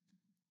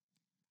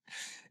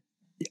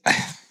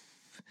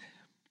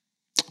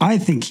 I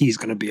think he's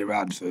going to be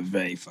around for a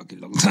very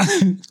fucking long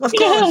time. Of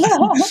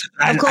course.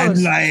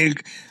 And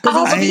like...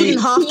 Because he's keeping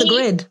half the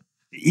grid.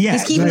 Yeah.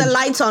 He's keeping the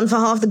lights on for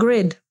half the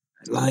grid.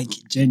 Like,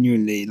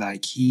 genuinely,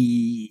 like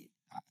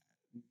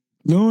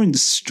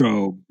Lawrence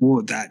Stroll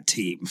bought that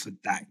team for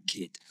that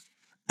kid.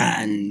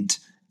 And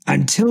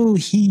until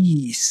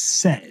he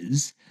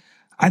says...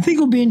 I think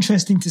it'll be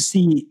interesting to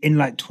see in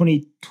like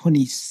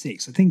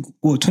 2026, or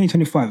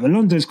 2025,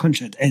 Alonso's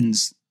contract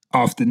ends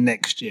after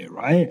next year,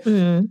 right?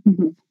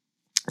 Mm-hmm.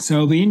 So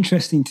it'll be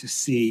interesting to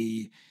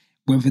see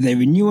whether they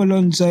renew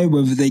Alonso,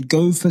 whether they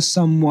go for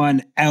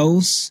someone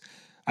else.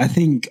 I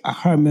can't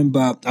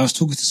remember, I was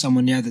talking to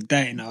someone the other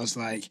day and I was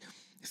like,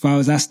 if I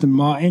was Aston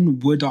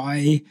Martin,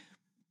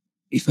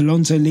 if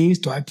Alonso leaves,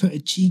 do I put a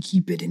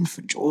cheeky bid in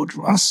for George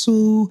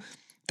Russell?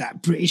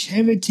 That British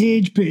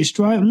heritage, British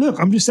drive. Look,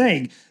 I'm just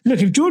saying,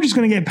 if George is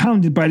going to get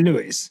pounded by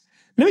Lewis,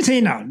 let me tell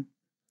you now,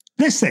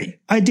 let's say,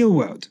 ideal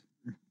world,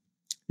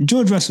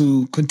 George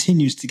Russell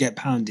continues to get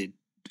pounded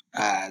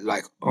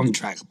like on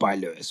track by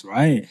Lewis,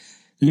 right?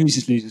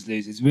 Loses,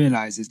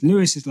 realizes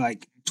Lewis is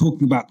like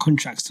talking about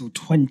contracts till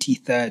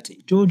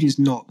 2030. George is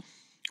not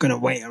going to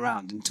wait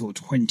around until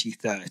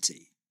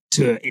 2030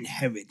 to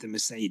inherit the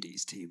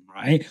Mercedes team,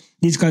 right?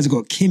 These guys have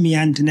got Kimi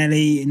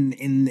Antonelli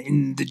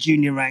in the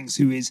junior ranks,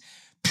 who is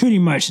pretty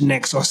much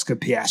next Oscar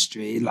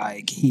Piastri.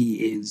 Like,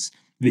 he is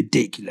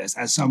ridiculous.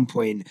 At some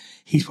point,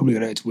 he's probably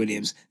going to go to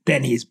Williams.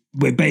 Then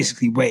we're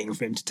basically waiting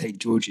for him to take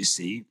George's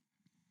seat.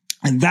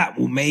 And that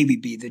will maybe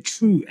be the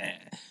true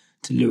heir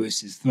to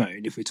Lewis's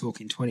throne if we're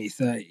talking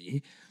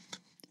 2030.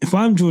 If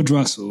I'm George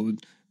Russell,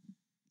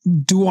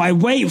 do I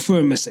wait for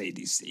a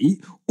Mercedes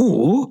seat,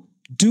 or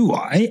do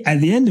I,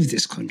 at the end of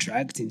this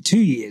contract in 2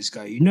 years,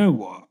 go, you know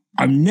what?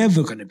 I'm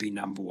never going to be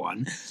number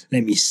one.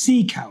 Let me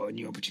seek out a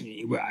new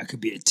opportunity where I could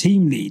be a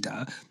team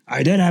leader.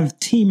 I don't have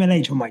Team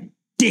LH on my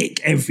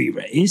dick every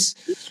race.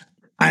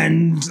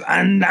 And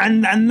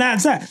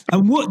that's that.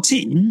 And what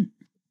team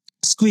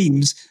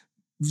screams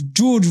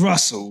George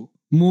Russell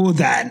more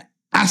than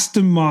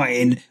Aston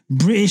Martin,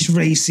 British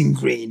Racing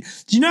Green?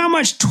 Do you know how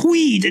much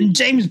Tweed and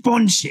James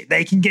Bond shit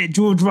they can get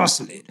George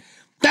Russell in?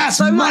 That's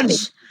so money.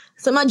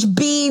 So much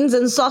beans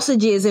and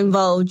sausages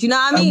involved. Do you know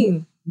what I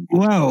mean?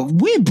 Well,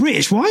 we're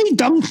British. Why are you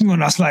dunking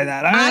on us like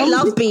that? I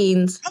love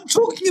beans. I'm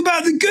talking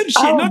about the good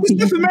shit, not the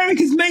stuff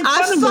Americans make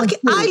fun of us.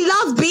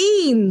 I love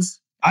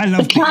beans. I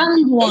love beans.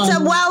 It's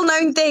a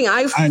well-known thing.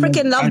 I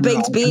freaking love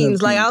baked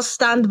beans. Like, I'll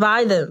stand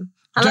by them.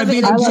 I love it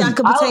in a jack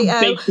of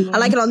potato. I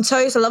like it on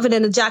toast. I love it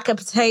in a jack of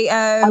potato.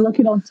 I like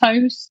it on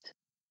toast.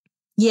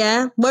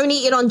 Yeah, won't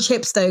eat it on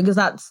chips though, because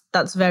that's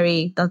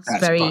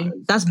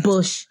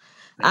bush.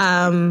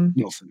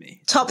 Not for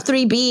me. Top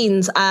 3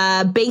 beans: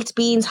 baked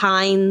beans,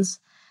 Heinz,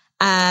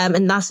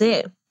 and that's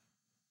it.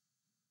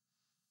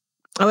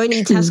 I won't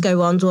eat Tesco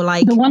ones or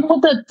like the one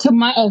with the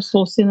tomato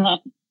sauce in it.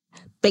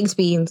 Baked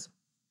beans,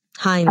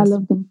 Heinz. I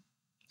love them.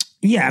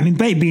 Yeah, I mean,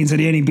 baked beans are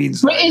the only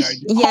beans.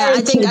 Yeah,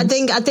 I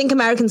think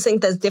Americans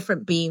think there's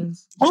different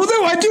beans.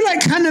 Although I do like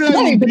cannelloni.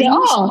 No, but there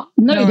are.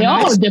 No, there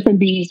are different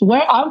beans.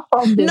 Where I'm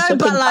from, no,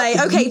 but like,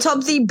 okay,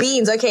 top 3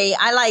 beans. Okay,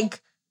 I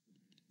like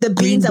the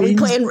beans that we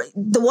put in,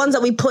 the ones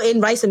that we put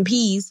in rice and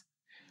peas.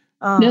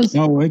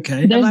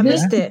 Okay. Have I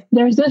missed it?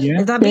 There's this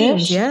Is that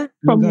beans? Yeah.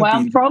 From where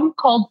I'm from,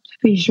 called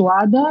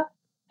feijoada,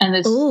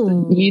 and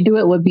you do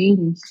it with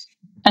beans.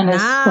 And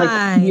it's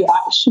like, you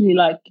actually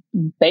like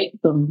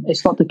bake them.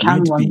 It's not the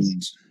canned ones.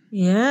 Beans.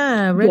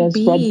 Yeah, red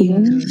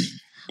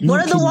beans. What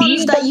are the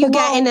ones that you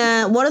get in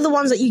a? What are the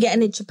ones that you get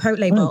in a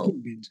Chipotle bowl?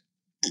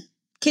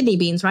 Kidney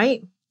beans,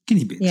 right?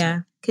 Kidney beans.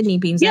 Yeah, kidney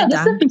beans. Yeah,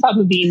 that's different type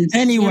of beans.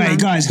 Anyway,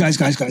 guys. So,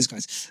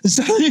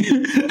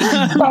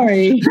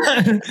 sorry,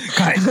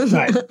 guys.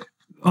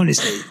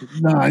 Honestly,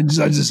 no, I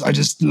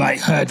just like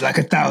heard like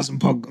 1,000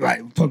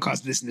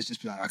 podcast listeners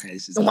just be like, okay,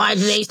 this is. Why do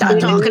they start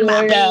talking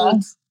about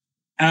beans?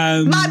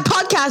 My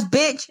podcast,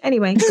 bitch.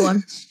 Anyway, go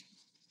on.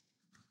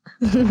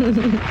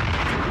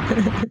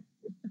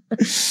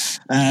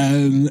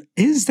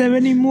 Is there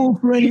any more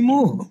for any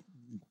more?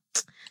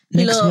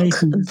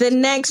 The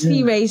next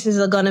few races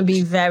are going to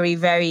be very,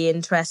 very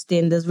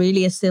interesting. There's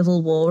really a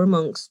civil war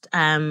amongst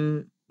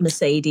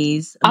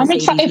Mercedes. I'm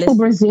excited for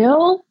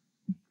Brazil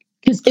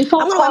because if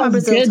our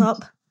car's good,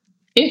 top.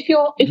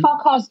 If our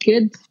car's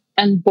good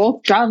and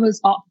both drivers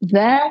are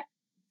there,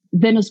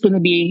 then it's going to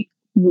be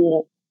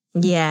war.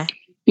 Yeah.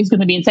 It's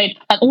going to be insane.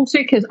 And also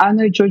because I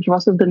know George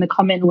Russell's going to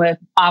come in with,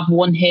 I've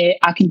won here,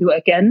 I can do it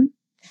again.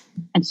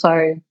 And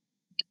so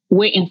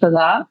waiting for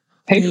that.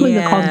 Hopefully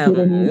the car's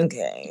good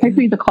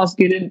hopefully the car's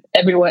good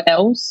everywhere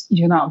else.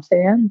 You know what I'm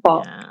saying?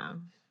 But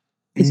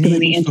it's going to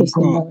be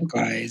interesting.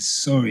 Guys,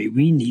 sorry,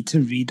 we need to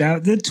read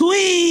out the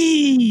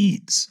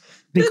tweets.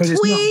 Because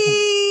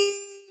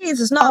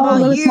it's not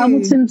about Lewis you.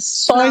 Hamilton's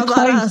so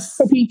close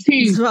to P2.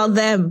 It's about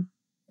them.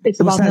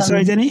 It's about them.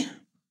 Sorry, Denny?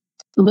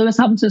 Lewis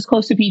Hamilton's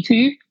close to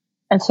P2.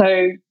 And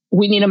so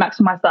we need to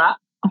maximize that.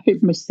 I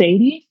hope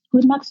Mercedes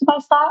would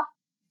maximize that.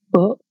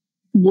 But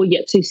we'll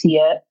yet to see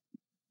it.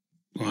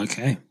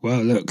 Okay.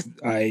 Well, look,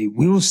 we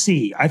will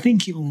see. I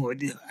think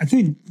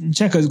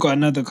Checo's got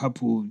another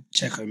couple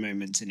Checo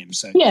moments in him.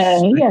 So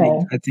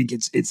I think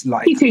it's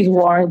like P2 is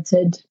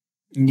warranted.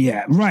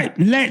 Yeah, right.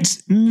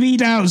 Let's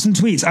read out some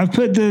tweets. I've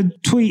put the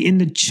tweet in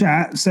the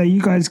chat so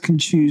you guys can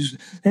choose.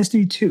 Let's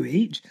do 2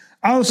 each.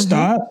 I'll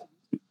start.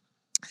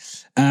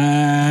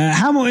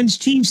 Hamilton's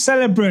chief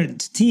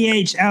celebrant,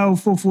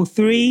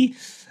 THL443,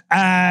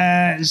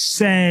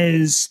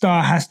 says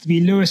star has to be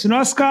Lewis and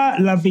Oscar.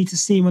 Lovely to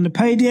see him on the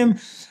podium.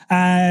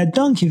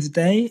 Donkey of the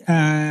day,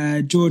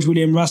 George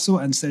William Russell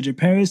and Sergio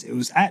Perez. It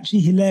was actually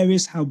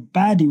hilarious how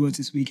bad he was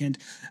this weekend.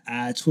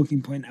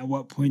 Talking point, at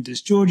what point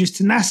does George's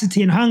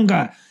tenacity and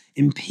hunger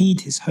impede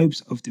his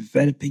hopes of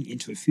developing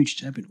into a future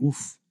champion?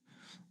 Oof.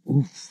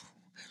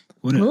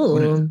 What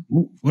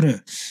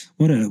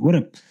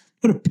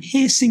a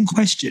piercing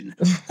question.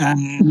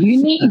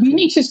 You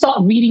need to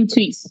start reading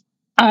tweets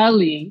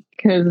early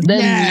because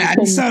then you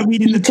can start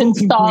reading the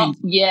talking points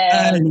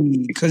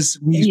early because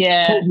we've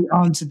probably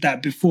answered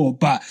that before.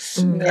 But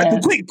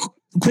the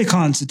quick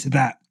answer to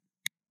that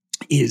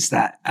is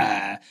that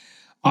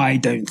I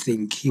don't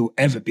think he'll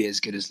ever be as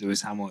good as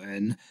Lewis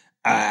Hamilton,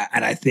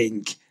 and I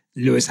think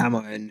Lewis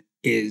Hamilton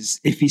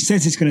is, if he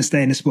says he's going to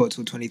stay in the sport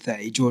till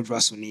 2030, George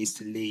Russell needs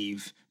to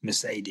leave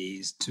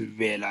Mercedes to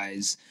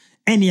realise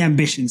any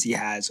ambitions he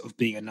has of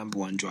being a number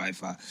one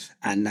driver,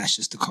 and that's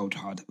just the cold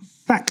hard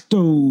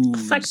factos.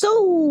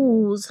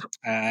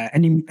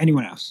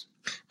 Anyone else?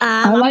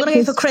 I'm going to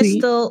go for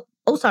Crystal.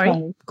 Oh,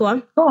 sorry. Go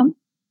on. Oh.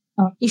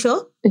 You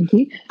sure? Thank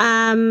you.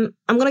 I'm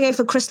going to go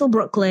for Crystal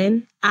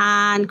Brooklyn.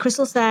 And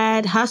Crystal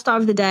said her star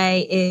of the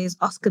day is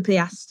Oscar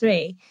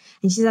Piastri.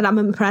 And she said, I'm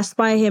impressed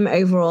by him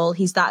overall.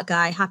 He's that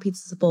guy. Happy to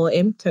support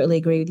him. Totally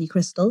agree with you,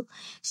 Crystal.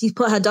 She's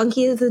put her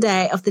donkey of the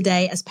day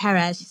as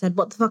Perez. She said,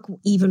 what the fuck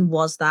even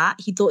was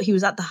that? He thought he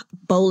was at the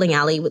bowling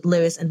alley with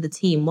Lewis and the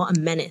team. What a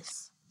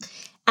menace.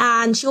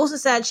 And she also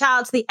said,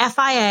 shout out to the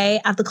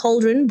FIA at the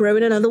Cauldron,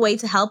 brewing another way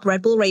to help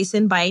Red Bull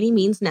Racing by any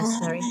means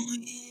necessary. Oh,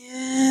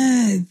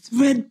 yeah.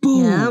 Red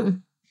Bull. Yeah.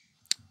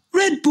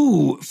 Red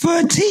Bull, for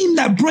a team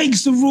that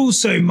breaks the rules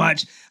so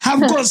much, have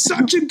got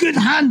such a good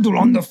handle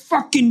on the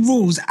fucking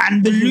rules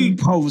and the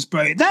loopholes,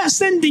 bro. That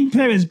sending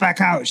Perez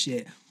back out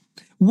shit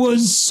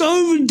was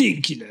so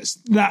ridiculous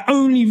that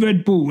only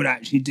Red Bull would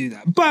actually do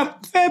that.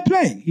 But fair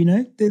play, you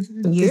know. It's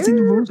in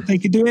the rules, they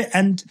could do it.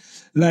 And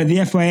like,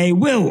 the FIA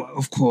will,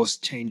 of course,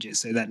 change it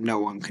so that no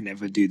one can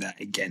ever do that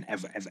again,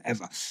 ever.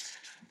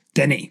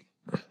 Denny.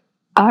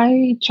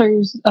 I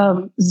chose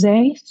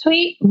Zay's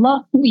tweet,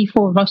 luckily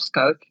for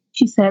Roscoe.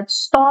 She said,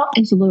 star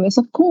is Lewis,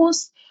 of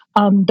course.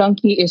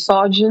 Donkey is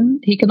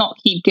Sargent. He cannot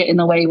keep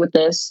getting away with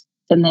this.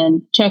 And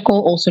then Checo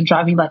also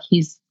driving like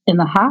he's in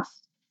the half.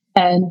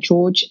 And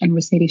George and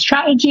Mercedes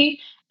strategy.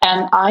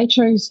 And I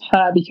chose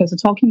her because the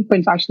talking point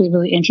is actually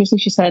really interesting.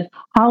 She said,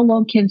 how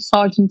long can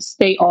Sargent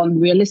stay on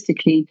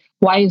realistically?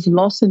 Why is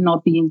Lawson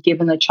not being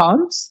given a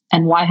chance?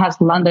 And why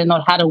has Lando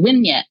not had a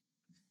win yet?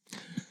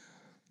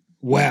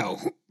 Wow.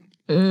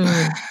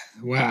 I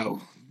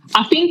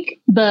think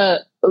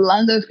the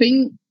Lando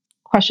thing,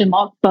 question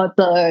mark, but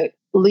the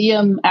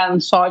Liam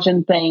and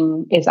Sargent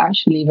thing is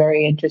actually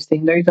very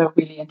interesting. Those are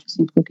really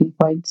interesting talking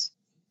points.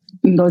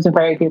 And those are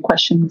very good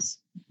questions.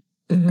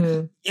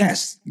 Mm-hmm.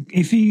 Yes.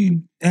 If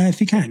you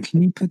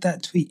can you put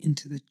that tweet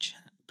into the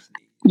chat,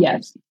 please?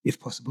 Yes.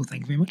 If possible.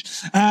 Thank you very much.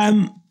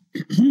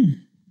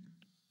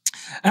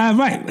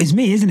 Right, it's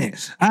me, isn't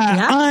it?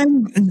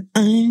 I'm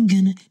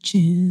gonna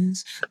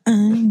choose.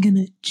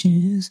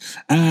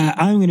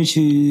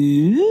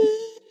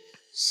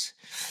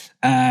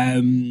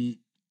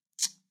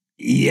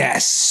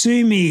 Yes,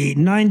 Sumi,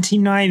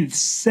 99th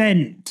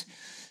cent.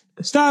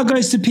 Star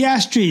goes to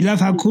Piastri. Love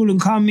how cool and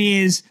calm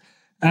he is.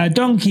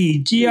 Donkey,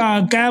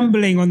 GR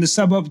gambling on the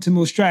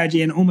suboptimal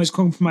strategy and almost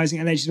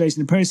compromising LH's race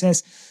in the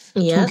process.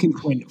 Yeah. Talking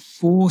point,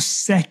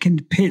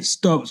 4-second pit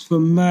stops for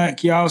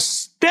Merc. Y'all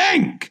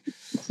stink.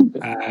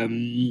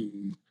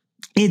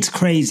 It's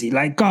crazy.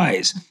 Like,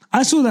 guys,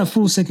 I saw that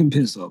 4-second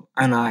pit stop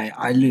and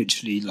I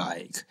literally,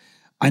 like,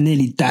 I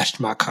nearly dashed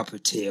my cup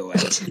of tea away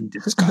in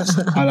disgust.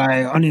 What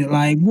are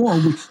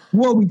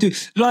we doing?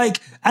 Like,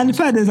 and in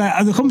fact, there's like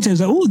other commentators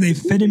like, oh, they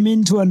fed him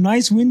into a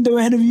nice window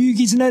ahead of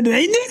Yuki Tsunoda.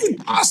 They nearly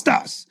passed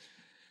us.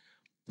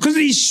 Because of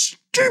these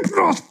stupid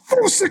ass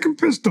 4-second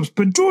pit stops.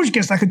 But George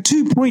gets like a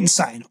 2-point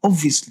sign,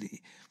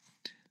 obviously.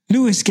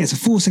 Lewis gets a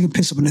 4-second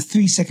pit stop and a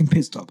 3-second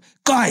pit stop.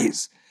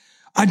 Guys,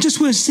 I just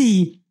want to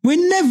see,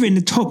 we're never in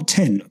the top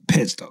 10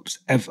 pit stops,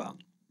 ever.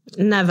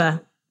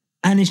 Never.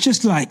 And it's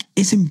just like,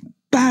 it's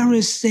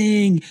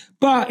embarrassing.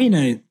 But,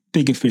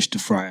 bigger fish to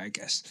fry, I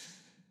guess.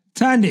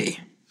 Tandy.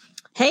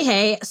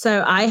 Hey.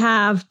 So I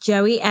have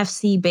Joey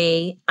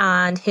FCB,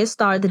 and his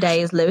star of the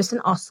day is Lewis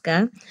and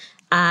Oscar.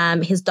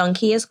 His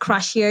donkey is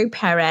Cracio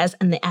Perez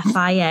and the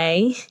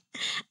FIA.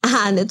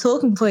 And the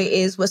talking point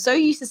is, we're so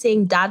used to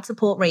seeing dad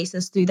support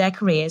racers through their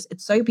careers.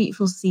 It's so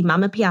beautiful to see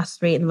Mama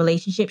Piastri and the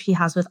relationship she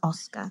has with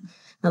Oscar.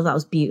 That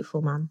was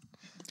beautiful, man.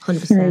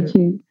 100%. Very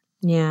cute.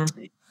 Yeah.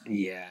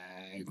 Yeah.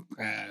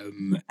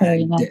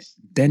 Very nice.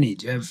 Denny,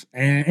 do you have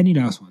any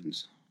last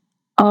ones?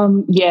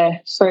 Yeah.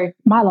 So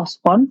my last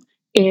one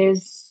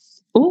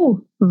is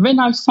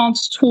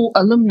Renaissance Tour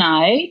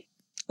alumni.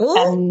 Ooh.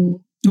 And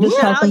this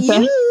person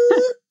said,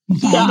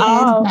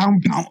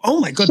 oh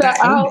my God, shout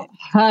out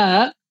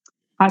her.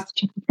 I have to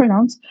check the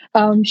pronouns.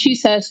 She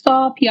says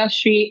Star,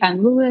 Piastri,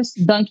 and Lewis,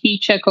 Donkey,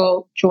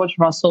 Checo, George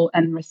Russell,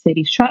 and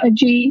Mercedes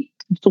strategy.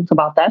 We've talked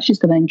about that. She's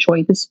going to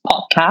enjoy this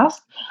podcast.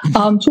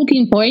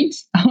 Talking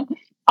points.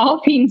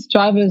 Alpine's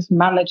drivers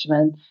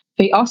management.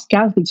 They asked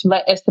Gasly to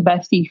let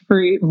Esteban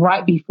through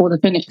right before the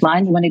finish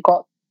line when it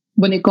got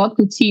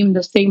the team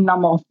the same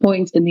number of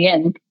points in the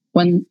end,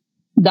 when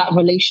that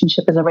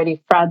relationship is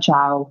already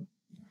fragile.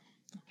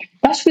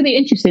 That's really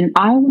interesting.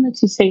 I wanted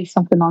to say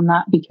something on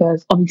that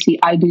because obviously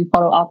I do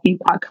follow Alpine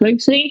quite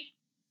closely.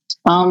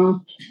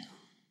 The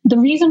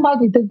reason why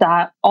they did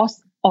that,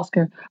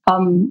 Oscar,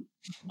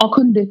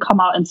 Ocon did come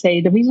out and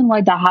say the reason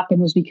why that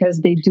happened was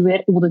because they do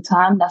it all the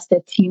time. That's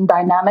their team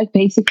dynamic,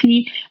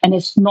 basically. And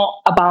it's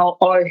not about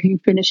who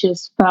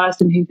finishes first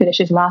and who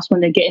finishes last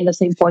when they're getting the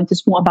same points.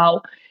 It's more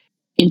about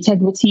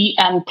integrity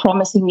and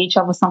promising each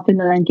other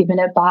something and then giving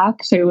it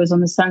back. So it was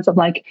on the sense of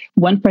like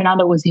when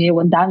Fernando was here,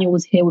 when Daniel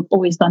was here, we've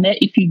always done it.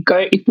 If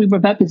we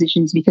revert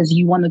positions because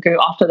you want to go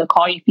after the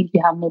car, you think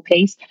you have more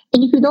pace,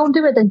 and if you don't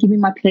do it, then give me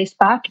my place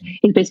back.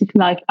 It's basically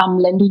like I'm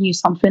lending you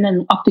something,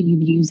 and after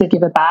you've used it,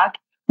 give it back.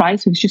 Right?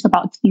 So it's just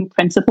about team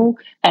principle.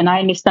 And I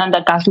understand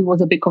that Gasly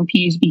was a bit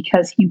confused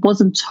because he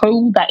wasn't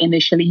told that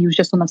initially. He was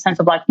just on the sense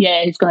of like,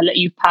 yeah, he's going to let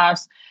you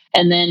pass,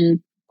 and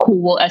then cool,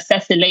 we'll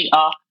assess it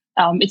later.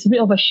 It's a bit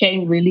of a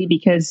shame, really,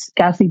 because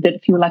Gasly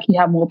did feel like he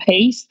had more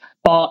pace,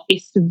 but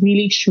it's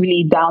really,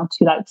 truly down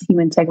to like team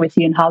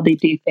integrity and how they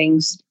do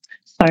things.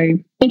 So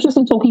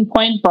interesting talking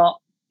point, but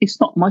it's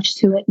not much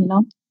to it,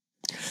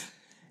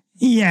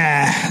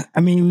 Yeah, I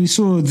mean, we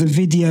saw the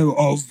video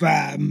of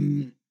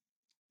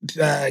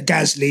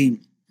Gasly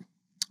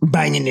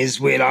banging his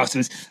wheel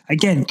afterwards.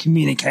 Again,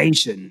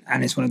 communication,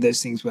 and it's one of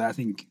those things where I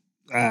think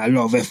a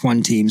lot of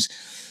F1 teams,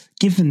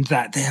 given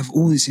that they have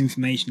all this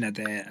information at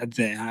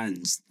their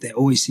hands, there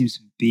always seems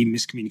to be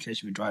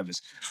miscommunication with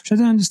drivers, which I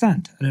don't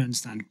understand.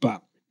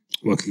 But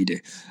what can you do?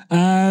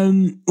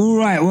 All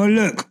right. Well,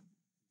 look,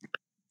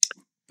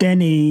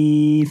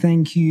 Denny,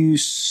 thank you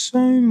so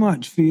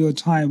much for your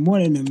time.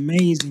 What an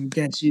amazing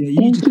guest!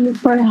 Thank you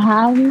for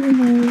having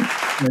me.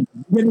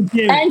 And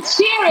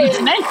cheering.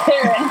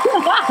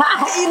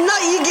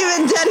 You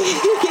giving Denny.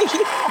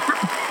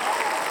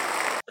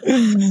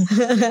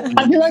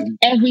 I feel like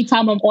every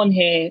time I'm on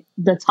here,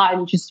 the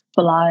time just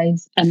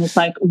flies, and it's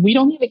like we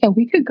don't even care.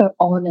 We could go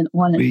on and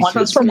on and on.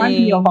 This reminds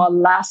me of our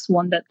last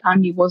one that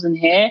Tandy wasn't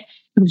here.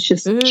 It was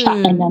just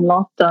chatting and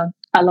laughter.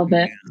 I love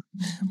it.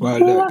 Well,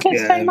 look,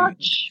 thanks so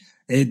much.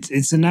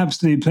 It's an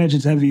absolute pleasure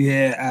to have you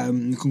here.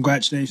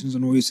 Congratulations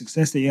on all your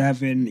success that you're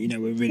having.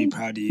 We're really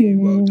proud of you.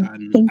 Well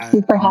done. Thank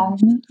you for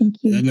having me.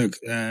 Thank you. Look,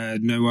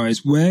 no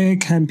worries. Where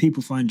can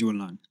people find you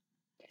online?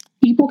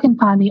 People can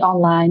find me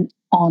online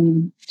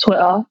on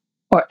Twitter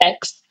or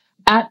X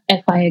at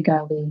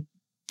FIAgirly.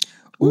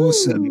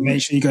 Awesome. Ooh.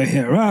 Make sure you go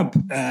hit her up.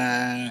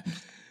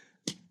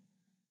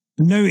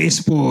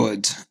 Notice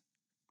board.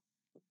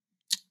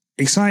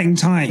 Exciting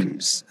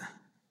times.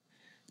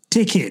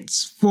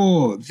 Tickets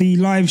for the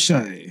live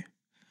show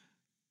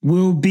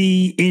will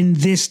be in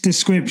this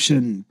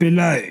description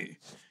below.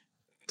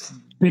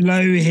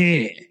 Below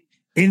here.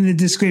 In the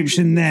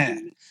description there.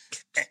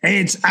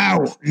 It's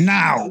out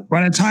now.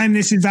 By the time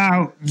this is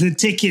out, the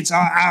tickets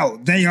are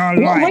out. They are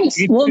live.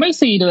 What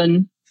race are you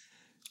doing?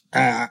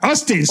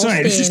 Austin.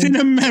 Sorry, this is in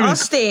America.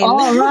 Austin.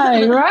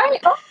 Oh, right.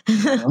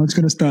 I'm just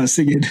going to start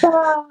singing.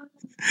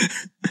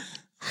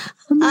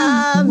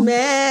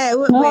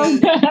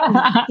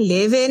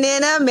 Living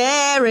in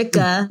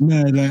America.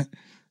 No.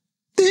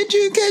 Did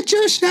you get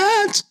your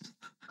shot?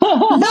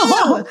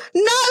 No.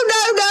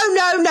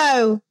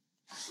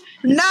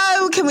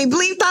 No, can we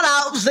bleep that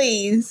out,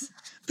 please?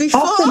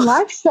 Before Austin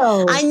live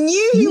show. I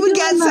knew he would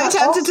get so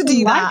tempted to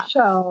do that.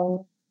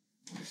 Show.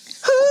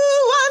 Who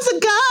wants to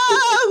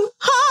come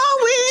home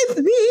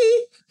with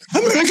me?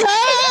 America!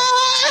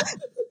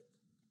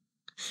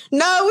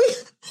 No,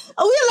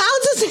 are we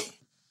allowed to say?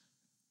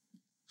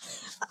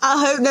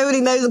 I hope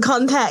nobody knows the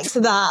context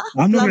of that.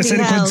 I'm not going to say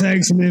the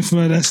context of this,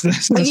 but that's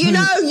if you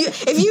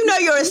know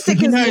you're as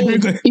sick as me.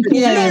 If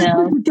you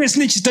know.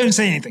 Snitches, don't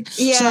say anything.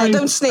 Yeah, so,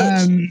 don't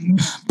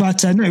snitch.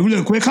 But no,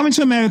 look, we're coming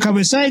to America.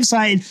 We're so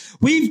excited.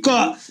 We've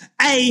got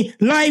a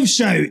live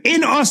show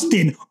in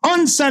Austin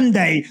on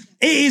Sunday.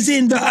 It is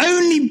in the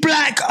only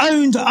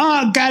Black-owned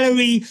art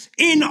gallery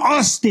in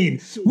Austin.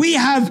 We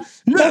have,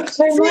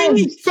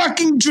 free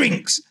fucking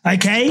drinks,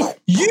 okay?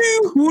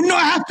 You will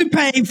not have to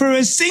pay for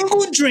a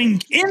single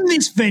drink in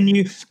this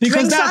venue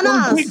because that's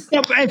on Picked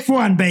Up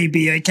F1,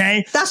 baby,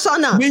 okay? That's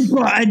on us. We've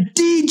got a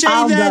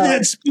DJ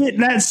there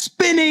that's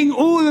spinning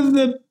all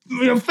of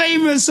your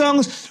favorite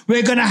songs.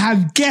 We're going to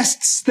have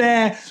guests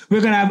there.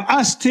 We're going to have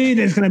us too.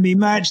 There's going to be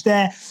merch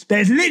there.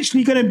 There's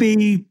literally going to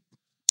be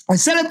a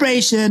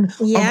celebration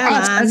of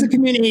us as a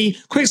community.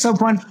 Quick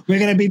stop one. We're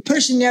going to be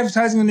pushing the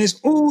advertising on this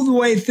all the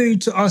way through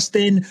to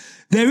Austin.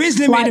 There is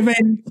limited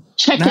event.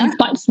 Checking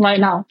flights right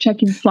now.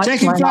 Checking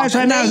flights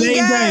right now. There you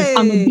go.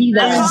 I'm gonna be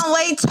there. I can't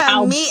wait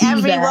to meet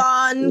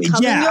everyone.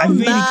 Come in your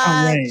really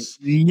can't wait.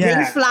 Yeah.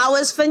 Bring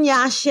flowers for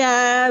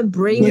Nyasha.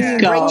 Bring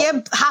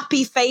your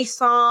happy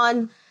face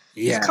on.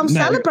 Yeah. Just come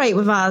celebrate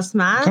with us,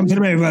 man. Come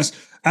celebrate with us.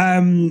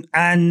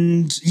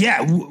 And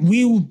yeah,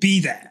 we will be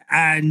there.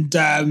 And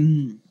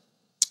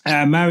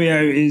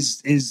Mario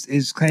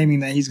is claiming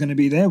that he's going to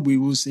be there. We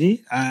will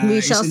see. We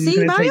shall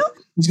see, Mario.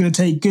 He's going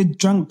to take good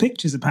drunk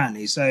pictures,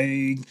 apparently. So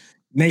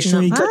make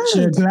sure you got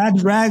your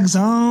glad rags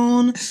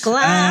on.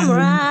 Glam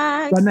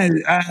rags. But no,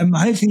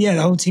 hopefully,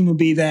 the whole team will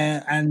be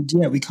there. And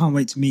yeah, we can't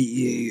wait to meet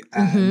you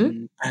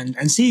and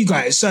see you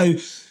guys. So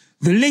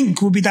the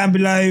link will be down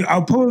below.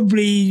 I'll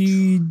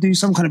probably do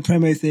some kind of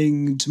promo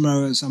thing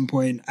tomorrow at some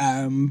point.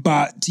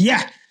 But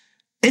yeah.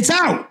 It's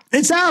out.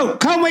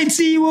 Can't wait to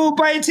see you all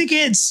buy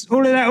tickets.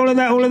 All of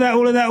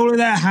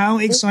that. How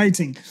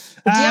exciting. Do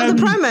you have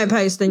the promo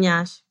poster,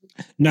 Nyash?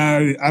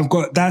 No,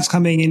 that's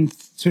coming in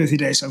 2 or 3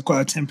 days. So I've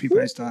got a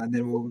temporary poster and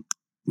then we'll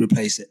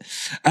replace it.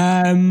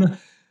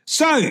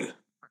 So,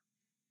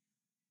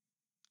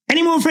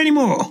 any more?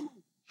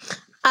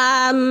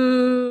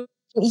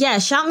 Yeah,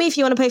 shout me if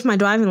you want to pay for my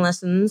driving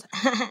lessons.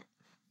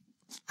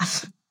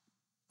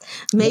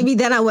 Maybe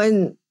then I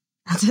won't.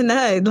 I don't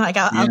know. Like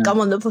I'll come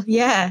on the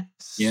Yeah.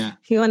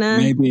 If you wanna,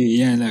 maybe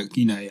look,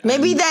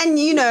 maybe then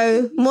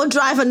more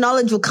driver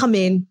knowledge will come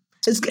in.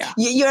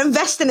 You're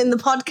investing in the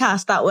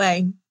podcast that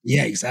way.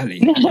 Yeah,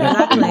 exactly.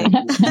 Exactly.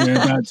 You're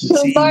about to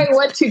so sorry,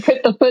 once you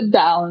put the foot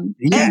down.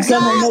 Yeah.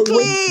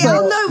 Exactly.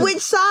 I'll know which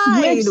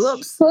side.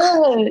 Whoops.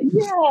 Foot.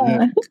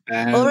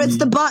 Yeah. Or it's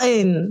the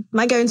button. Am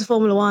I going to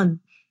Formula One?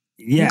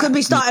 Yeah. I could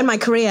be starting my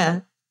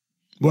career.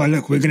 Well,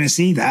 look, we're going to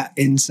see that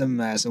in some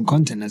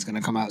content that's going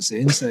to come out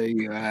soon. So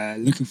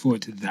looking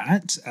forward to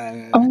that.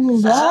 All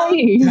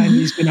right.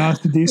 Mandy's been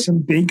asked to do some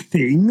big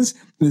things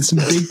with some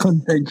big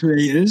content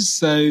creators.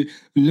 So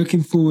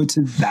looking forward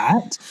to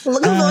that.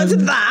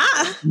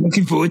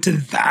 Looking forward to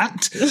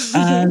that.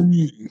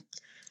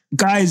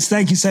 Guys,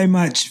 thank you so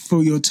much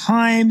for your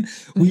time.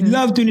 We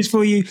love doing this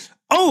for you.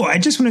 Oh, I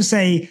just want to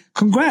say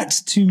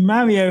congrats to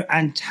Mario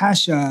and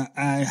Tasha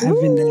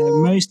having their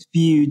most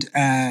viewed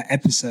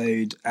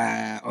episode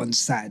on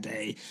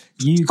Saturday.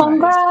 You guys,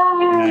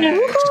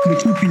 just going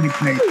to keep in the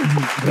place.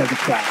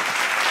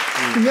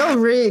 You're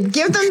rude.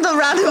 Give them the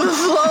round of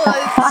applause.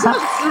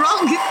 What's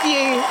wrong with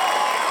you?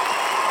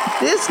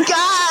 This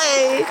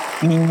guy.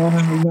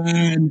 Oh,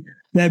 man.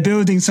 They're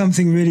building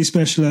something really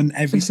special on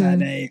every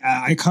Saturday.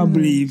 I can't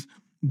believe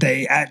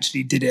they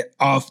actually did it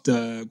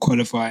after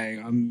qualifying.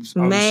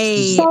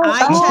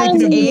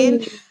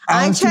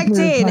 I checked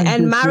in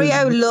and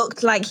Mario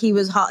looked like he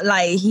was hot.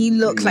 Like he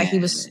looked like he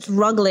was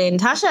struggling.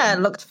 Tasha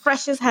looked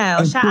fresh as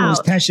hell. Shout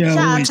out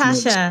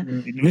Tasha.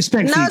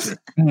 Respectfully.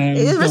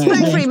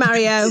 Respect-free,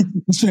 Mario.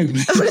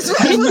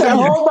 Respectfully.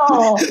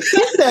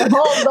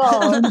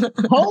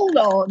 Hold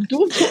on.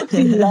 Don't talk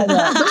to me like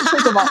that. Don't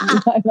talk about me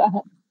like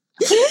that.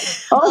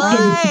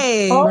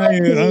 Okay.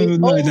 No,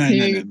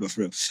 but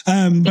for real.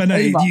 But no,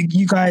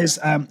 you guys,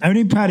 I'm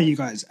really proud of you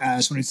guys. I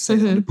just wanted to say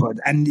that on the pod.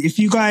 And if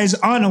you guys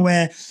aren't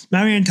aware,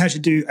 Mario and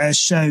Tasha do a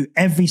show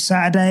every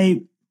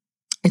Saturday.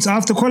 It's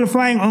after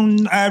qualifying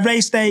on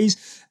race days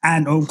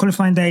and on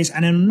qualifying days,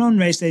 and then on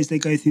non-race days they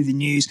go through the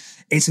news.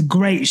 It's a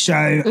great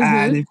show.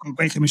 They've got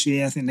great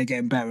chemistry. I think they're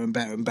getting better and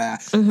better and better.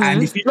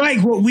 And if you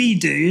like what we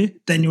do,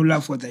 then you'll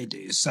love what they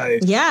do. So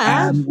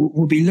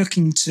we'll be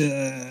looking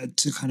to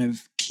kind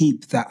of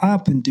keep that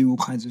up and do all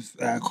kinds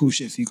of cool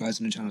shit for you guys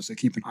on the channel. So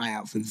keep an eye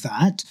out for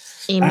that.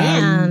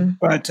 Amen.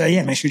 But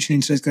make sure you tune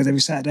into those guys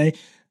every Saturday.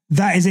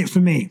 That is it for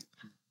me.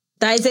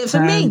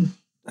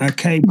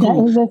 Okay,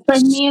 cool. That is it for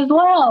me as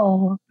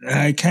well.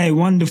 Okay,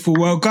 wonderful.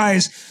 Well,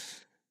 guys,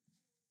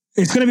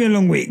 it's going to be a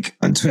long week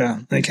on Twitter,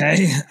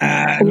 okay?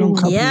 Long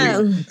couple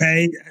of weeks,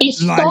 okay? It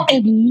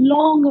started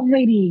long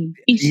already.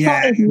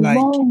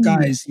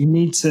 Guys, you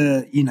need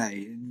to,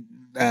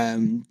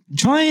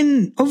 try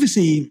and,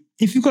 obviously,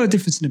 if you've got a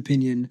difference in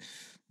opinion,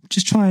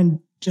 just try and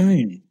do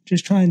it.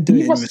 Just try and do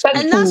it.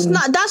 And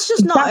that's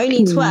just not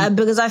only Twitter,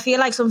 because I feel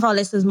like some of our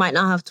listeners might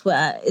not have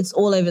Twitter. It's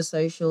all over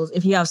socials.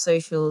 If you have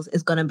socials,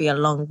 it's gonna be a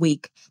long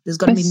week. There's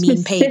gonna be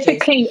meme pages.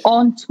 Specifically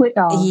on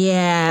Twitter.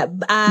 Yeah.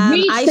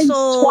 I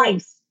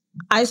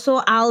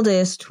saw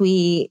Aldous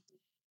tweet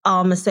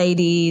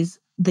Mercedes,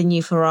 the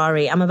new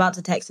Ferrari. I'm about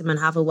to text him and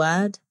have a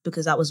word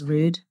because that was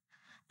rude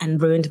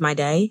and ruined my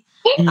day.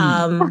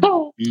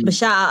 But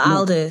shout out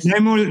Aldous. No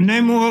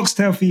more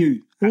oxtail for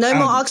you. No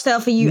more oxtail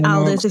for you,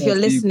 Aldous, if you're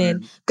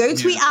listening. Go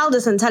tweet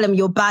Aldous and tell him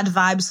your bad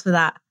vibes for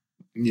that.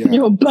 Yeah.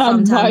 Your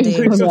bad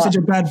vibes. Said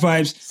your bad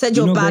vibes. Said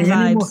your bad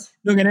vibes.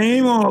 Not getting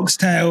any more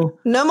oxtail.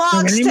 No more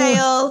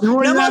oxtail.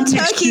 No more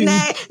turkey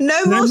neck.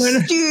 No more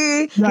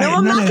stew. No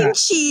more mac and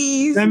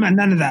cheese.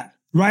 None of that.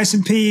 Rice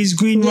and peas,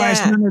 green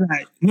rice, none of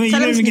that. No, you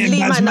don't even get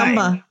delete my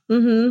number.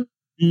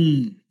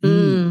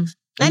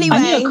 Anyway,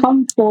 I need to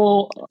come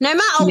for, no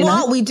matter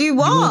what, we do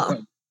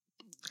what?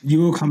 You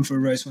will come for a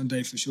roast one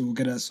day for sure. We'll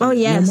get that sorted.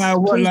 Oh, yes. No matter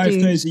what life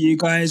throws at you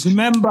guys,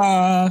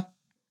 remember,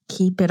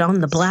 keep it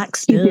on the black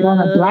stuff. Keep it on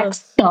the black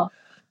stuff.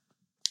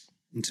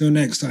 Until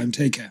next time,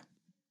 take care.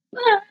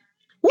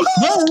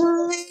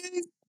 Bye.